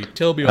 Could be.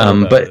 Tell me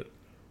all about it.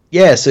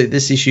 Yeah, so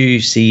this issue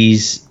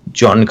sees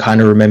John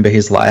kind of remember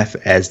his life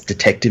as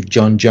Detective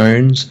John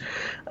Jones,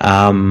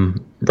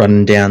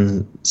 running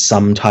down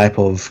some type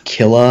of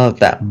killer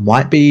that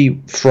might be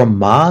from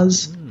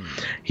Mars.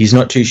 He's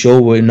not too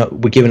sure.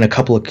 We're given a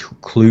couple of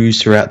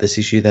clues throughout this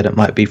issue that it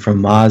might be from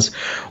Mars,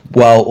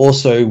 while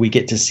also we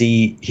get to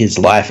see his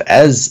life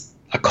as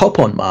a cop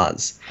on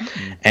Mars,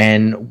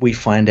 and we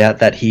find out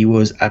that he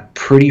was a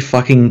pretty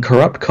fucking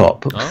corrupt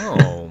cop.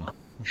 Oh.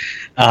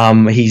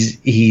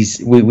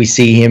 We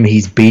see him.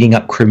 He's beating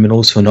up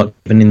criminals for not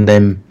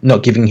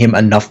giving him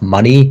enough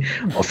money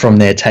from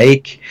their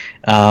take.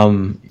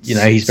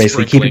 He's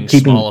basically keeping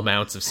small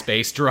amounts of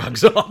space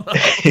drugs on them.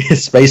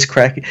 Space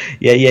crack.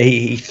 Yeah.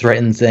 He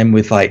threatens them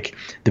with like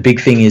the big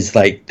thing is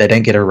like they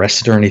don't get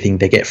arrested or anything.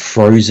 They get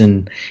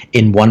frozen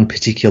in one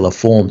particular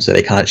form, so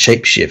they can't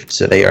shapeshift.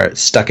 So they are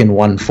stuck in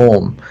one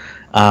form,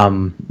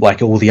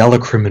 like all the other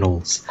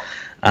criminals.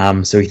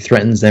 So he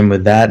threatens them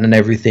with that and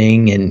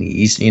everything, and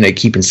he's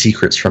keeping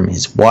secrets from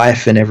his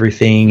wife and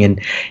everything, and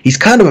he's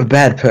kind of a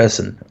bad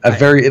person.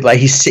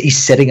 He's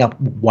setting up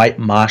white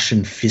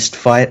Martian fist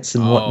fights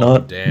and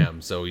whatnot. Oh,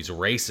 damn! So he's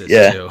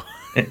racist too.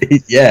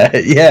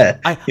 yeah.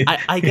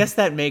 I guess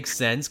that makes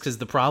sense, because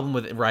the problem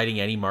with writing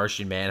any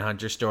Martian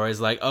Manhunter story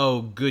is like,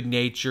 oh,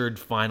 good-natured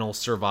final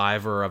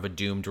survivor of a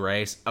doomed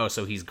race. Oh,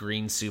 so he's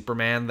Green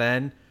Superman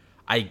then?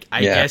 I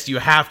guess you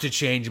have to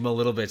change him a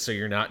little bit so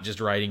you're not just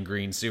writing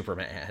Green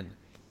Superman.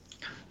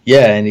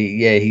 Yeah, and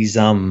he's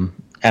and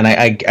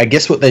I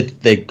guess what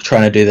they're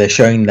trying to do, they're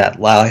showing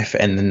that life,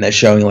 and then they're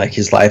showing like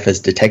his life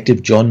as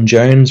Detective John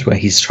Jones, where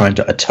he's trying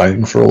to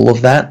atone for all of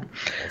that,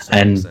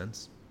 and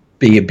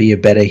be a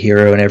better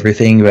hero and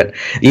everything. But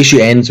the issue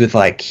ends with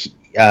like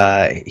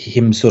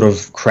him sort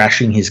of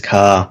crashing his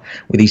car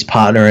with his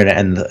partner,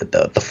 and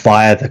the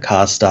fire the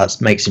car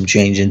starts makes him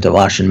change into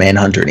Martian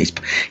Manhunter, and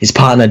his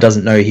partner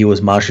doesn't know he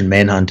was Martian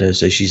Manhunter,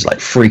 so she's like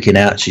freaking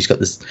out. She's got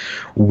this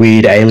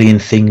weird alien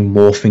thing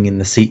morphing in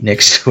the seat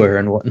next to her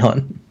and whatnot.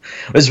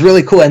 It was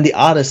really cool, and the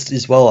artist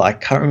as well, I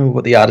can't remember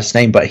what the artist's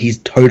name, but he's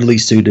totally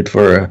suited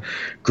for a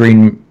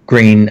green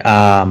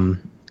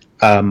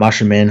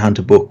Martian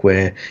Manhunter book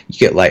where you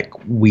get like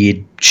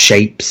weird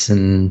shapes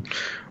and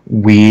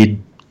weird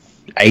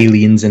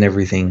aliens and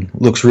everything.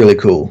 Looks really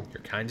cool.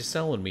 You're kind of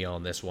selling me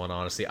on this one,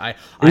 honestly.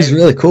 It's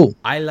really cool.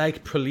 I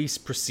like police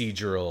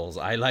procedurals.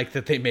 I like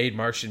that they made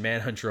Martian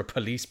Manhunter a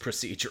police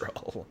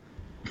procedural.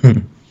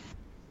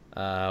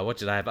 What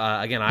did I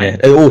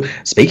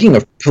have? Speaking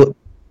of,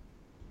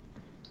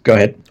 go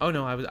ahead. Oh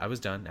no, I was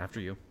done after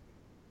you.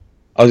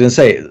 I was going to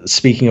say,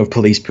 speaking of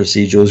police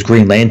procedurals,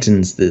 Green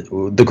Lanterns,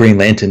 the Green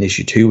Lantern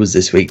issue 2 was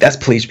this week. That's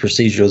police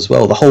procedural as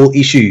well. The whole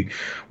issue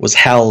was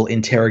Hal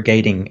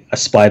interrogating a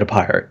spider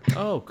pirate.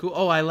 Oh, cool.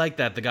 Oh, I like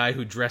that. The guy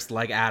who dressed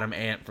like Adam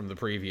Ant from the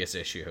previous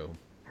issue.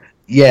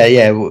 Yeah.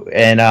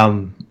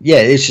 And,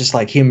 it's just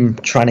like him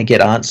trying to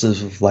get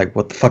answers of like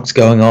what the fuck's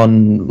going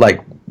on,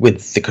 like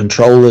with the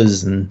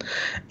controllers, and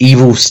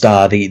Evil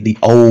Star, the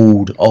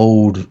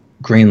old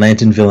Green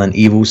Lantern villain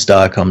Evil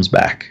Star comes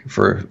back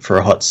for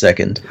a hot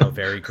second. Oh,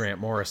 very Grant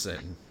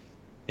Morrison.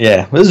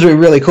 Yeah, this is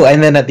really cool.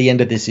 And then at the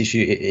end of this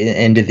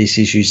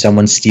issue,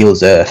 someone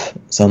steals Earth.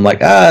 So I'm like,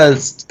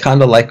 it's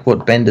kind of like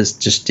what Bendis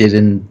just did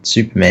in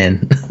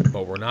Superman.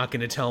 But we're not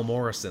going to tell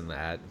Morrison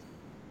that.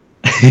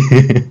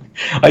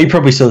 Oh, you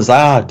probably saw this.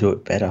 I'll do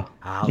it better.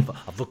 I'll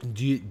fucking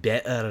do it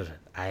better.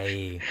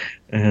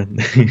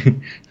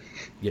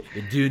 You're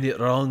doing it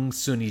wrong,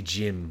 Sonny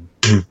Jim.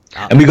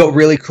 And we got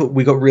really cool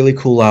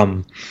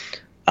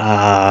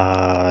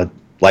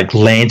like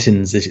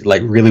lanterns,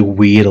 like really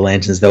weird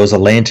lanterns. There was a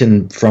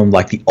lantern from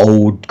like the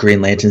old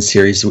Green Lantern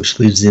series which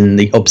lives in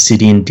the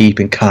Obsidian Deep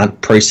and can't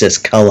process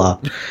color.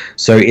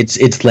 So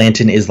its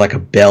lantern is like a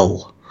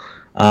bell.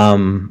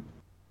 And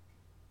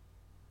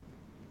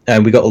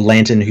we got a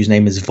lantern whose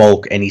name is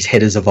Volk, and his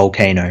head is a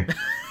volcano.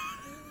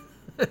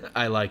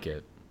 I like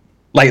it.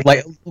 Like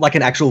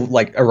an actual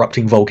like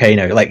erupting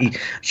volcano, like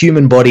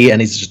human body,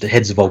 and it's just the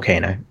head's a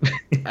volcano.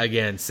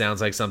 Again,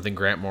 sounds like something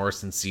Grant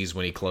Morrison sees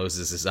when he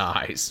closes his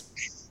eyes.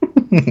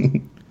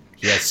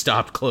 He has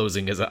stopped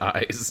closing his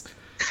eyes.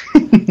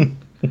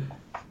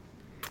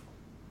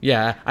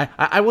 Yeah,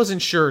 I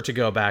wasn't sure to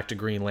go back to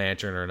Green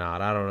Lantern or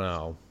not. I don't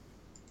know.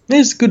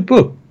 It's a good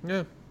book.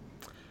 Yeah.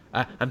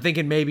 I'm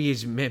thinking maybe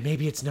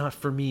it's not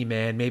for me,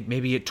 man.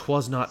 Maybe it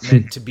was not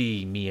meant to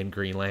be me and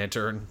Green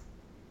Lantern.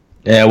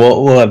 Yeah,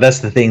 well,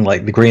 that's the thing.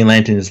 Like, the Green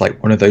Lantern is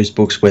like one of those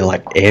books where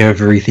like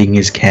everything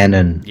is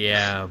canon.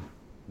 Yeah,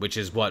 which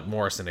is what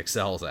Morrison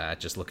excels at.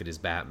 Just look at his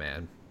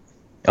Batman.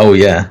 Oh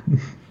yeah.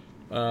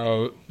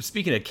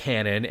 Speaking of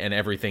canon and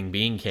everything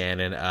being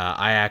canon,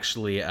 I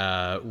actually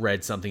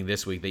read something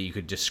this week that you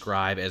could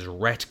describe as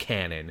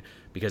retcanon,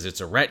 because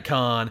it's a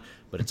retcon,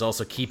 but it's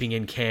also keeping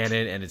in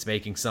canon, and it's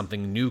making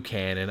something new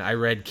canon. I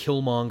read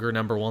Killmonger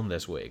 #1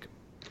 this week.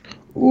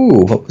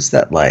 Ooh, what was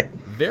that like?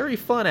 Very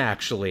fun,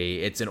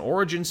 actually. It's an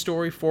origin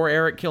story for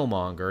Eric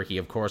Killmonger. He,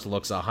 of course,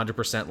 looks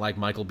 100% like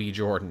Michael B.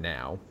 Jordan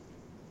now.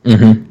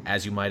 Mm-hmm.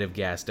 As you might have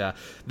guessed.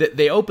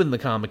 They opened the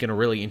comic in a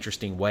really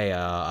interesting way.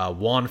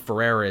 Juan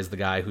Ferreira is the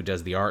guy who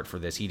does the art for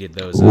this. He did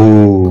those...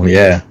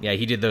 yeah. Yeah,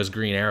 he did those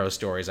Green Arrow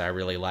stories I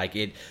really like.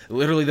 It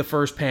literally, the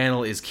first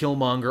panel is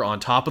Killmonger on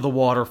top of the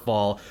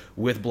waterfall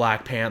with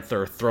Black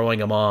Panther throwing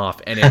him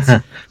off. And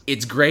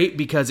it's great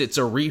because it's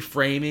a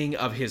reframing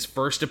of his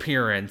first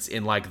appearance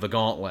in, like, the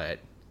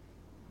Gauntlet.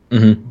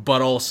 Mm-hmm.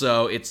 But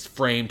also, it's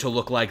framed to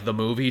look like the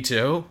movie,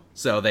 too.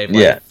 So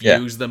they've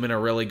fused them in a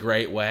really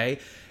great way.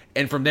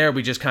 And from there,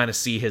 we just kind of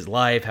see his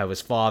life, how his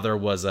father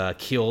was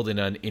killed in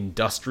an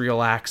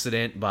industrial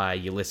accident by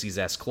Ulysses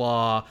S.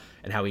 Claw,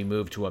 and how he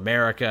moved to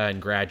America and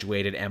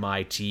graduated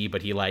MIT,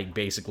 but he, like,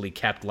 basically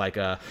kept, like,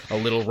 a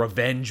little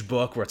revenge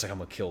book where it's like, I'm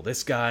gonna kill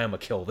this guy, I'm gonna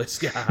kill this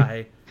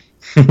guy.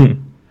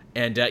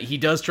 And he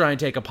does try and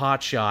take a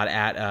pot shot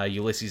at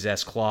Ulysses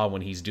S. Claw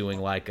when he's doing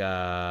like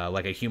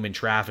a human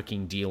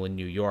trafficking deal in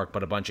New York,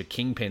 but a bunch of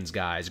Kingpin's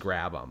guys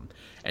grab him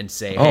and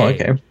say,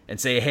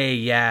 hey,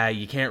 yeah,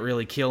 you can't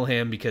really kill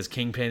him because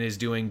Kingpin is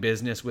doing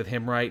business with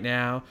him right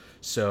now.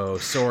 So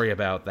sorry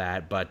about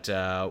that. But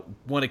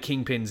one of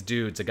Kingpin's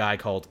dudes, a guy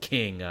called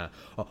King,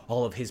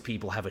 all of his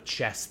people have a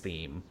chess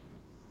theme.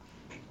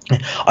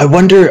 I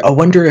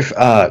wonder if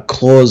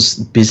Claw's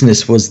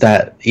business was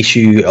that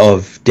issue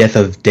of Death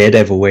of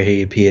Daredevil where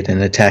he appeared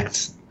and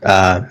attacked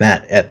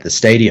Matt at the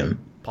stadium.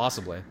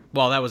 Possibly.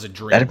 Well, that was a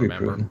dream. That'd be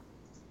remember? cool.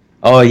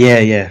 Oh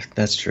yeah,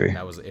 that's true.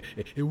 That was it.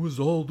 Was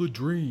all the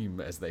dream,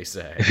 as they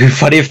say. It'd be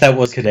funny if that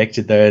was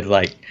connected though.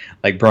 Like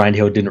Brian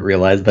Hill didn't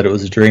realize that it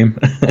was a dream.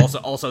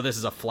 also, this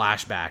is a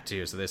flashback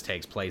too, so this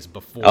takes place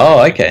before.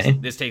 Oh, okay.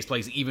 This takes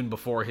place even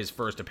before his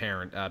first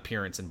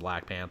appearance in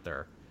Black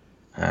Panther.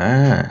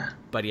 Ah.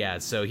 But yeah,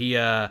 so he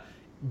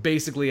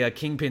basically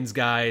Kingpin's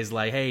guy is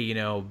like, hey,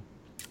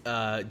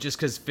 just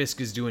because Fisk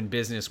is doing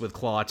business with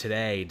Claw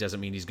today doesn't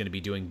mean he's going to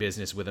be doing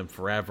business with him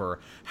forever.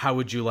 How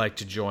would you like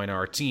to join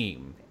our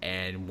team?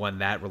 And when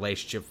that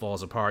relationship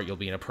falls apart, you'll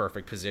be in a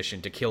perfect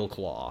position to kill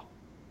Claw.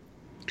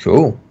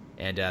 Cool.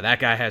 And that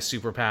guy has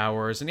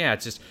superpowers, and yeah,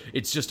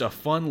 it's just a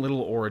fun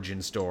little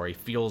origin story.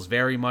 Feels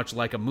very much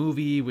like a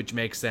movie, which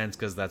makes sense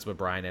because that's what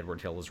Brian Edward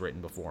Hill has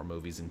written before,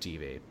 movies and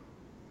TV.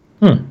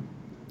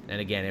 And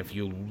again, if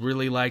you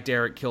really liked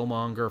Eric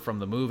Killmonger from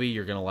the movie,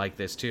 you're going to like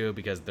this too,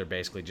 because they're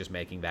basically just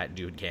making that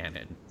dude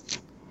canon.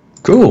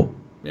 Cool.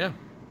 Yeah.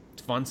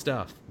 It's fun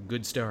stuff.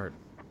 Good start.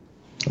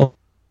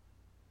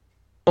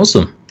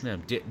 Awesome. Yeah,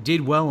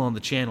 did well on the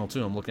channel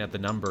too. I'm looking at the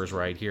numbers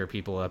right here.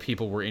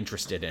 People were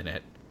interested in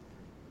it.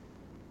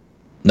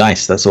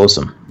 Nice. That's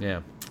awesome.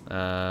 Yeah.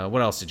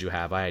 What else did you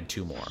have? I had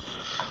two more.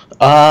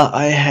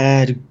 I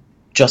had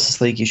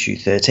Justice League issue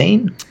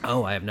 13.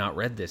 Oh, I have not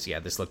read this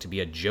yet. This looked to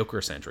be a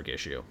Joker-centric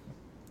issue.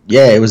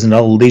 Yeah, it was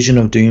another Legion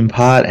of Doom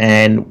part,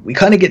 and we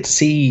kind of get to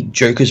see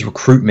Joker's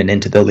recruitment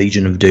into the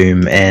Legion of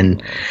Doom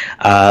and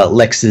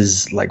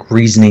Lex's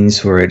reasonings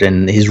for it.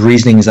 And his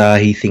reasonings are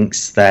he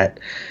thinks that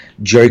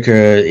Joker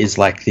is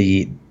like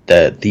the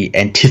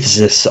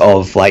antithesis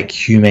of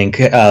human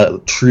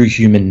true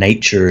human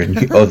nature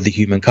and of the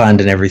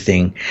humankind and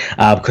everything,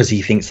 because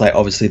he thinks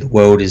obviously the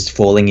world is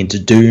falling into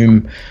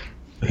doom.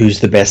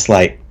 Who's the best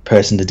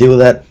person to deal with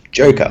that?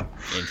 Joker.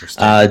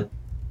 Interesting.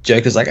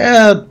 Joker's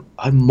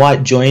I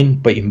might join,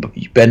 but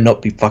you better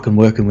not be fucking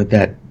working with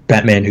that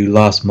Batman who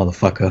laughs,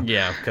 motherfucker.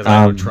 Yeah, because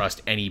I don't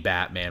trust any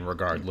Batman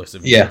regardless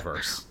of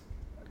universe.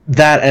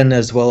 That, and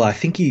as well, I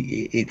think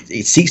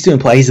it seeks to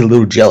imply he's a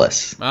little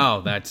jealous.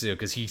 Oh, that's it,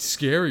 because he's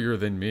scarier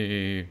than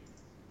me.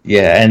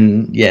 Yeah,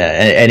 and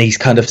he's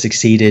kind of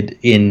succeeded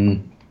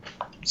in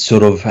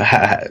sort of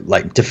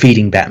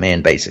defeating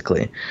Batman,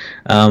 basically.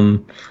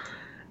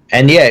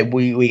 And yeah,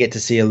 we get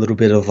to see a little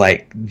bit of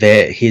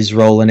his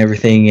role and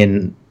everything,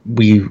 and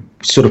we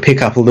sort of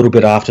pick up a little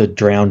bit after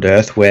Drowned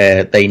Earth,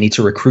 where they need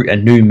to recruit a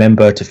new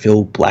member to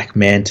fill Black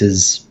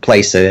Manta's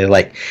place. So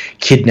they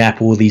kidnap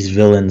all these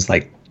villains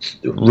like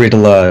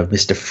Riddler,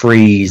 Mr.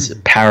 Freeze,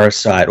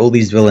 Parasite, all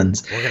these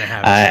villains. We're gonna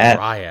have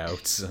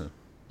tryouts.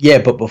 Yeah,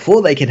 but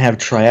before they can have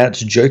tryouts,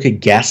 Joker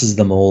gasses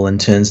them all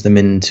and turns them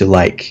into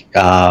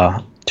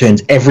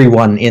turns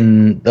everyone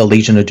in the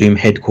Legion of Doom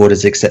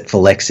headquarters except for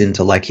Lex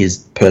into his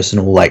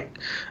personal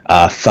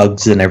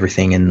thugs and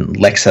everything, and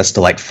Lex has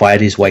to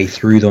fight his way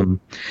through them.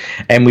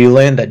 And we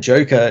learned that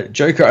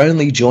Joker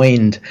only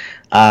joined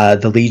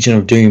the Legion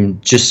of Doom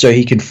just so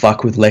he can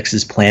fuck with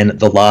Lex's plan at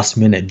the last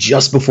minute,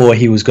 just before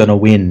he was gonna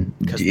win.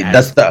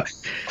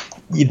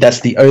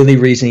 That's the only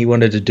reason he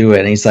wanted to do it.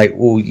 And he's like,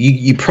 well,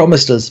 you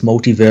promised us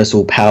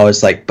multiversal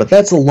powers, but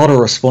that's a lot of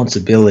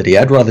responsibility.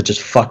 I'd rather just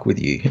fuck with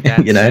you.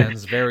 That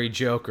sounds very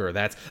Joker.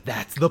 That's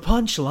the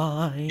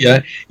punchline.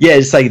 Yeah,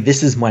 it's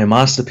this is my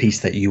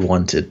masterpiece that you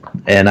wanted.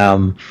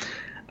 And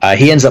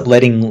he ends up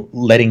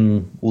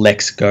letting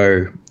Lex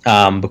go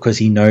because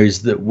he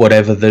knows that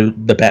whatever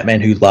the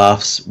Batman who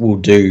laughs will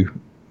do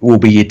will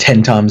be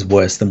 10 times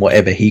worse than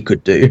whatever he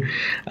could do.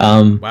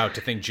 Wow, to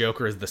think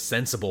Joker is the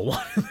sensible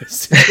one in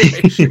this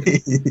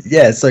situation.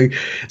 Yeah,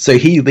 so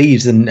he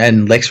leaves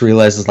and Lex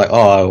realizes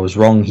I was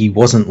wrong. He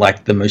wasn't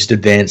the most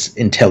advanced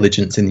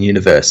intelligence in the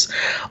universe.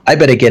 I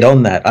better get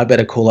on that. I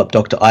better call up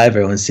Dr.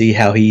 Ivo and see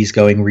how he's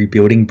going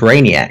rebuilding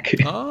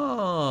Brainiac.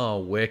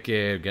 Oh,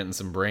 wicked. Getting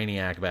some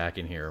Brainiac back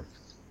in here.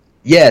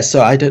 Yeah,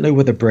 so I don't know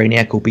whether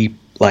Brainiac will be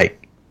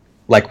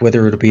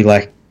whether it'll be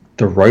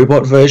the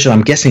robot version.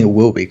 I'm guessing it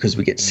will be because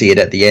we get to see it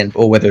at the end,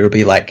 or whether it'll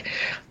be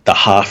the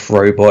half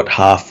robot,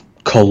 half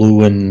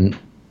Coluan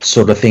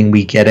sort of thing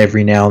we get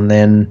every now and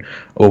then,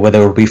 or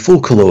whether it'll be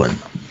full Coluan.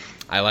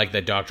 I like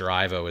that Dr.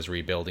 Ivo is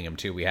rebuilding him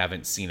too. We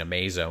haven't seen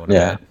Amazo in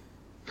a bit.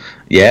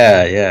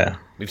 Yeah.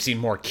 We've seen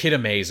more Kid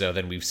Amazo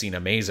than we've seen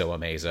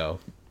Amazo.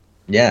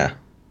 Yeah.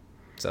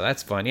 So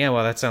that's fun. Yeah,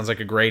 well, that sounds like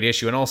a great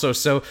issue. And also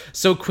so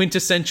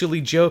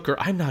quintessentially Joker.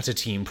 I'm not a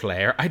team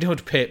player. I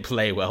don't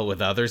play well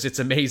with others. It's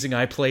amazing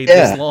I played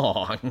this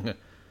long.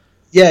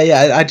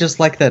 Yeah. I just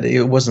like that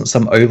it wasn't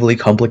some overly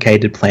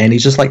complicated plan.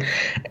 He's just like,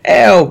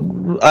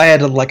 "Oh, I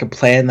had like a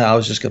plan that I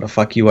was just gonna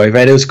fuck you over,"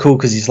 and it was cool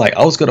because he's like,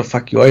 "I was gonna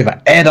fuck you over,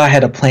 and I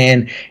had a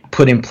plan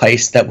put in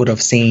place that would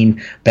have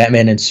seen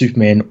Batman and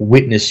Superman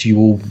witness you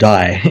all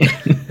die."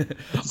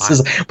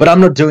 But I'm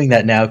not doing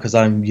that now because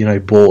I'm,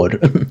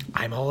 bored.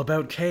 I'm all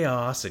about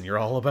chaos, and you're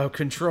all about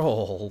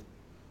control.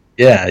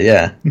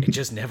 Yeah. It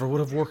just never would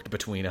have worked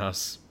between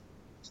us.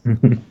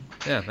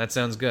 Yeah, that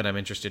sounds good. I'm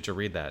interested to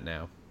read that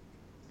now.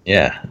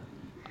 Yeah.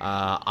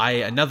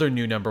 Another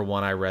new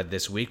 #1 I read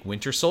this week,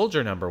 Winter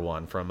Soldier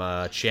 #1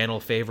 from channel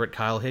favorite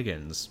Kyle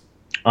Higgins.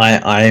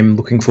 I'm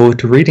looking forward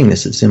to reading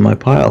this. It's in my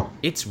pile.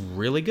 It's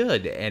really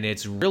good, and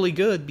it's really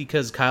good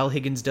because Kyle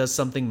Higgins does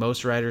something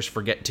most writers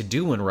forget to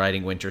do when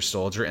writing Winter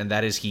Soldier, and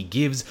that is he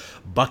gives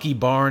Bucky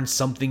Barnes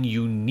something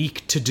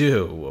unique to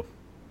do.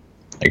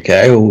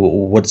 Okay,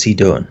 what's he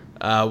doing?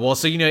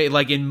 So,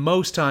 like in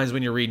most times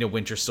when you're reading a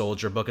Winter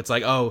Soldier book, it's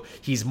like, oh,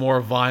 he's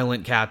more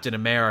violent Captain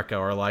America,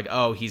 or like,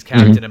 oh, he's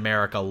Captain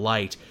America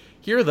light.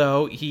 Here,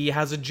 though, he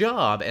has a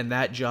job, and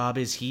that job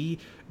is he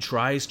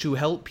tries to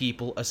help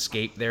people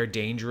escape their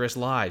dangerous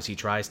lives. He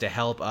tries to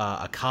help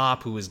a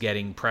cop who is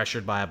getting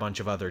pressured by a bunch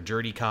of other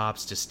dirty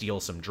cops to steal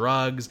some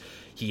drugs.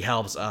 He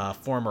helps a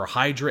former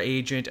Hydra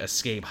agent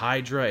escape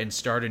Hydra and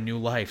start a new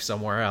life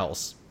somewhere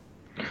else.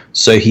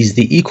 So he's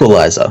the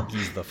equalizer.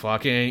 He's the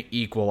fucking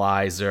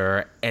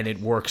equalizer, and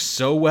it works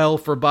so well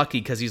for Bucky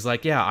because he's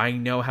like, yeah, I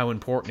know how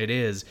important it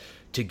is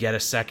to get a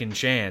second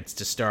chance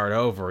to start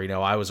over.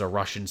 I was a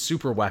Russian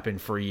superweapon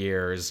for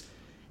years,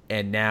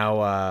 and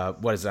now,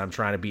 I'm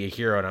trying to be a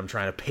hero, and I'm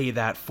trying to pay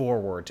that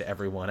forward to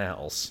everyone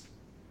else.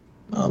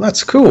 Oh,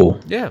 that's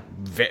cool. Yeah,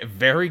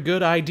 very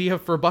good idea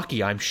for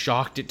Bucky. I'm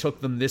shocked it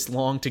took them this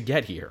long to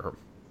get here.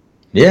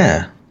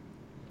 Yeah.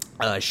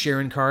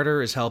 Sharon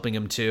Carter is helping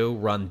him too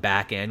run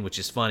back end, which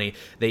is funny.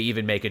 They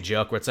even make a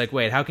joke where it's like,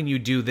 wait, how can you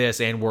do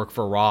this and work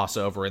for Ross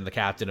over in the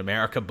Captain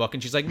America book?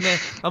 And she's like, meh,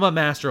 I'm a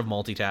master of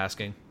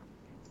multitasking.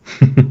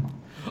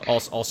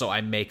 Also,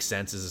 I make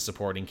sense as a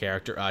supporting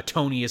character.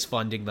 Tony is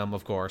funding them,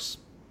 of course.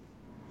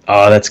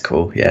 Oh, that's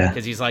cool, yeah.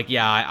 Because he's like,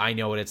 yeah, I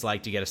know what it's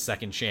like to get a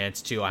second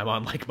chance too. I'm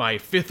on like my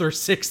 5th or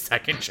 6th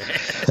second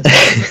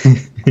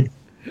chance.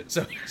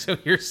 So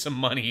here's some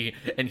money,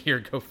 and here,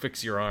 go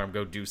fix your arm,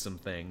 go do some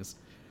things.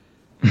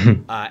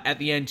 At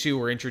the end, too,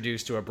 we're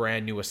introduced to a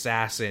brand new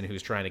assassin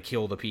who's trying to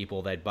kill the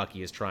people that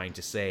Bucky is trying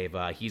to save.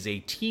 He's a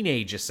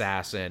teenage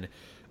assassin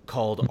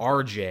called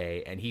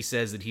RJ, and he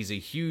says that he's a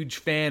huge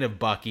fan of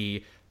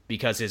Bucky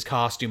because his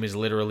costume is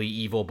literally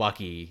evil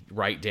Bucky,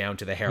 right down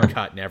to the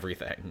haircut and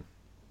everything.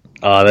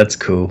 Oh, that's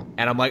cool.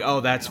 And I'm like,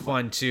 oh, that's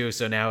fun, too.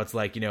 So now it's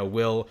like,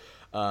 will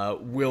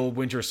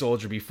Winter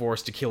Soldier be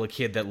forced to kill a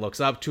kid that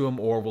looks up to him,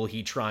 or will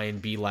he try and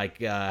be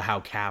like how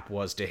Cap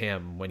was to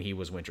him when he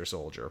was Winter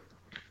Soldier?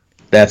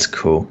 That's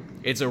cool.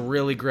 It's a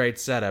really great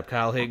setup.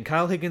 Kyle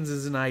Higgins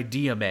is an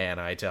idea man,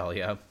 I tell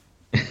you.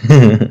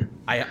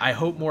 I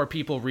hope more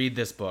people read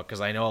this book,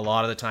 because I know a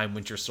lot of the time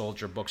Winter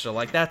Soldier books are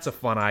like, that's a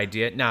fun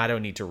idea. Nah, I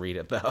don't need to read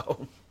it,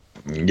 though.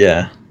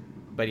 Yeah.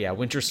 But yeah,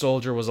 Winter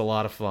Soldier was a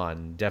lot of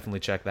fun. Definitely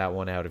check that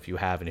one out if you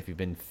haven't, if you've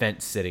been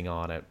fence-sitting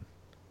on it.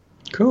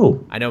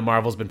 Cool. I know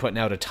Marvel's been putting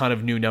out a ton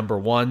of new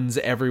 #1s,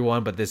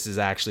 everyone, but this is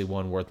actually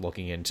one worth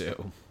looking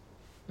into.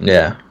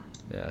 Yeah.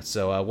 Yeah,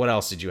 so what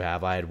else did you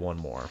have? I had one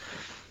more.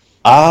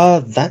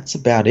 That's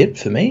about it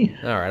for me.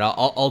 All right,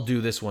 I'll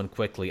do this one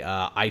quickly.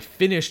 I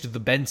finished the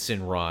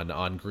Benson run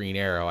on Green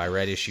Arrow. I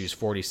read issues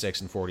 46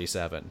 and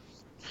 47.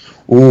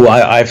 Ooh,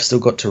 I've still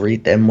got to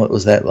read them. What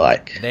was that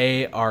like?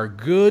 They are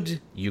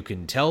good. You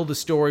can tell the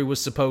story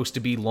was supposed to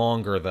be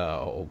longer,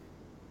 though.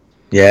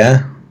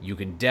 Yeah? You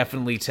can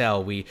definitely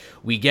tell. We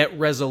get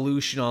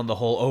resolution on the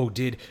whole,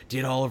 did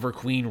Oliver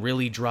Queen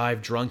really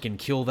drive drunk and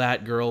kill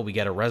that girl? We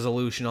get a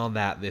resolution on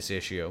that this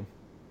issue.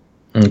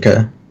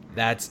 Okay.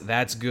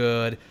 That's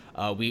good.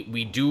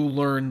 We do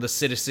learn the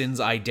Citizen's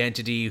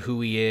identity,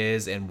 who he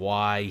is, and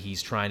why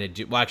he's trying to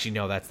do... Well, actually,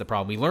 no, that's the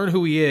problem. We learn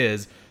who he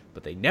is,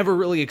 but they never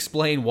really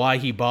explain why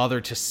he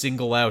bothered to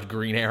single out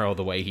Green Arrow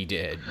the way he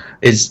did.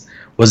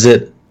 Was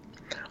it...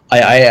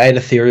 I had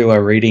a theory while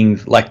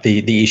reading like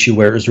the issue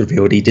where it was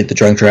revealed he did the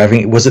drunk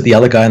driving. Was it the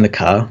other guy in the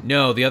car?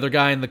 No, the other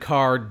guy in the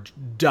car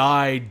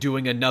died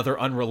doing another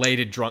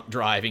unrelated drunk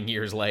driving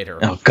years later.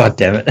 Oh, god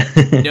damn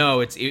it. No,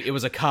 it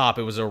was a cop.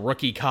 It was a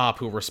rookie cop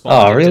who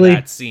responded to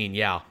that scene,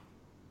 yeah.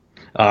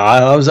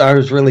 I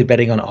was really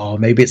betting on,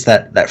 maybe it's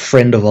that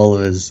friend of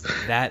Oliver's.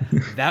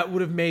 That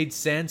would have made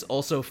sense.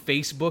 Also,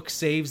 Facebook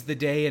saves the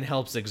day and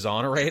helps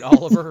exonerate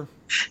Oliver.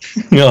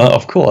 Yeah,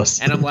 of course.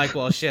 And I'm like,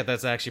 well, shit,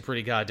 that's actually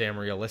pretty goddamn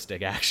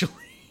realistic, actually.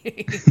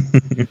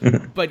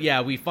 But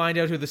yeah, we find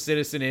out who the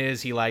Citizen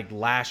is. He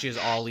lashes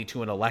Ollie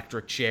to an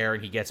electric chair,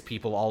 and he gets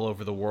people all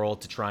over the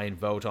world to try and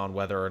vote on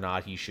whether or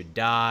not he should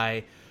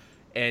die.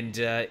 And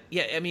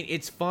yeah, I mean,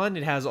 it's fun.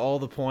 It has all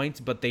the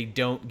points, but they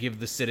don't give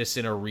the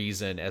Citizen a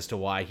reason as to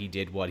why he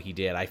did what he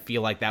did. I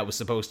feel like that was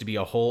supposed to be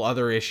a whole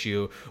other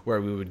issue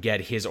where we would get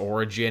his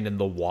origin and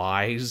the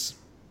whys.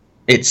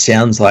 It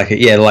sounds like it.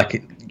 Yeah,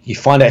 like you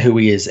find out who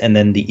he is, and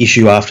then the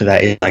issue after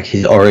that is like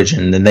his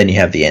origin, and then you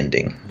have the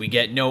ending. We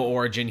get no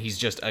origin. He's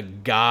just a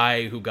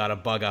guy who got a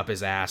bug up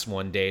his ass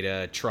one day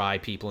to try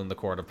people in the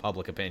court of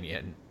public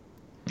opinion.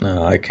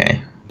 Oh,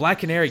 okay. Black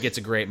Canary gets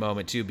a great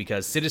moment, too,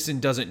 because Citizen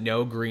doesn't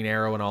know Green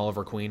Arrow and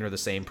Oliver Queen are the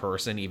same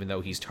person, even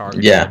though he's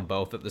targeting them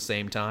both at the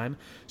same time.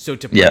 So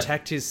to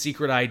protect his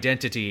secret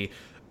identity,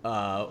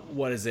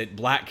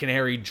 Black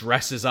Canary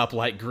dresses up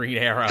like Green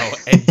Arrow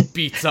and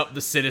beats up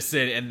the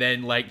Citizen and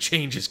then, like,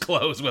 changes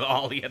clothes with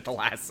Ollie at the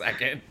last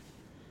second.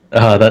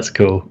 Oh, that's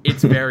cool.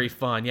 It's very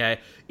fun, yeah.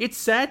 It's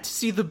sad to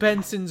see the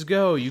Bensons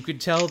go. You could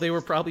tell they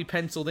were probably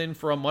penciled in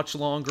for a much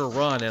longer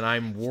run, and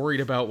I'm worried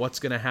about what's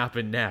going to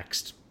happen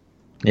next.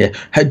 Yeah.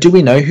 Do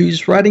we know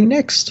who's writing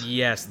next?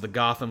 Yes, the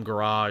Gotham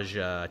Garage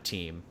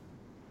team.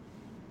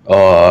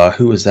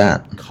 Who was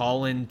that?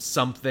 Colin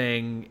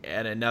something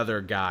and another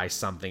guy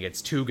something.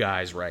 It's two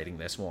guys writing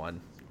this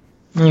one.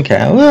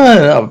 Okay, well,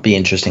 that would be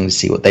interesting to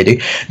see what they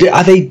do.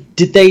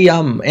 Did they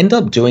end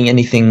up doing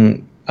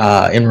anything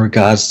in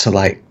regards to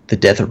like the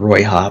death of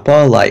Roy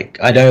Harper? Like,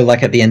 I know,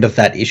 like at the end of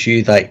that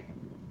issue, like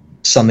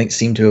something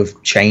seemed to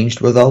have changed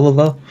with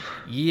Oliver.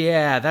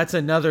 Yeah, that's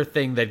another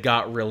thing that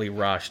got really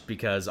rushed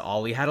because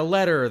Ollie had a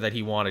letter that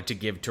he wanted to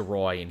give to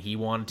Roy, and he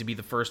wanted to be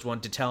the first one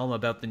to tell him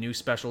about the new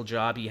special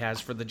job he has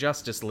for the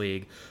Justice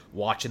League,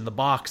 watching the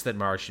box that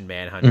Martian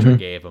Manhunter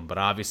gave him. But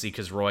obviously,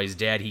 because Roy's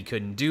dead, he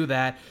couldn't do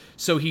that,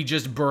 so he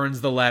just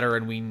burns the letter,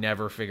 and we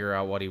never figure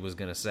out what he was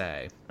going to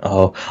say.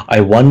 Oh,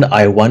 I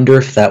wonder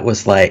if that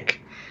was like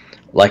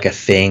a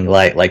thing,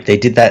 like they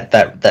did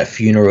that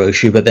funeral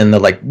issue, but then they're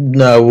like,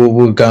 no,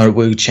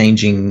 we're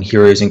changing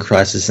Heroes in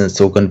Crisis, and it's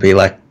all going to be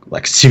like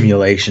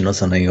simulation or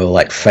something, or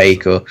like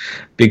fake or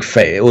big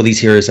fake. All these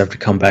heroes have to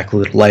come back a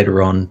little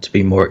later on to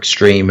be more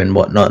extreme and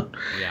whatnot.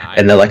 Yeah,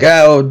 and they're like,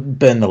 oh,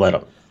 burn the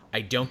letter.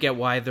 I don't get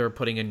why they're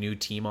putting a new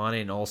team on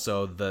it, and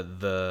also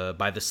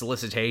by the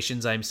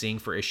solicitations I'm seeing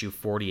for issue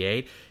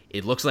 48,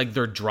 it looks like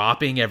they're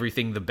dropping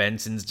everything the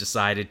Bensons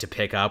decided to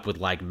pick up with,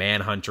 like,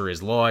 Manhunter,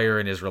 his lawyer,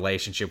 and his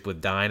relationship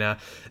with Dinah.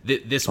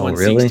 This one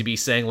seems to be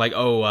saying, like,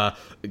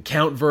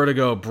 Count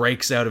Vertigo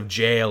breaks out of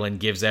jail and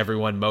gives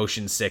everyone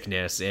motion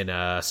sickness in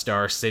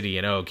Star City,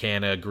 and,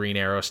 can a Green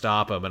Arrow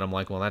stop him? And I'm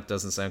like, well, that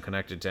doesn't sound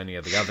connected to any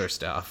of the other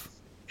stuff.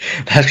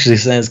 That actually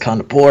sounds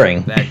kind of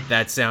boring.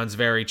 That sounds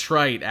very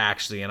trite,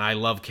 actually, and I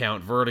love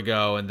Count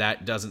Vertigo, and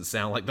that doesn't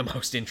sound like the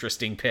most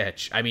interesting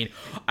pitch. I mean,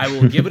 I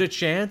will give it a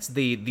chance.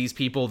 These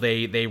people,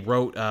 they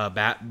wrote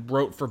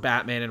for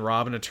Batman and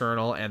Robin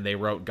Eternal, and they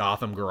wrote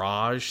Gotham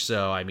Garage,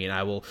 so, I mean,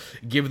 I will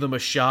give them a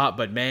shot,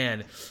 but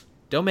man,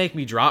 don't make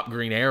me drop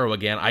Green Arrow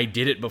again. I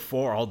did it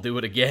before, I'll do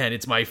it again.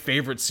 It's my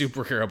favorite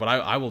superhero, but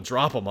I will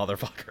drop a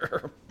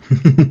motherfucker.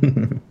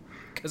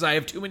 Because I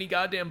have too many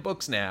goddamn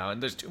books now, and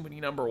there's too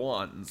many number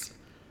ones.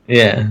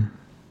 Yeah.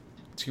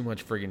 Too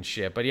much friggin'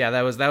 shit. But yeah,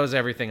 that was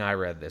everything I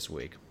read this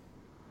week.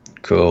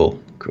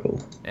 Cool.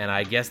 And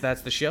I guess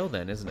that's the show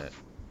then, isn't it?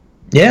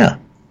 Yeah.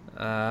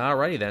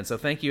 Alrighty then. So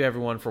thank you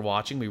everyone for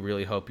watching. We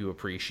really hope you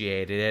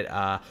appreciated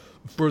it.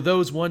 For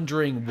those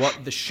wondering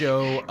what the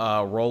show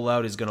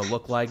rollout is going to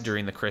look like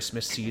during the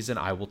Christmas season,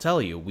 I will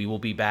tell you. We will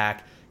be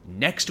back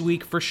next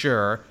week for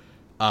sure.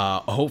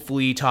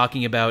 Hopefully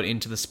talking about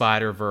Into the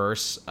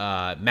Spider-Verse.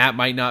 Matt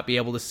might not be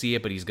able to see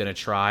it, but he's going to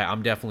try.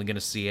 I'm definitely going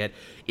to see it.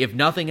 If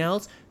nothing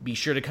else, be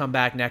sure to come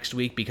back next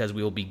week because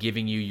we will be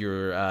giving you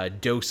your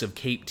dose of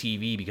Cape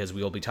TV because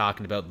we will be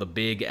talking about the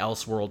big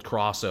Elseworld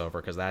crossover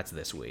because that's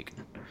this week.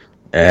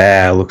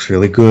 Yeah, looks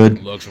really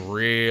good. Looks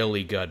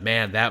really good.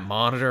 Man, that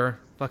monitor.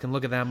 Fucking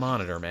look at that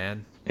monitor,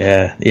 man.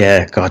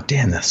 Yeah. God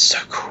damn, that's so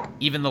cool.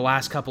 Even the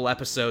last couple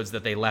episodes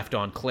that they left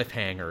on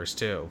cliffhangers,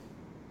 too.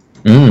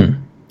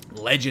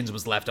 Legends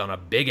was left on a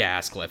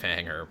big-ass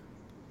cliffhanger.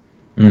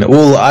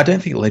 Well, I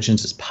don't think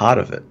Legends is part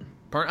of it.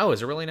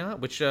 Is it really not?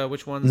 Which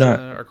ones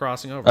are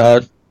crossing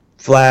over?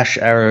 Flash,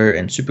 Arrow,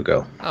 and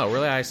Supergirl. Oh,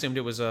 really? I assumed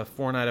it was a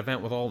 4-night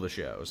event with all the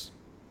shows.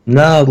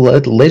 No,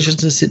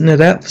 Legends is sitting it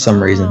out for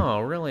some reason.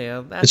 Oh, really?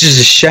 It's just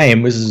a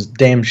shame. This is a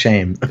damn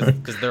shame.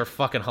 Because they're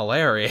fucking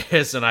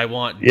hilarious, and I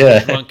want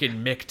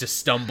drunken Mick to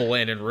stumble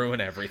in and ruin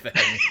everything.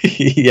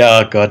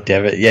 Yeah, god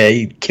damn it. Yeah,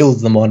 he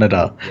kills the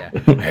monitor. Yeah.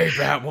 Hey,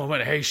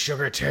 Batwoman. Hey,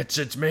 Sugar Tits,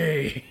 it's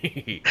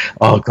me.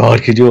 Oh,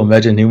 god, could you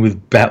imagine him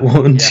with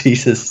Batwoman? Yeah.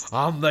 Jesus.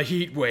 I'm the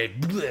heat wave.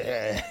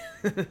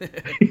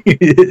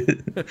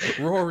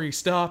 Rory,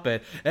 stop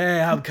it.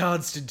 Hey, I'm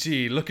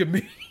Constantine. Look at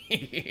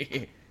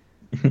me.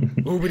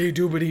 Oobity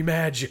doobity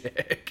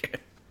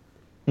magic.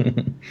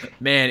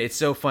 Man, it's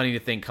so funny to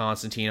think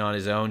Constantine on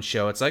his own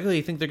show. It's like,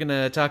 you think they're going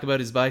to talk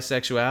about his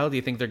bisexuality?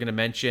 You think they're going to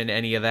mention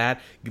any of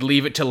that?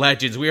 Leave it to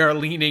Legends. We are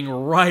leaning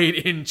right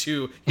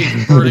into his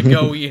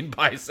Vertigoian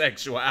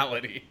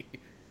bisexuality.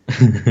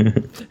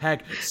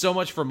 Heck, so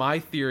much for my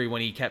theory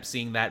when he kept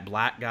seeing that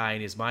black guy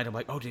in his mind. I'm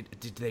like, oh, did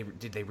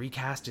they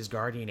recast his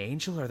guardian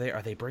angel? Are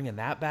they bringing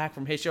that back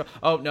from his show?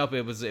 Oh, nope,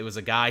 it was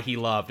a guy he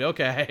loved.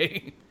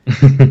 Okay.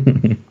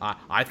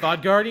 I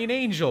thought guardian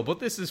angel, but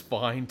this is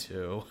fine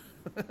too.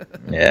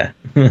 Yeah.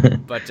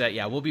 But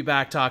yeah, we'll be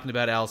back talking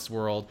about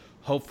Elseworld.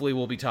 Hopefully,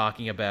 we'll be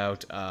talking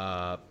about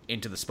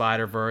Into the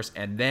Spider-Verse,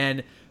 and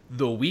then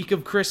the week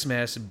of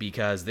Christmas,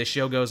 because this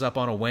show goes up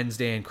on a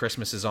Wednesday and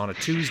Christmas is on a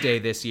Tuesday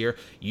this year,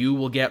 you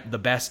will get the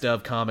Best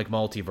of Comic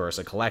Multiverse,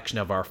 a collection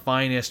of our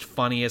finest,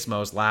 funniest,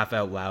 most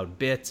laugh-out-loud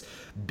bits.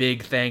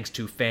 Big thanks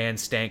to fan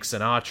Stank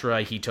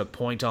Sinatra. He took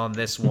point on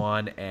this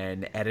one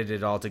and edited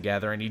it all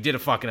together, and he did a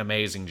fucking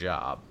amazing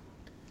job.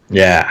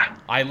 Yeah.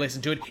 I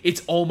listened to it.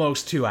 It's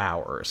almost 2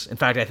 hours. In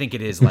fact, I think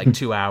it is like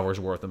 2 hours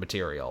worth of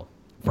material.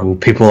 Well,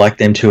 people like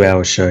them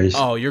 2-hour shows.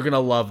 Oh, you're going to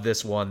love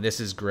this one. This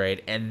is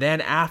great. And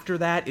then after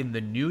that, in the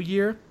new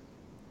year,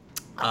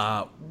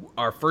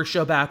 our first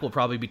show back, we'll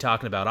probably be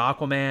talking about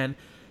Aquaman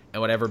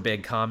and whatever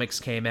big comics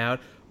came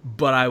out.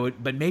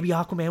 But maybe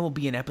Aquaman will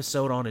be an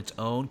episode on its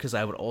own, because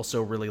I would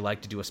also really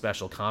like to do a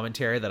special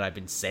commentary that I've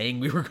been saying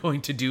we were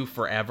going to do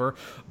forever.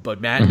 But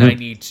Matt and I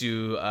need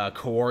to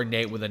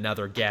coordinate with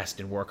another guest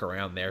and work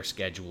around their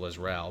schedule as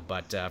well.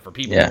 But for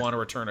people who want to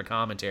return to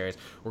commentaries,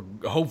 we're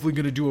hopefully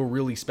going to do a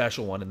really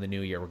special one in the new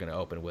year. We're going to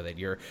open with it.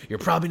 You're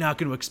probably not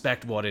going to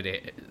expect what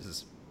it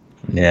is.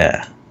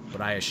 Yeah.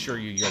 But I assure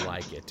you, you'll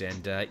like it.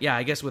 And yeah,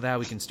 I guess with that,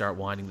 we can start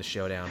winding the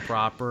show down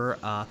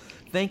proper.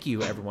 Thank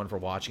you, everyone, for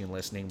watching and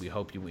listening. We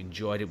hope you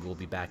enjoyed it. We'll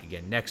be back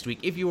again next week.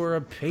 If you are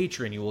a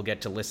patron, you will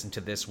get to listen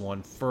to this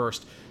one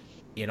first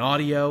in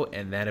audio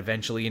and then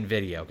eventually in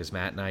video, because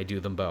Matt and I do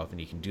them both, and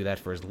you can do that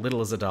for as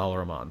little as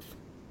 $1 a month.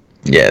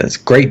 Yeah, it's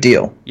a great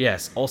deal.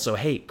 Yes. Also,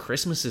 hey,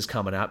 Christmas is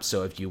coming up,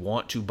 so if you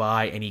want to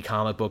buy any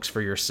comic books for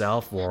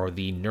yourself or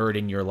the nerd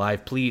in your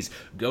life, please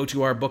go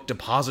to our book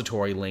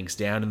depository links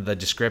down in the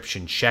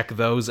description. Check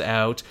those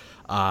out.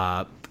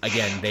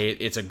 Again,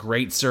 it's a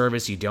great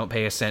service. You don't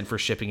pay a cent for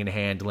shipping and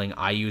handling.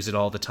 I use it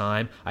all the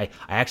time. I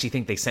actually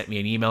think they sent me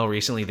an email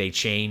recently. They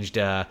changed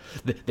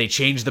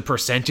the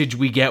percentage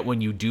we get when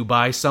you do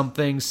buy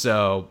something,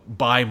 so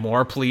buy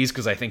more, please,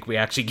 because I think we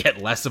actually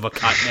get less of a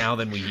cut now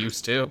than we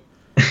used to.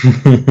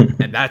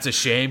 And that's a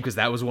shame, because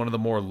that was one of the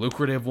more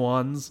lucrative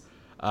ones.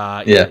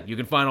 You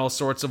can find all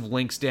sorts of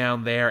links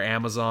down there,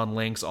 Amazon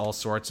links, all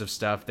sorts of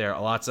stuff there.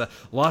 Lots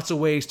of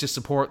ways to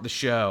support the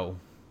show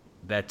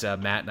that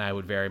Matt and I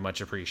would very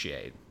much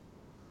appreciate.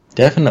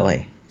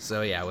 Definitely.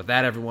 So yeah, with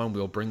that, everyone,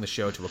 we'll bring the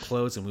show to a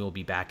close, and we will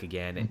be back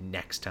again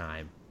next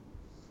time.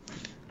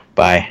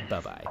 Bye.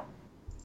 Bye-bye.